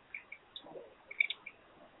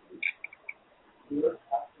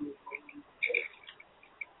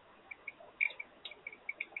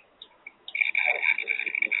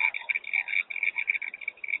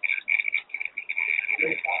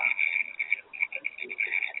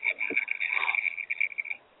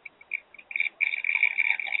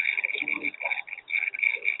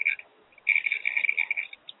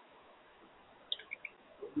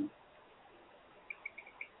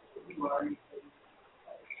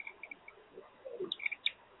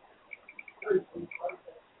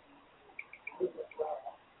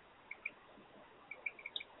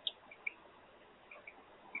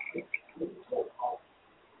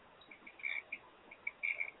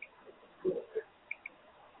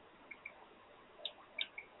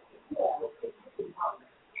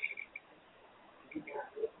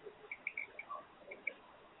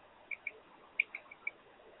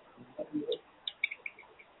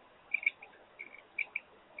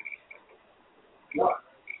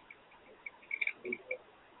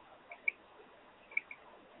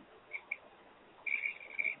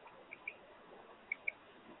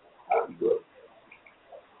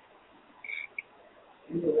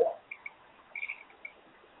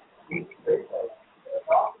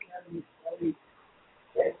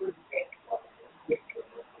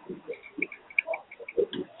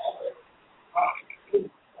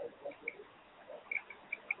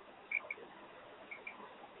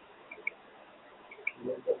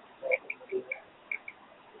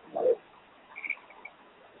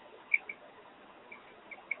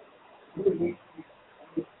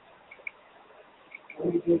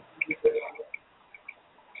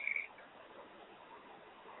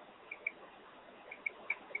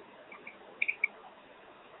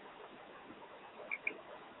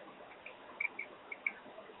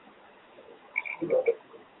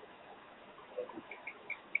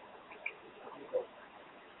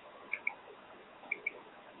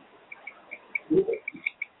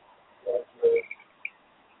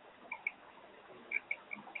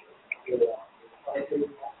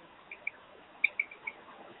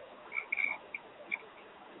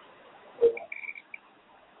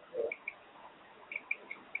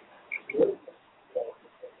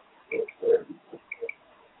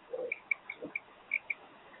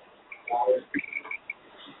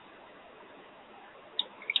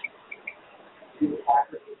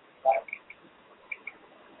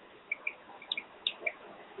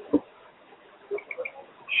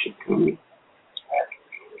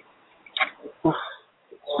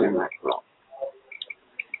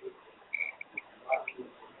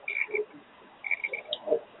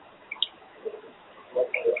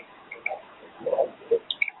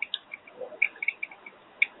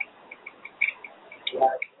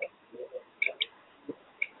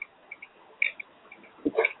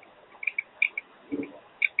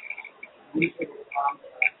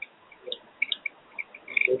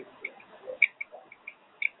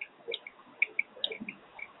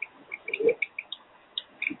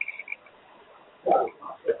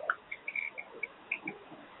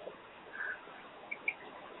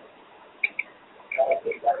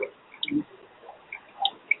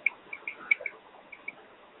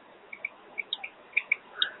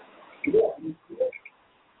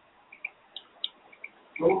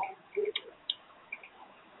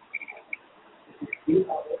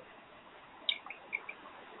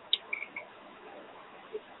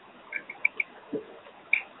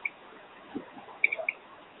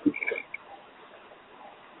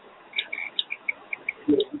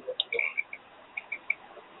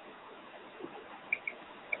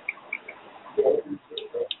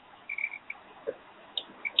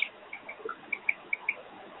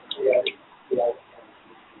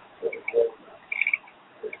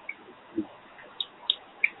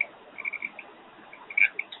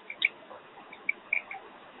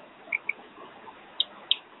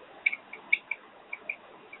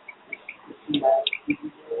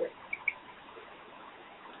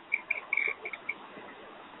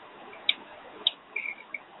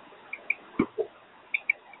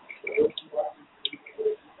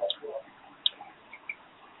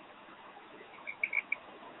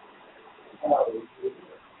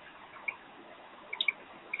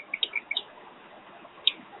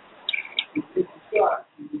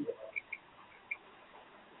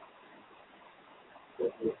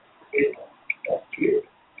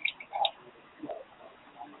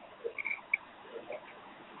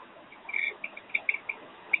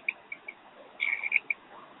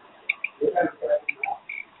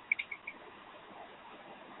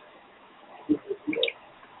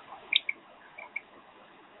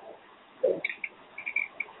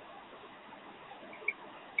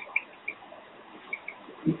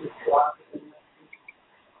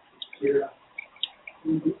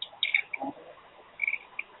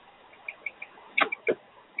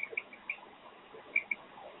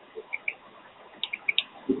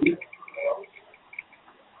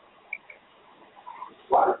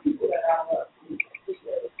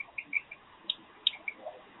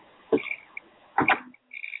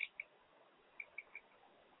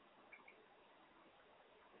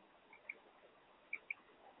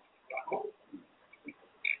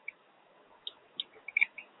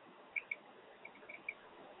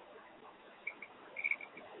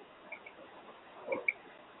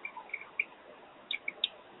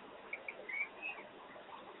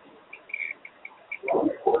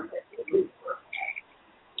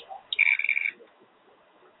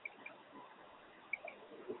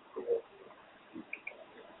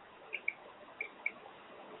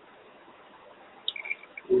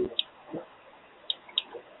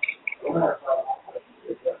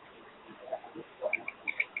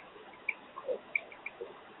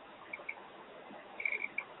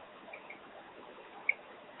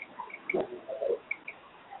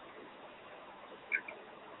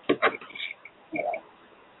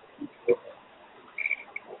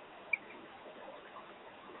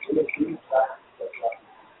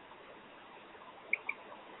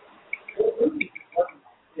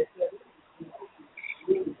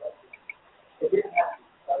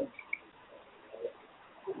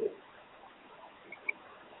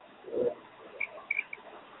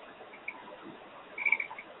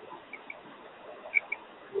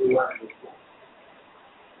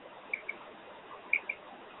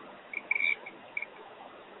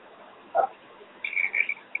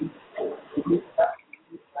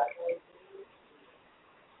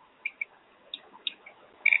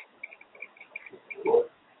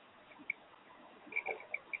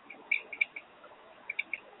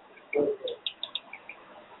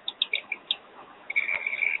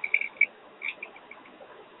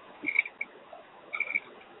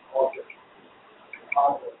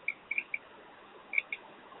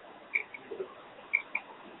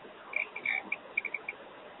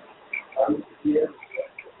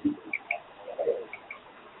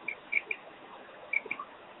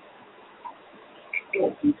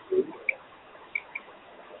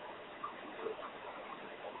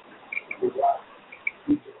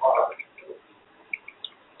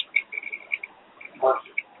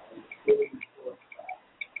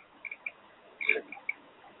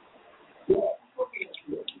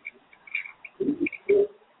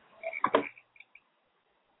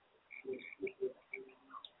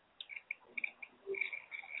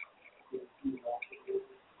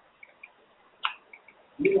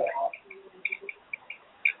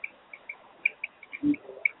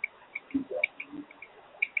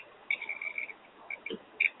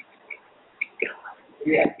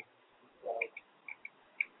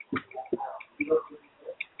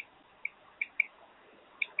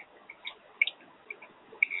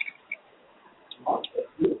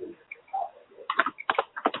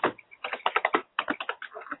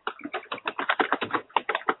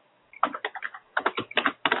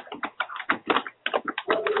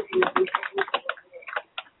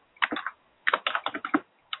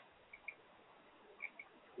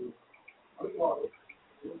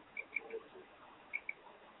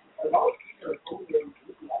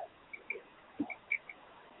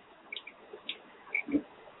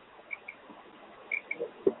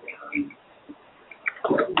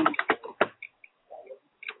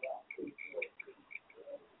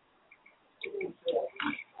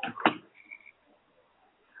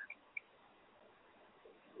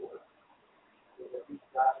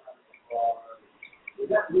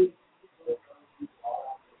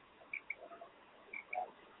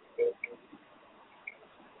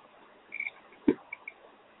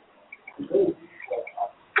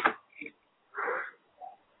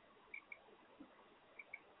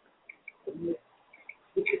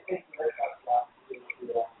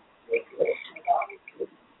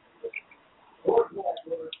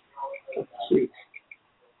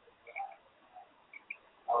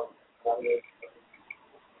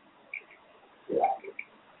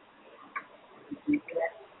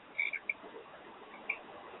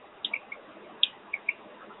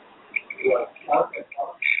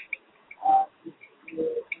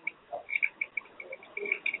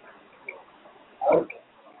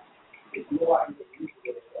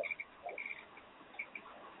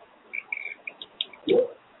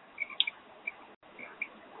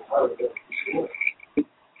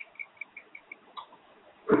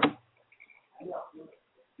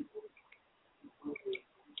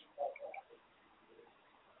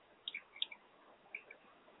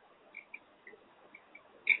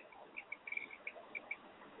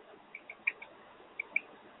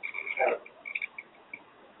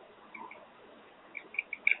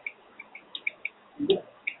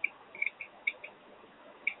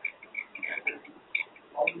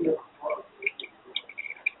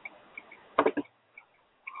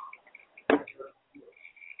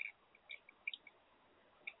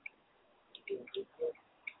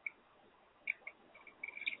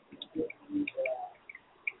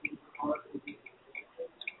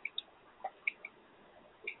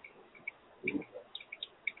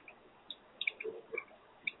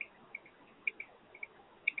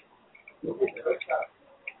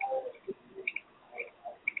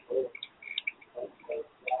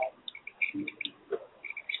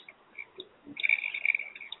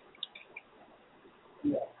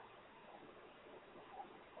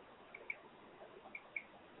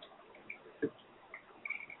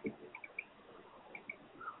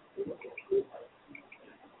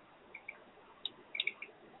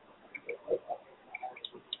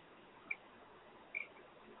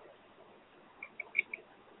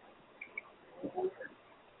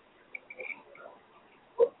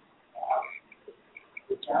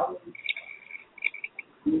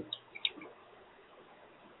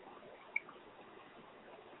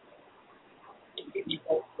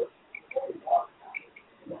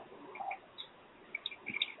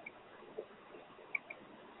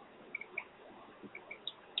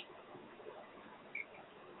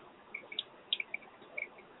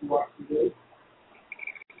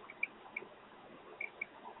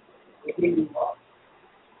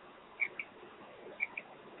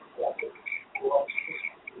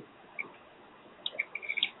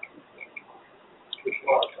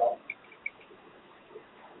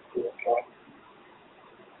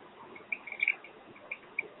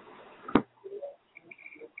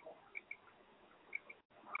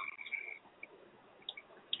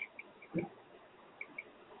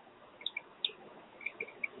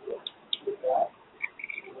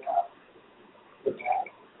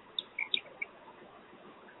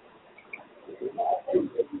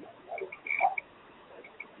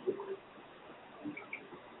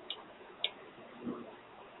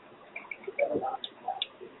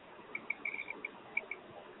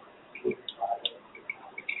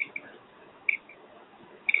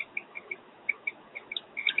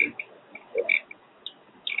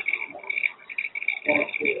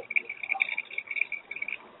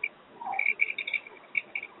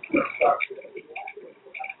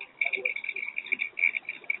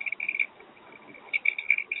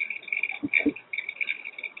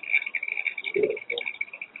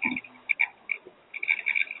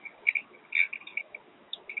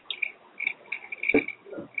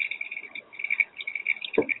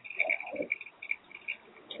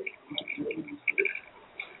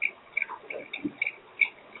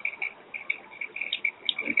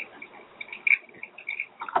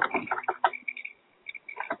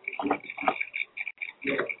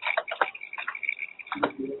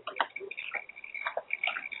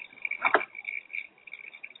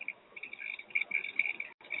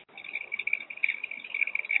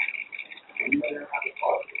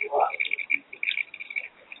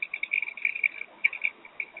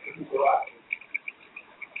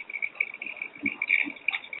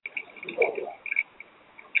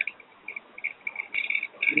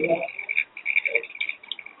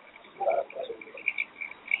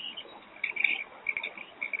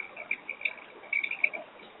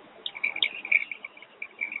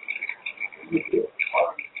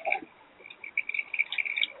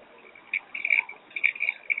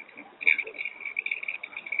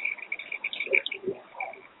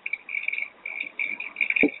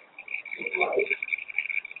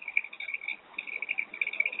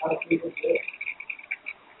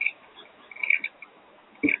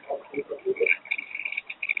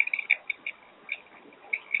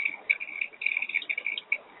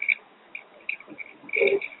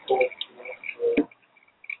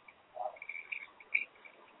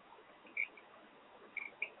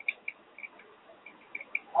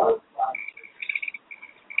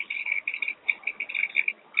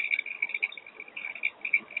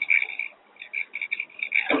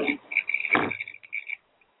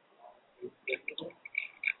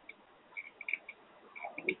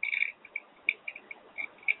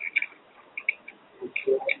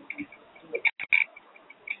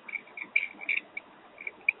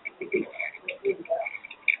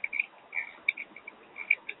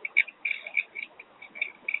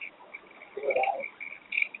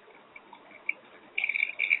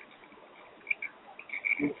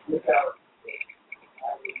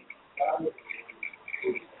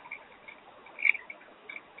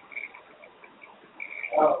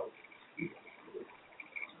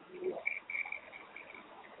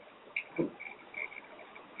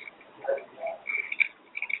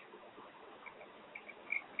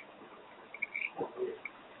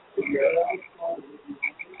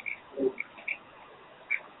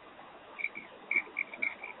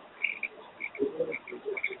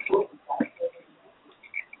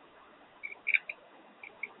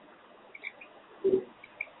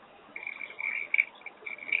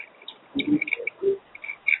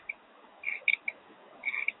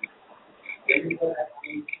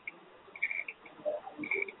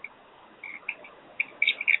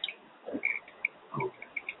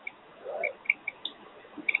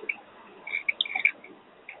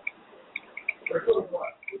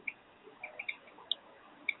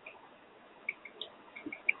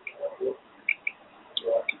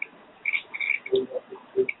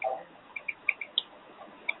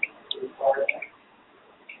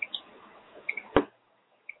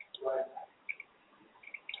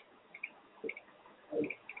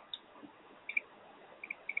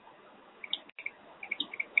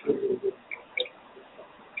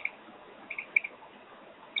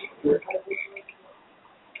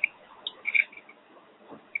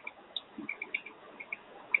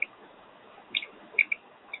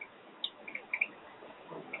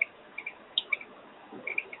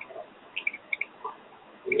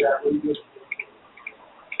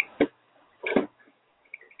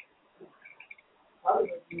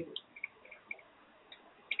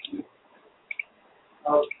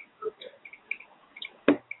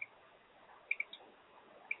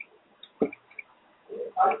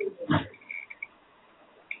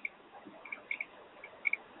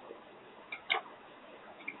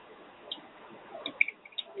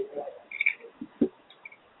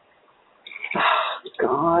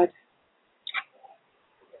 God.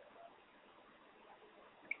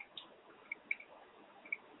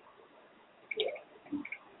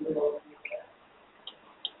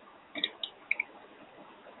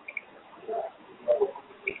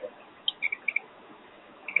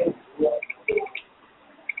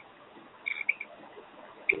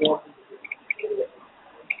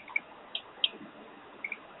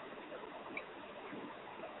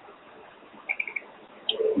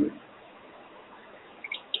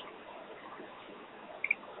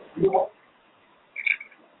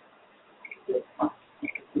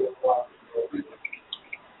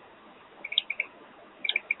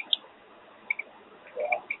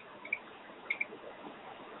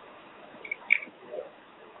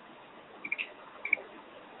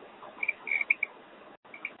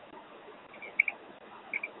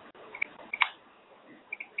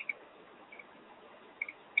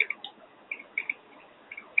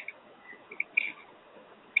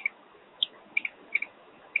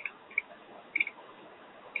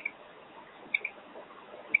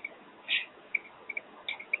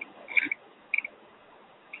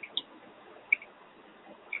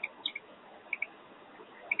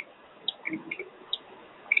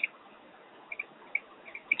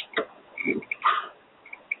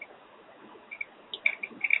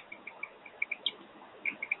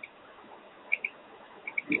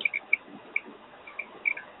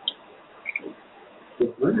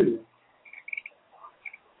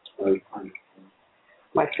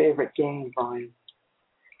 My favorite game, Brian.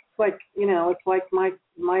 It's like, it's like my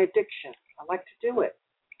addiction. I like to do it.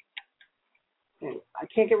 And I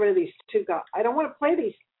can't get rid of these two guys. I don't want to play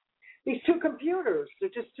these two computers.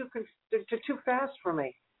 They're just they're too fast for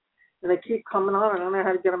me. And they keep coming on. I don't know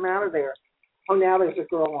how to get them out of there. Oh, now there's a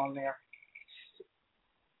girl on there.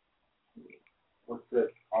 What's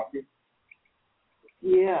this? Coffee?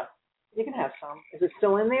 Yeah, you can have some. Is it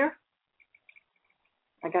still in there?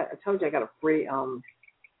 I told you I got a free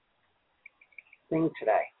thing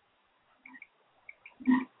today.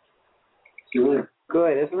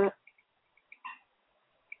 Good, isn't it?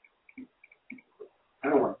 I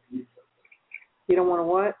don't want pizza. You don't want a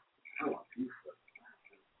what? I don't want pizza.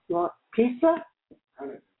 You want pizza? I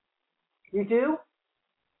don't. You do?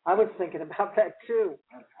 I was thinking about that too.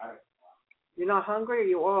 I've had it. You're not hungry, or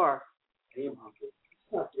you are? I am hungry.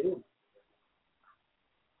 It's not doing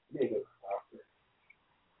it. I need to go to the doctor.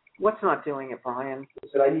 What's not doing it, Brian? I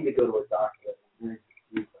said I need to go to a doctor.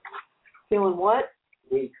 Feeling what?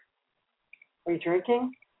 Weak. Are you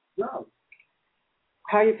drinking? No.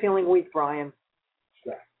 How are you feeling weak, Brian?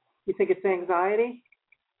 Stressed. You think it's anxiety?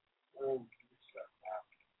 Stressed out.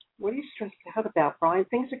 What are you stressed out about, Brian?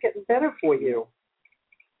 Things are getting better for you.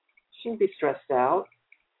 Shouldn't be stressed out.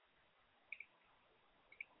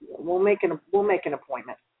 We'll make an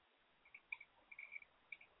appointment.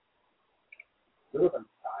 Look, I'm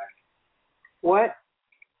tired. What?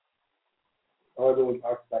 Oh, everyone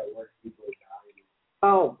talks about it, works people are dying.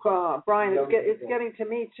 Oh, Brian, it's getting to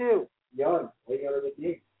me too. Young, way younger than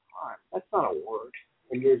me. That's not a word.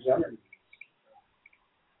 And you're younger than me.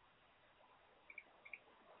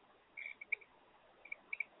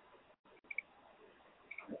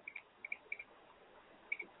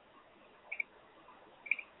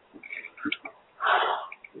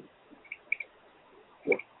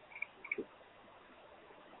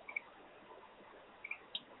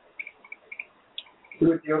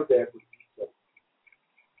 Do it your dad. Say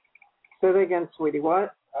that again, sweetie.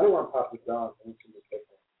 What? I don't want Papa John. I want some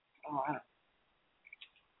ridiculous. Oh, I don't.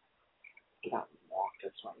 Get out and walk.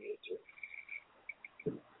 That's what I need to.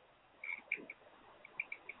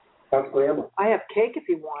 How's Grandma? I have cake if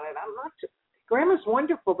you want it. I'm not. Grandma's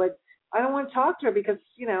wonderful, but I don't want to talk to her because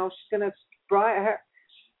she's gonna fry her.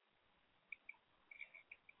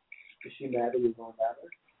 Is she mad that you're going down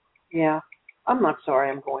there? Yeah. I'm not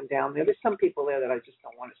sorry I'm going down there. There's some people there that I just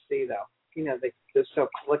don't want to see, though. They're so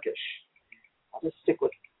cliquish. I'll stick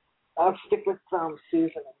with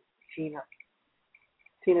Susan and Tina.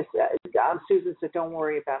 Tina said, Susan said, don't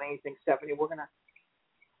worry about anything, Stephanie. We're gonna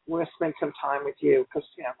spend some time with you because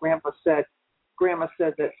Grandma said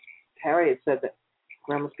that Harriet said that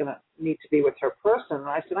Grandma's gonna need to be with her person, and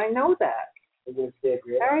I said I know that.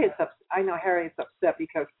 I know Harriet's upset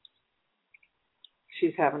because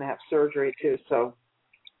she's having to have surgery too. So.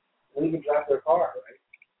 And you can drive their car, right?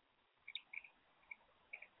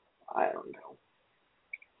 I don't know.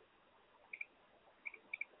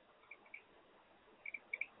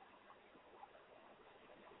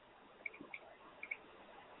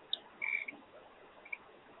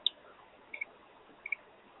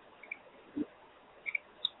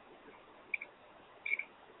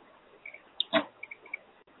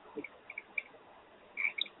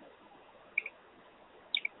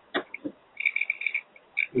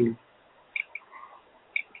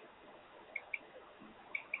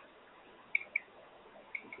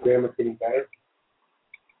 Grandma's getting better?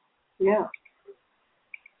 Yeah.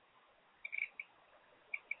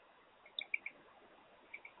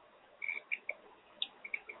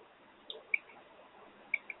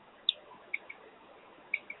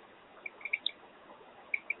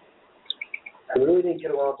 I really didn't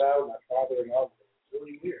get along bad with my father and all. It's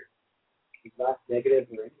really weird. He's not negative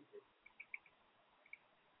or anything.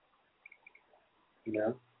 You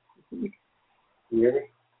know? You hear me?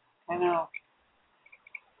 I know.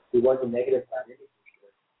 He wasn't negative about anything.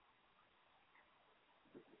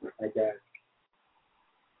 Like that.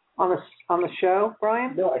 On the show,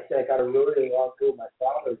 Brian? No, I said I got a really long good with my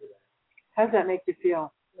father today. How does that make you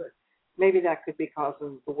feel? Good. Maybe that could be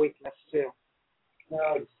causing the weakness too. No,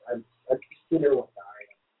 I just didn't know what died.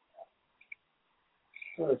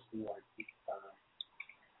 I just didn't want to keep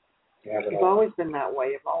You've always been that way.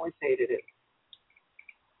 You've always hated it.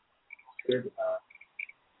 Good.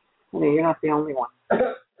 I mean, you're not the only one.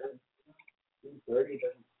 30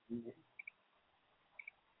 doesn't.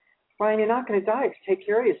 Brian, you're not going to die if you take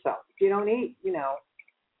care of yourself. If you don't eat, I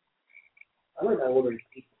don't know what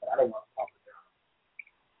pizza, but I don't want Papa John's.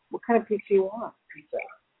 What kind of pizza you want? Pizza.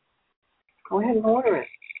 Go ahead and order it.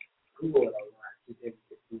 Google it online. Good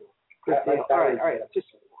deal. All right. Just,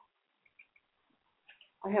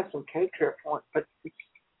 I have some cake here for it, but it's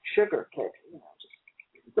sugar cake.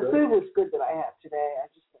 The food was good that I had today. I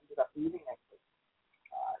just ended up eating it.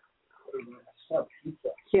 Pizza.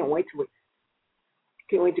 Can't wait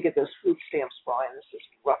to get those food stamps, Brian. This is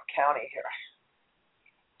rough county here.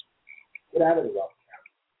 Get out of the rough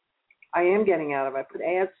county. I am getting out of it. I put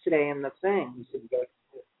ads today in the thing.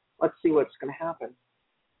 Let's see what's going to happen.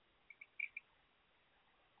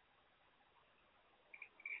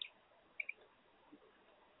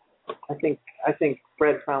 I think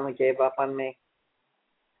Fred finally gave up on me.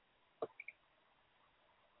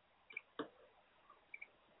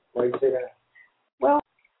 Why you say that? Well,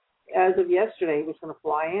 as of yesterday, he was going to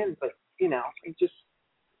fly in, but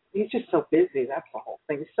he's just so busy. That's the whole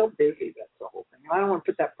thing. He's so busy. That's the whole thing. I don't want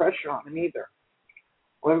to put that pressure on him either.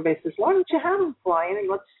 Well, everybody says, "Why don't you have him fly in and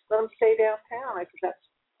let him stay downtown?" I said,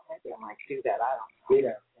 maybe I might do that. I don't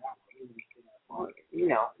know.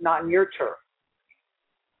 Well, not in your turf.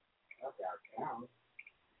 Not downtown.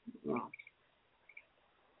 No.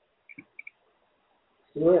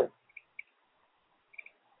 Yeah.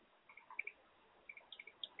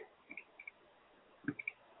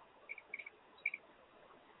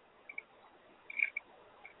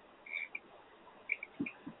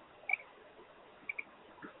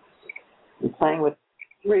 I'm playing with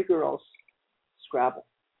 3 girls, Scrabble.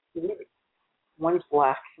 One's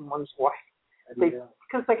black and one's white.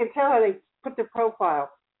 Because I can tell how they put their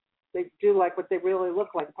profile. They do like what they really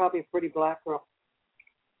look like. Probably a pretty black girl.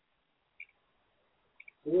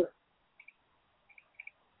 Yeah.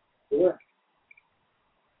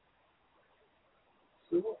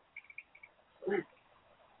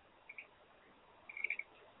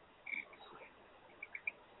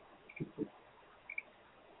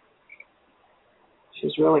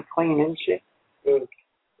 She's really clean, isn't she? Good.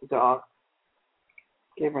 The dog.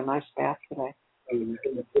 Gave her a nice bath today. In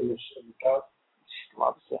the tub? She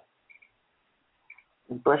loves it.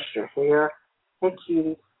 And brushed her hair. Hey,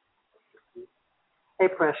 cutie. Hey,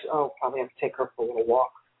 Precious. Oh, probably have to take her for a little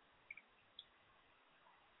walk.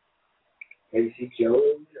 Have you seen Joe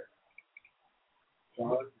in there?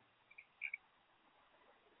 John?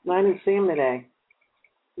 No, I didn't see him today.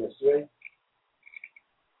 Yesterday?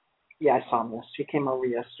 Yeah, I saw him yesterday. He came over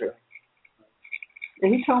yesterday.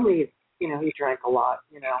 And he told me, he drank a lot,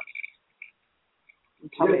 He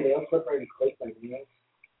told me. Nail clipper and clip my nails?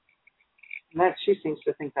 And that she seems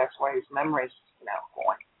to think that's why his memory's,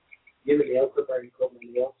 going. You have a nail clipper and clip my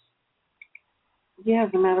nails? Yeah,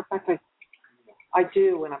 as a matter of fact, I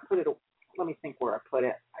do, and I put it. Let me think where I put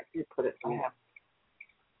it. I did put it. I have.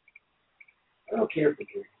 I don't care for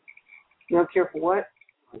drinking. You don't care for what?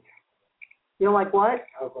 You don't like what?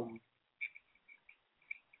 Alcohol.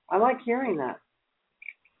 I like hearing that.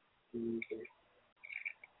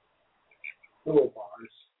 Little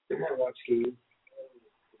bars. I watch games.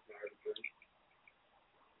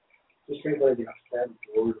 Just drink like outside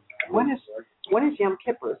the door. When is Yom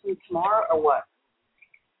Kippur? Is it tomorrow or what?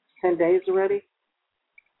 10 days already?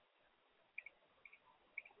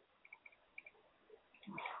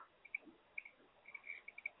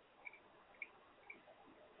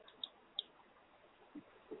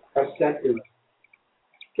 How's that doing?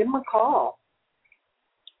 Give him a call.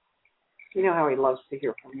 You know how he loves to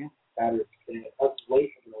hear from you. That's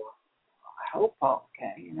late for the I hope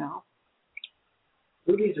okay,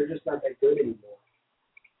 Movies are just not that good anymore.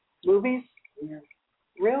 Movies? Yeah.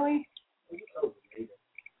 Really? They're just overrated.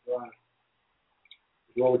 Wow.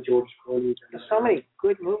 The one with George Clooney. There's so many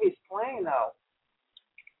good movies playing, though.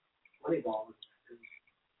 Moneyball.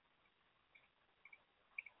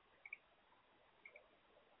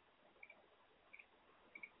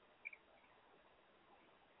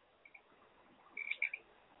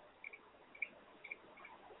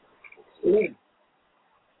 Yeah.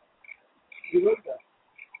 You like that?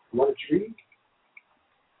 You want a tree?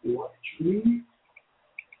 You want a tree?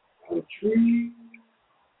 A tree?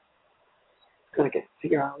 Gonna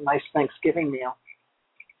figure out a nice Thanksgiving meal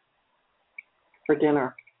for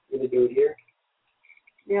dinner. You gonna do it here?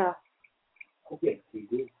 Yeah. I'll get a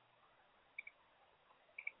TV.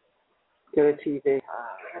 Get a TV.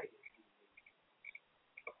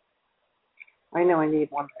 I know I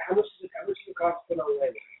need one. How much does it cost to put on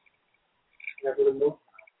labor? Never know.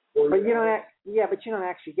 But you don't. Yeah, but you don't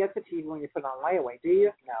actually get the TV when you put it on layaway, do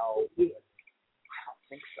you? No. I don't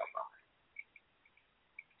think so,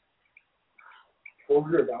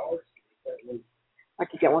 $400? I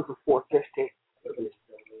could get one for $450.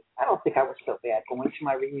 I don't think I was so bad going to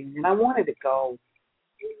my reunion. I wanted to go.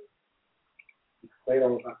 Played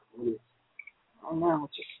all about the movies. Oh no,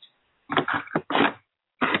 just.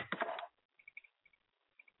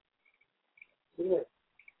 Do it.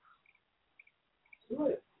 Do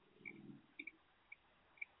it.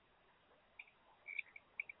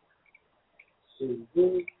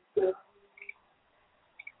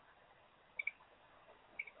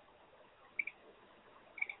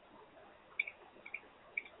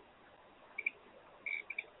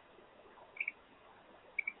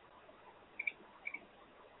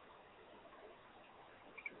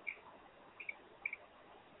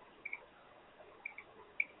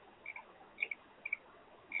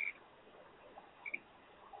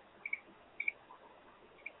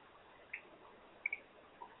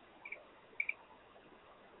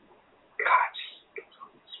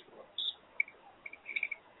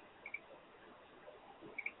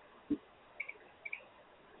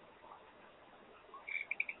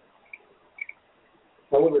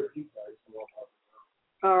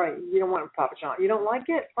 All right, you don't want Papa John. You don't like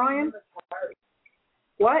it, Brian?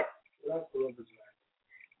 What? Yeah,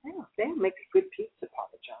 they make a good pizza,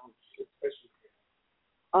 Papa John's.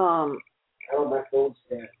 I don't my phone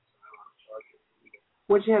stand.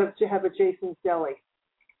 What'd you have? Did you have a Jason's Deli?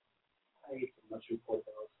 I ate some mushroom pork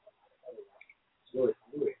belly. It's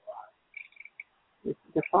really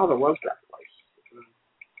Your father loves that place.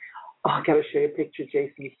 Oh, I gotta show you a picture of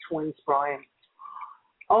Jason's twins, Brian.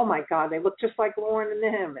 Oh my God, they look just like Lauren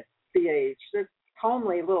and him at the age. They're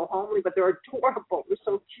homely, a little homely, but they're adorable. They're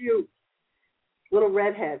so cute. Little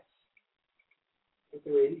redheads.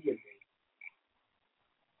 They're Indian.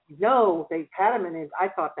 No, they had them in it. I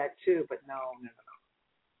thought that too, but no.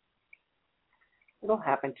 It'll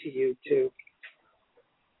happen to you too.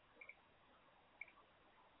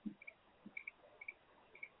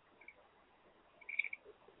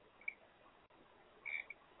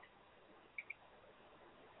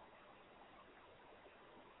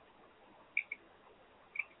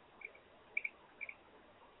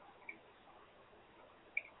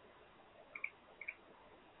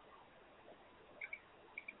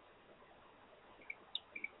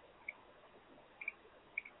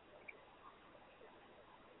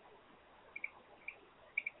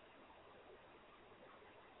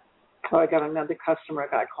 Oh, I got another customer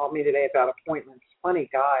guy called me today about appointments. Funny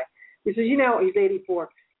guy. He says, he's 84.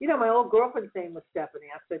 My old girlfriend's name was Stephanie.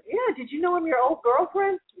 I said, yeah, did you know I'm your old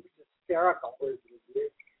girlfriend? He was hysterical.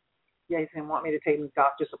 Yeah, he's going to want me to take him to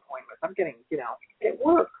doctor's appointments. I'm getting, at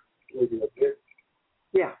work.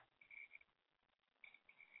 Yeah.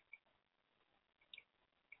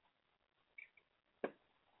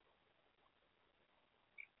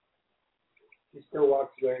 She still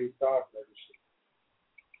walks where he stopped, doesn't she?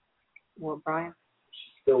 Well, Brian?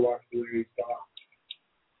 She still walks where he stopped.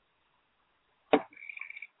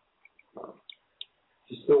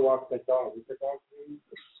 She still walks that dog. What's her dog's name?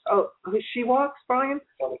 Oh, she walks, Brian? It's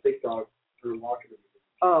not a big dog. Her walking.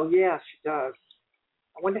 Oh, yeah, she does.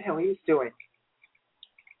 I wonder how he's doing.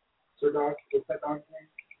 What's her dog? What's that dog's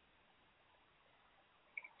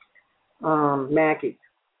name? Maggie.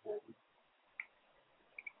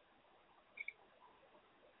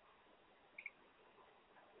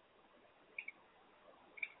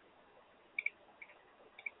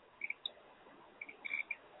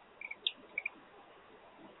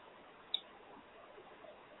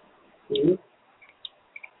 Mm-hmm.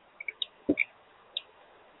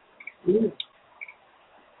 Mm-hmm.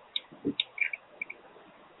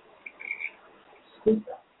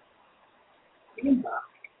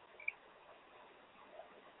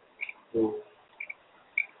 So,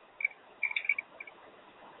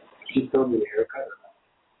 she told me a haircut.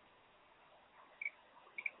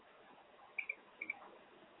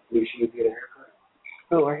 Maybe she needs to get a haircut.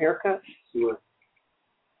 Oh, a haircut? She would.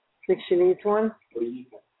 Think she needs one? What do you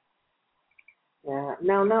think? Yeah.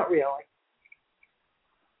 No, not really.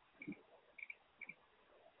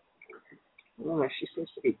 Oh, she seems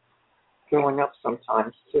to be growing up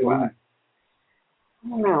sometimes too. I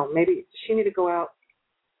don't know. Maybe does she need to go out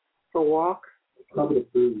for a walk? Probably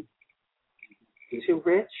food. Too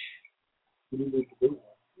rich? What do you need to do?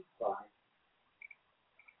 It's fine.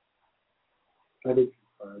 I think she's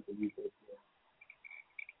fine, but you think,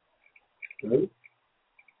 yeah. Right?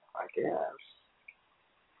 I guess.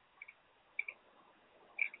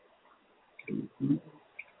 Mm-hmm.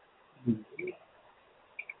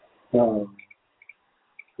 So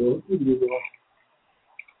what do you do?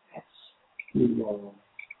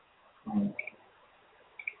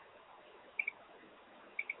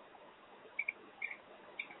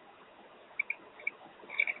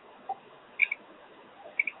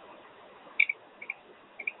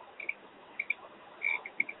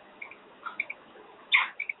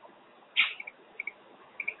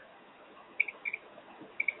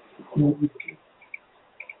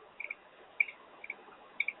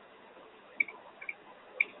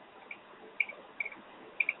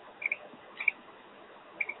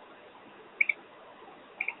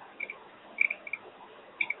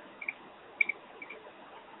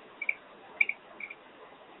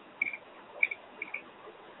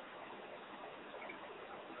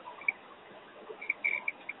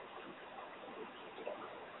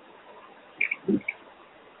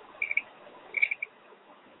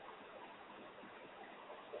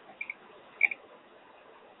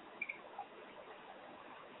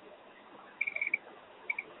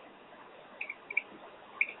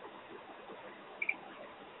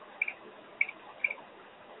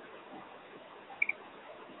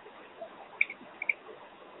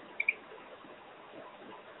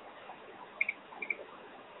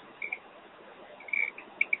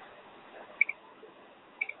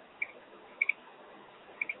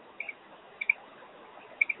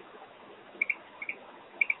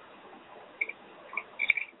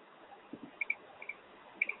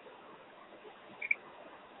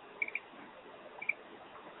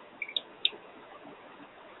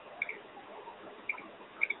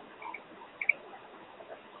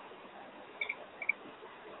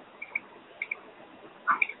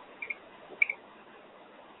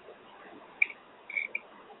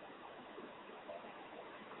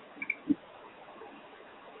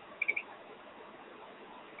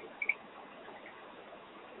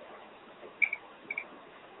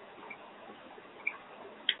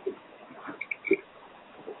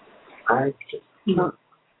 I just not.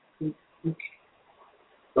 That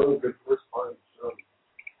was the first part of the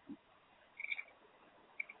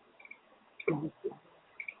show.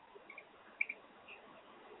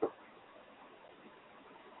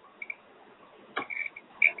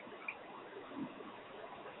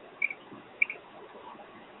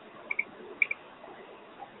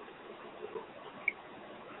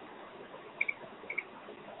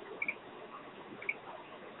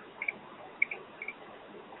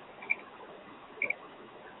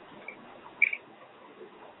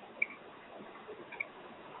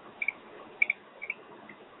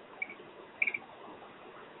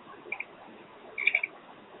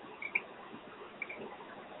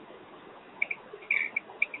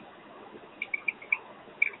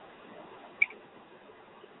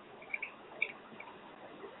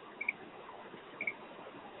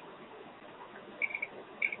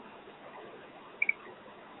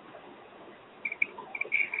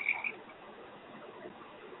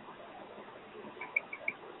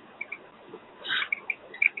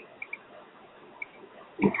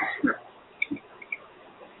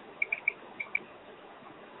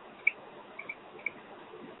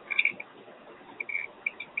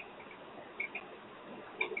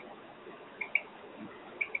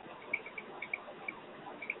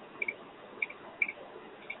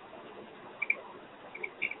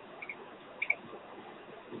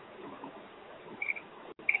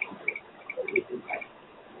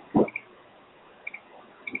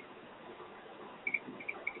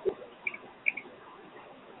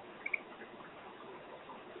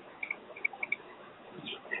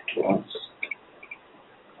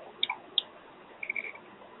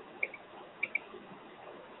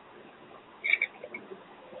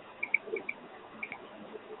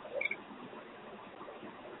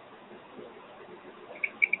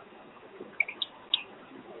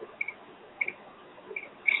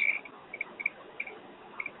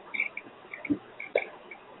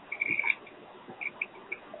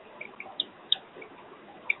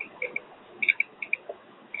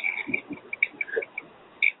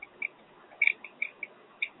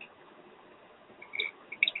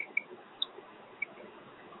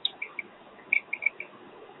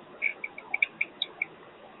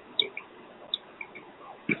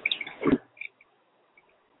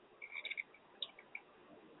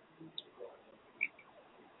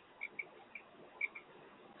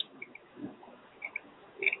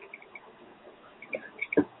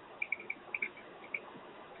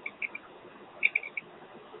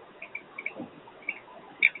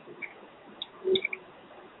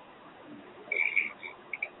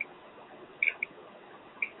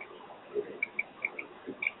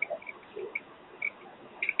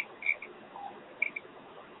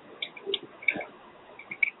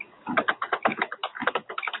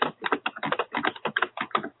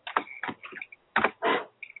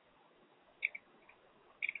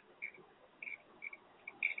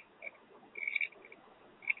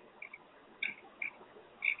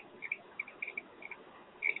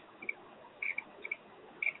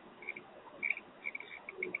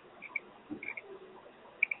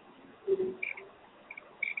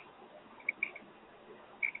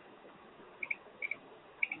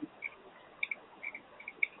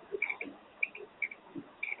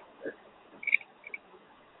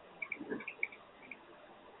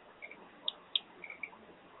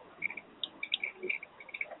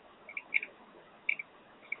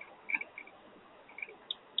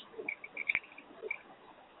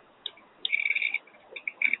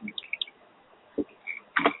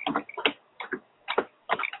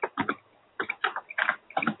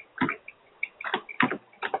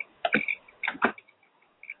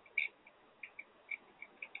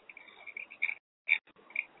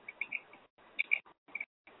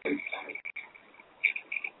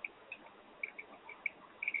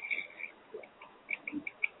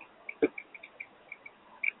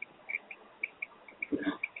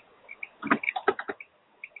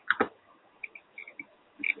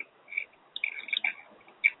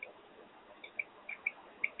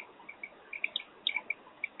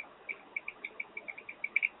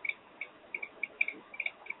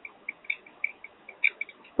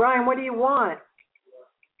 Brian, what do you want?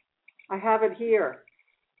 I have it here.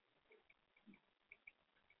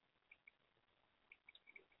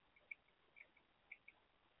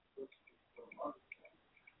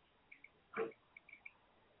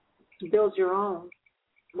 Build your own.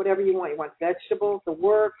 Whatever you want. You want vegetables, the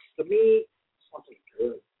works, the meat. Something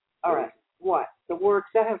good. All right. What? The works,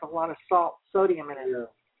 that has a lot of sodium in it. Yeah.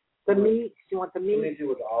 The meats, you want the meat? What do you do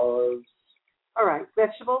with olives? All right.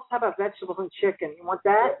 Vegetables? How about vegetables and chicken? You want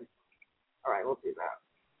that? All right, we'll do that.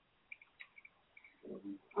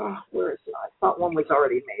 Oh, where is it? I thought one was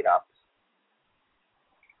already made up.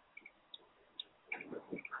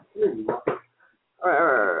 All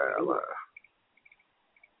right.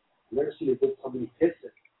 I've never seen somebody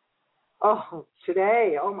pissing. Oh,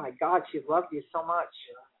 today. Oh, my God. She loved you so much.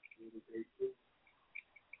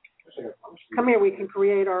 Come here. We can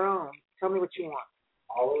create our own. Tell me what you want.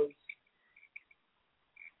 Olives.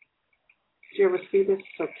 Did you ever see this?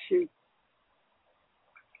 So cute.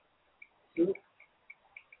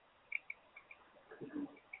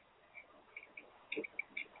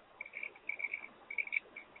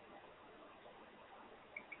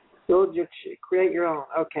 Create your own.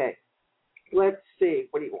 Okay. Let's see.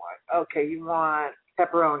 What do you want? Okay, you want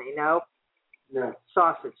pepperoni? No. No.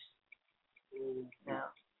 Sausage?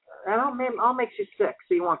 No. I'll make you sick.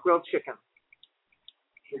 So you want grilled chicken?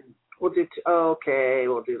 We'll do. Okay,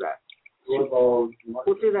 we'll do that. We'll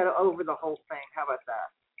do that over the whole thing. How about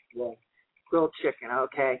that? Yeah. Grilled chicken.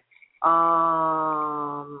 Okay.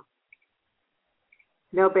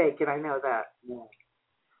 No bacon. I know that. No.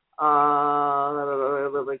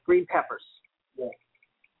 Green peppers. Yeah.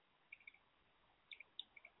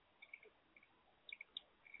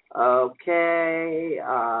 Okay.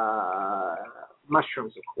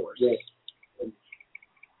 Mushrooms, of course. Yes.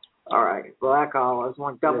 All right. Black olives.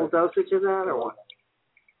 Want double dosage of that or what?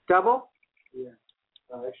 Double? Yeah.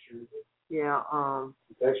 Extra. Yeah.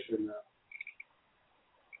 It's extra now.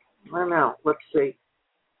 I don't know. Let's see.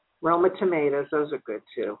 Roma tomatoes. Those are good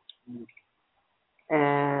too. Mm.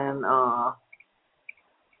 And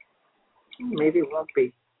maybe it won't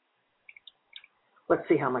be. Let's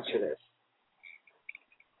see how much it is.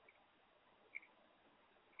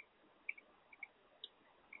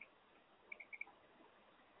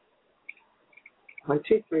 One,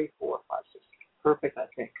 two, three, four, five, six. Perfect, I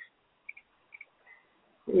think.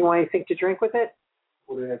 You want anything to drink with it?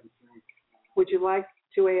 What do I have to drink? Would you like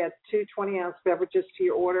to add 2 20-ounce beverages to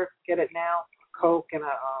your order? Get it now. Coke and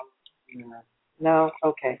a Yeah. No.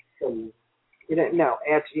 Okay. You don't. No.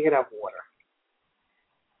 Add. You can have water.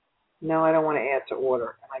 No, I don't want to add to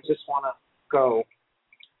order. I just want to go.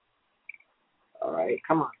 All right.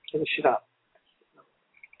 Come on. Finish it up.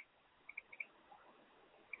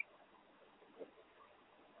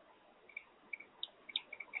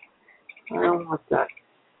 I don't want that.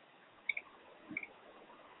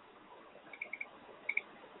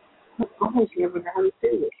 I always never know how to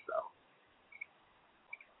do this, though.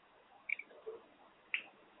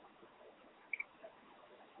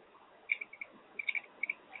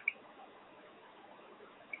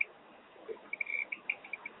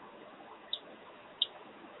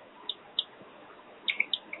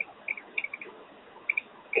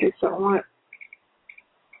 Okay, so I want.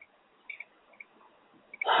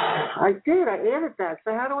 I did. I added that.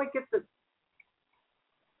 So how do I get the?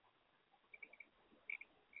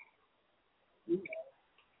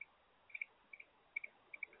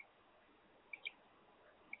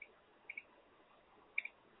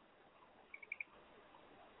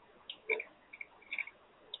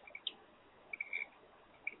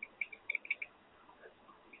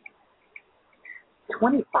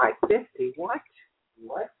 $25.50. What?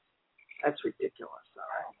 What? That's ridiculous. All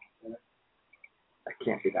right. That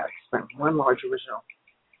can't be that expensive. One large original.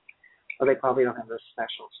 Oh, they probably don't have those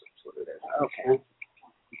specials. That's what it is. Okay.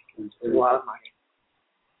 It's a lot of money.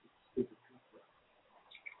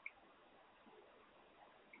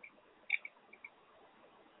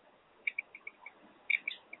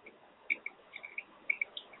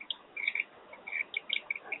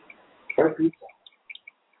 Pizza.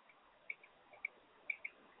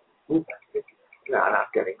 No, I'm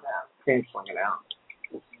not getting that. Canceling it out.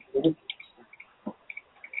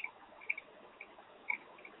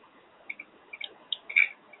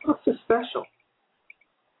 What's the special?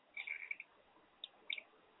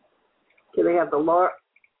 Okay, they have the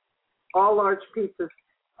all large pizzas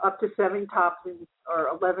up to 7 toppings are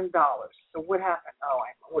 $11. So what happened? Oh,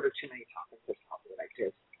 I ordered too many toppings. That's probably what I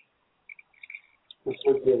did. This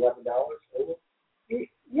would be $11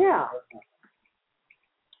 Yeah.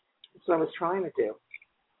 That's what I was trying to do.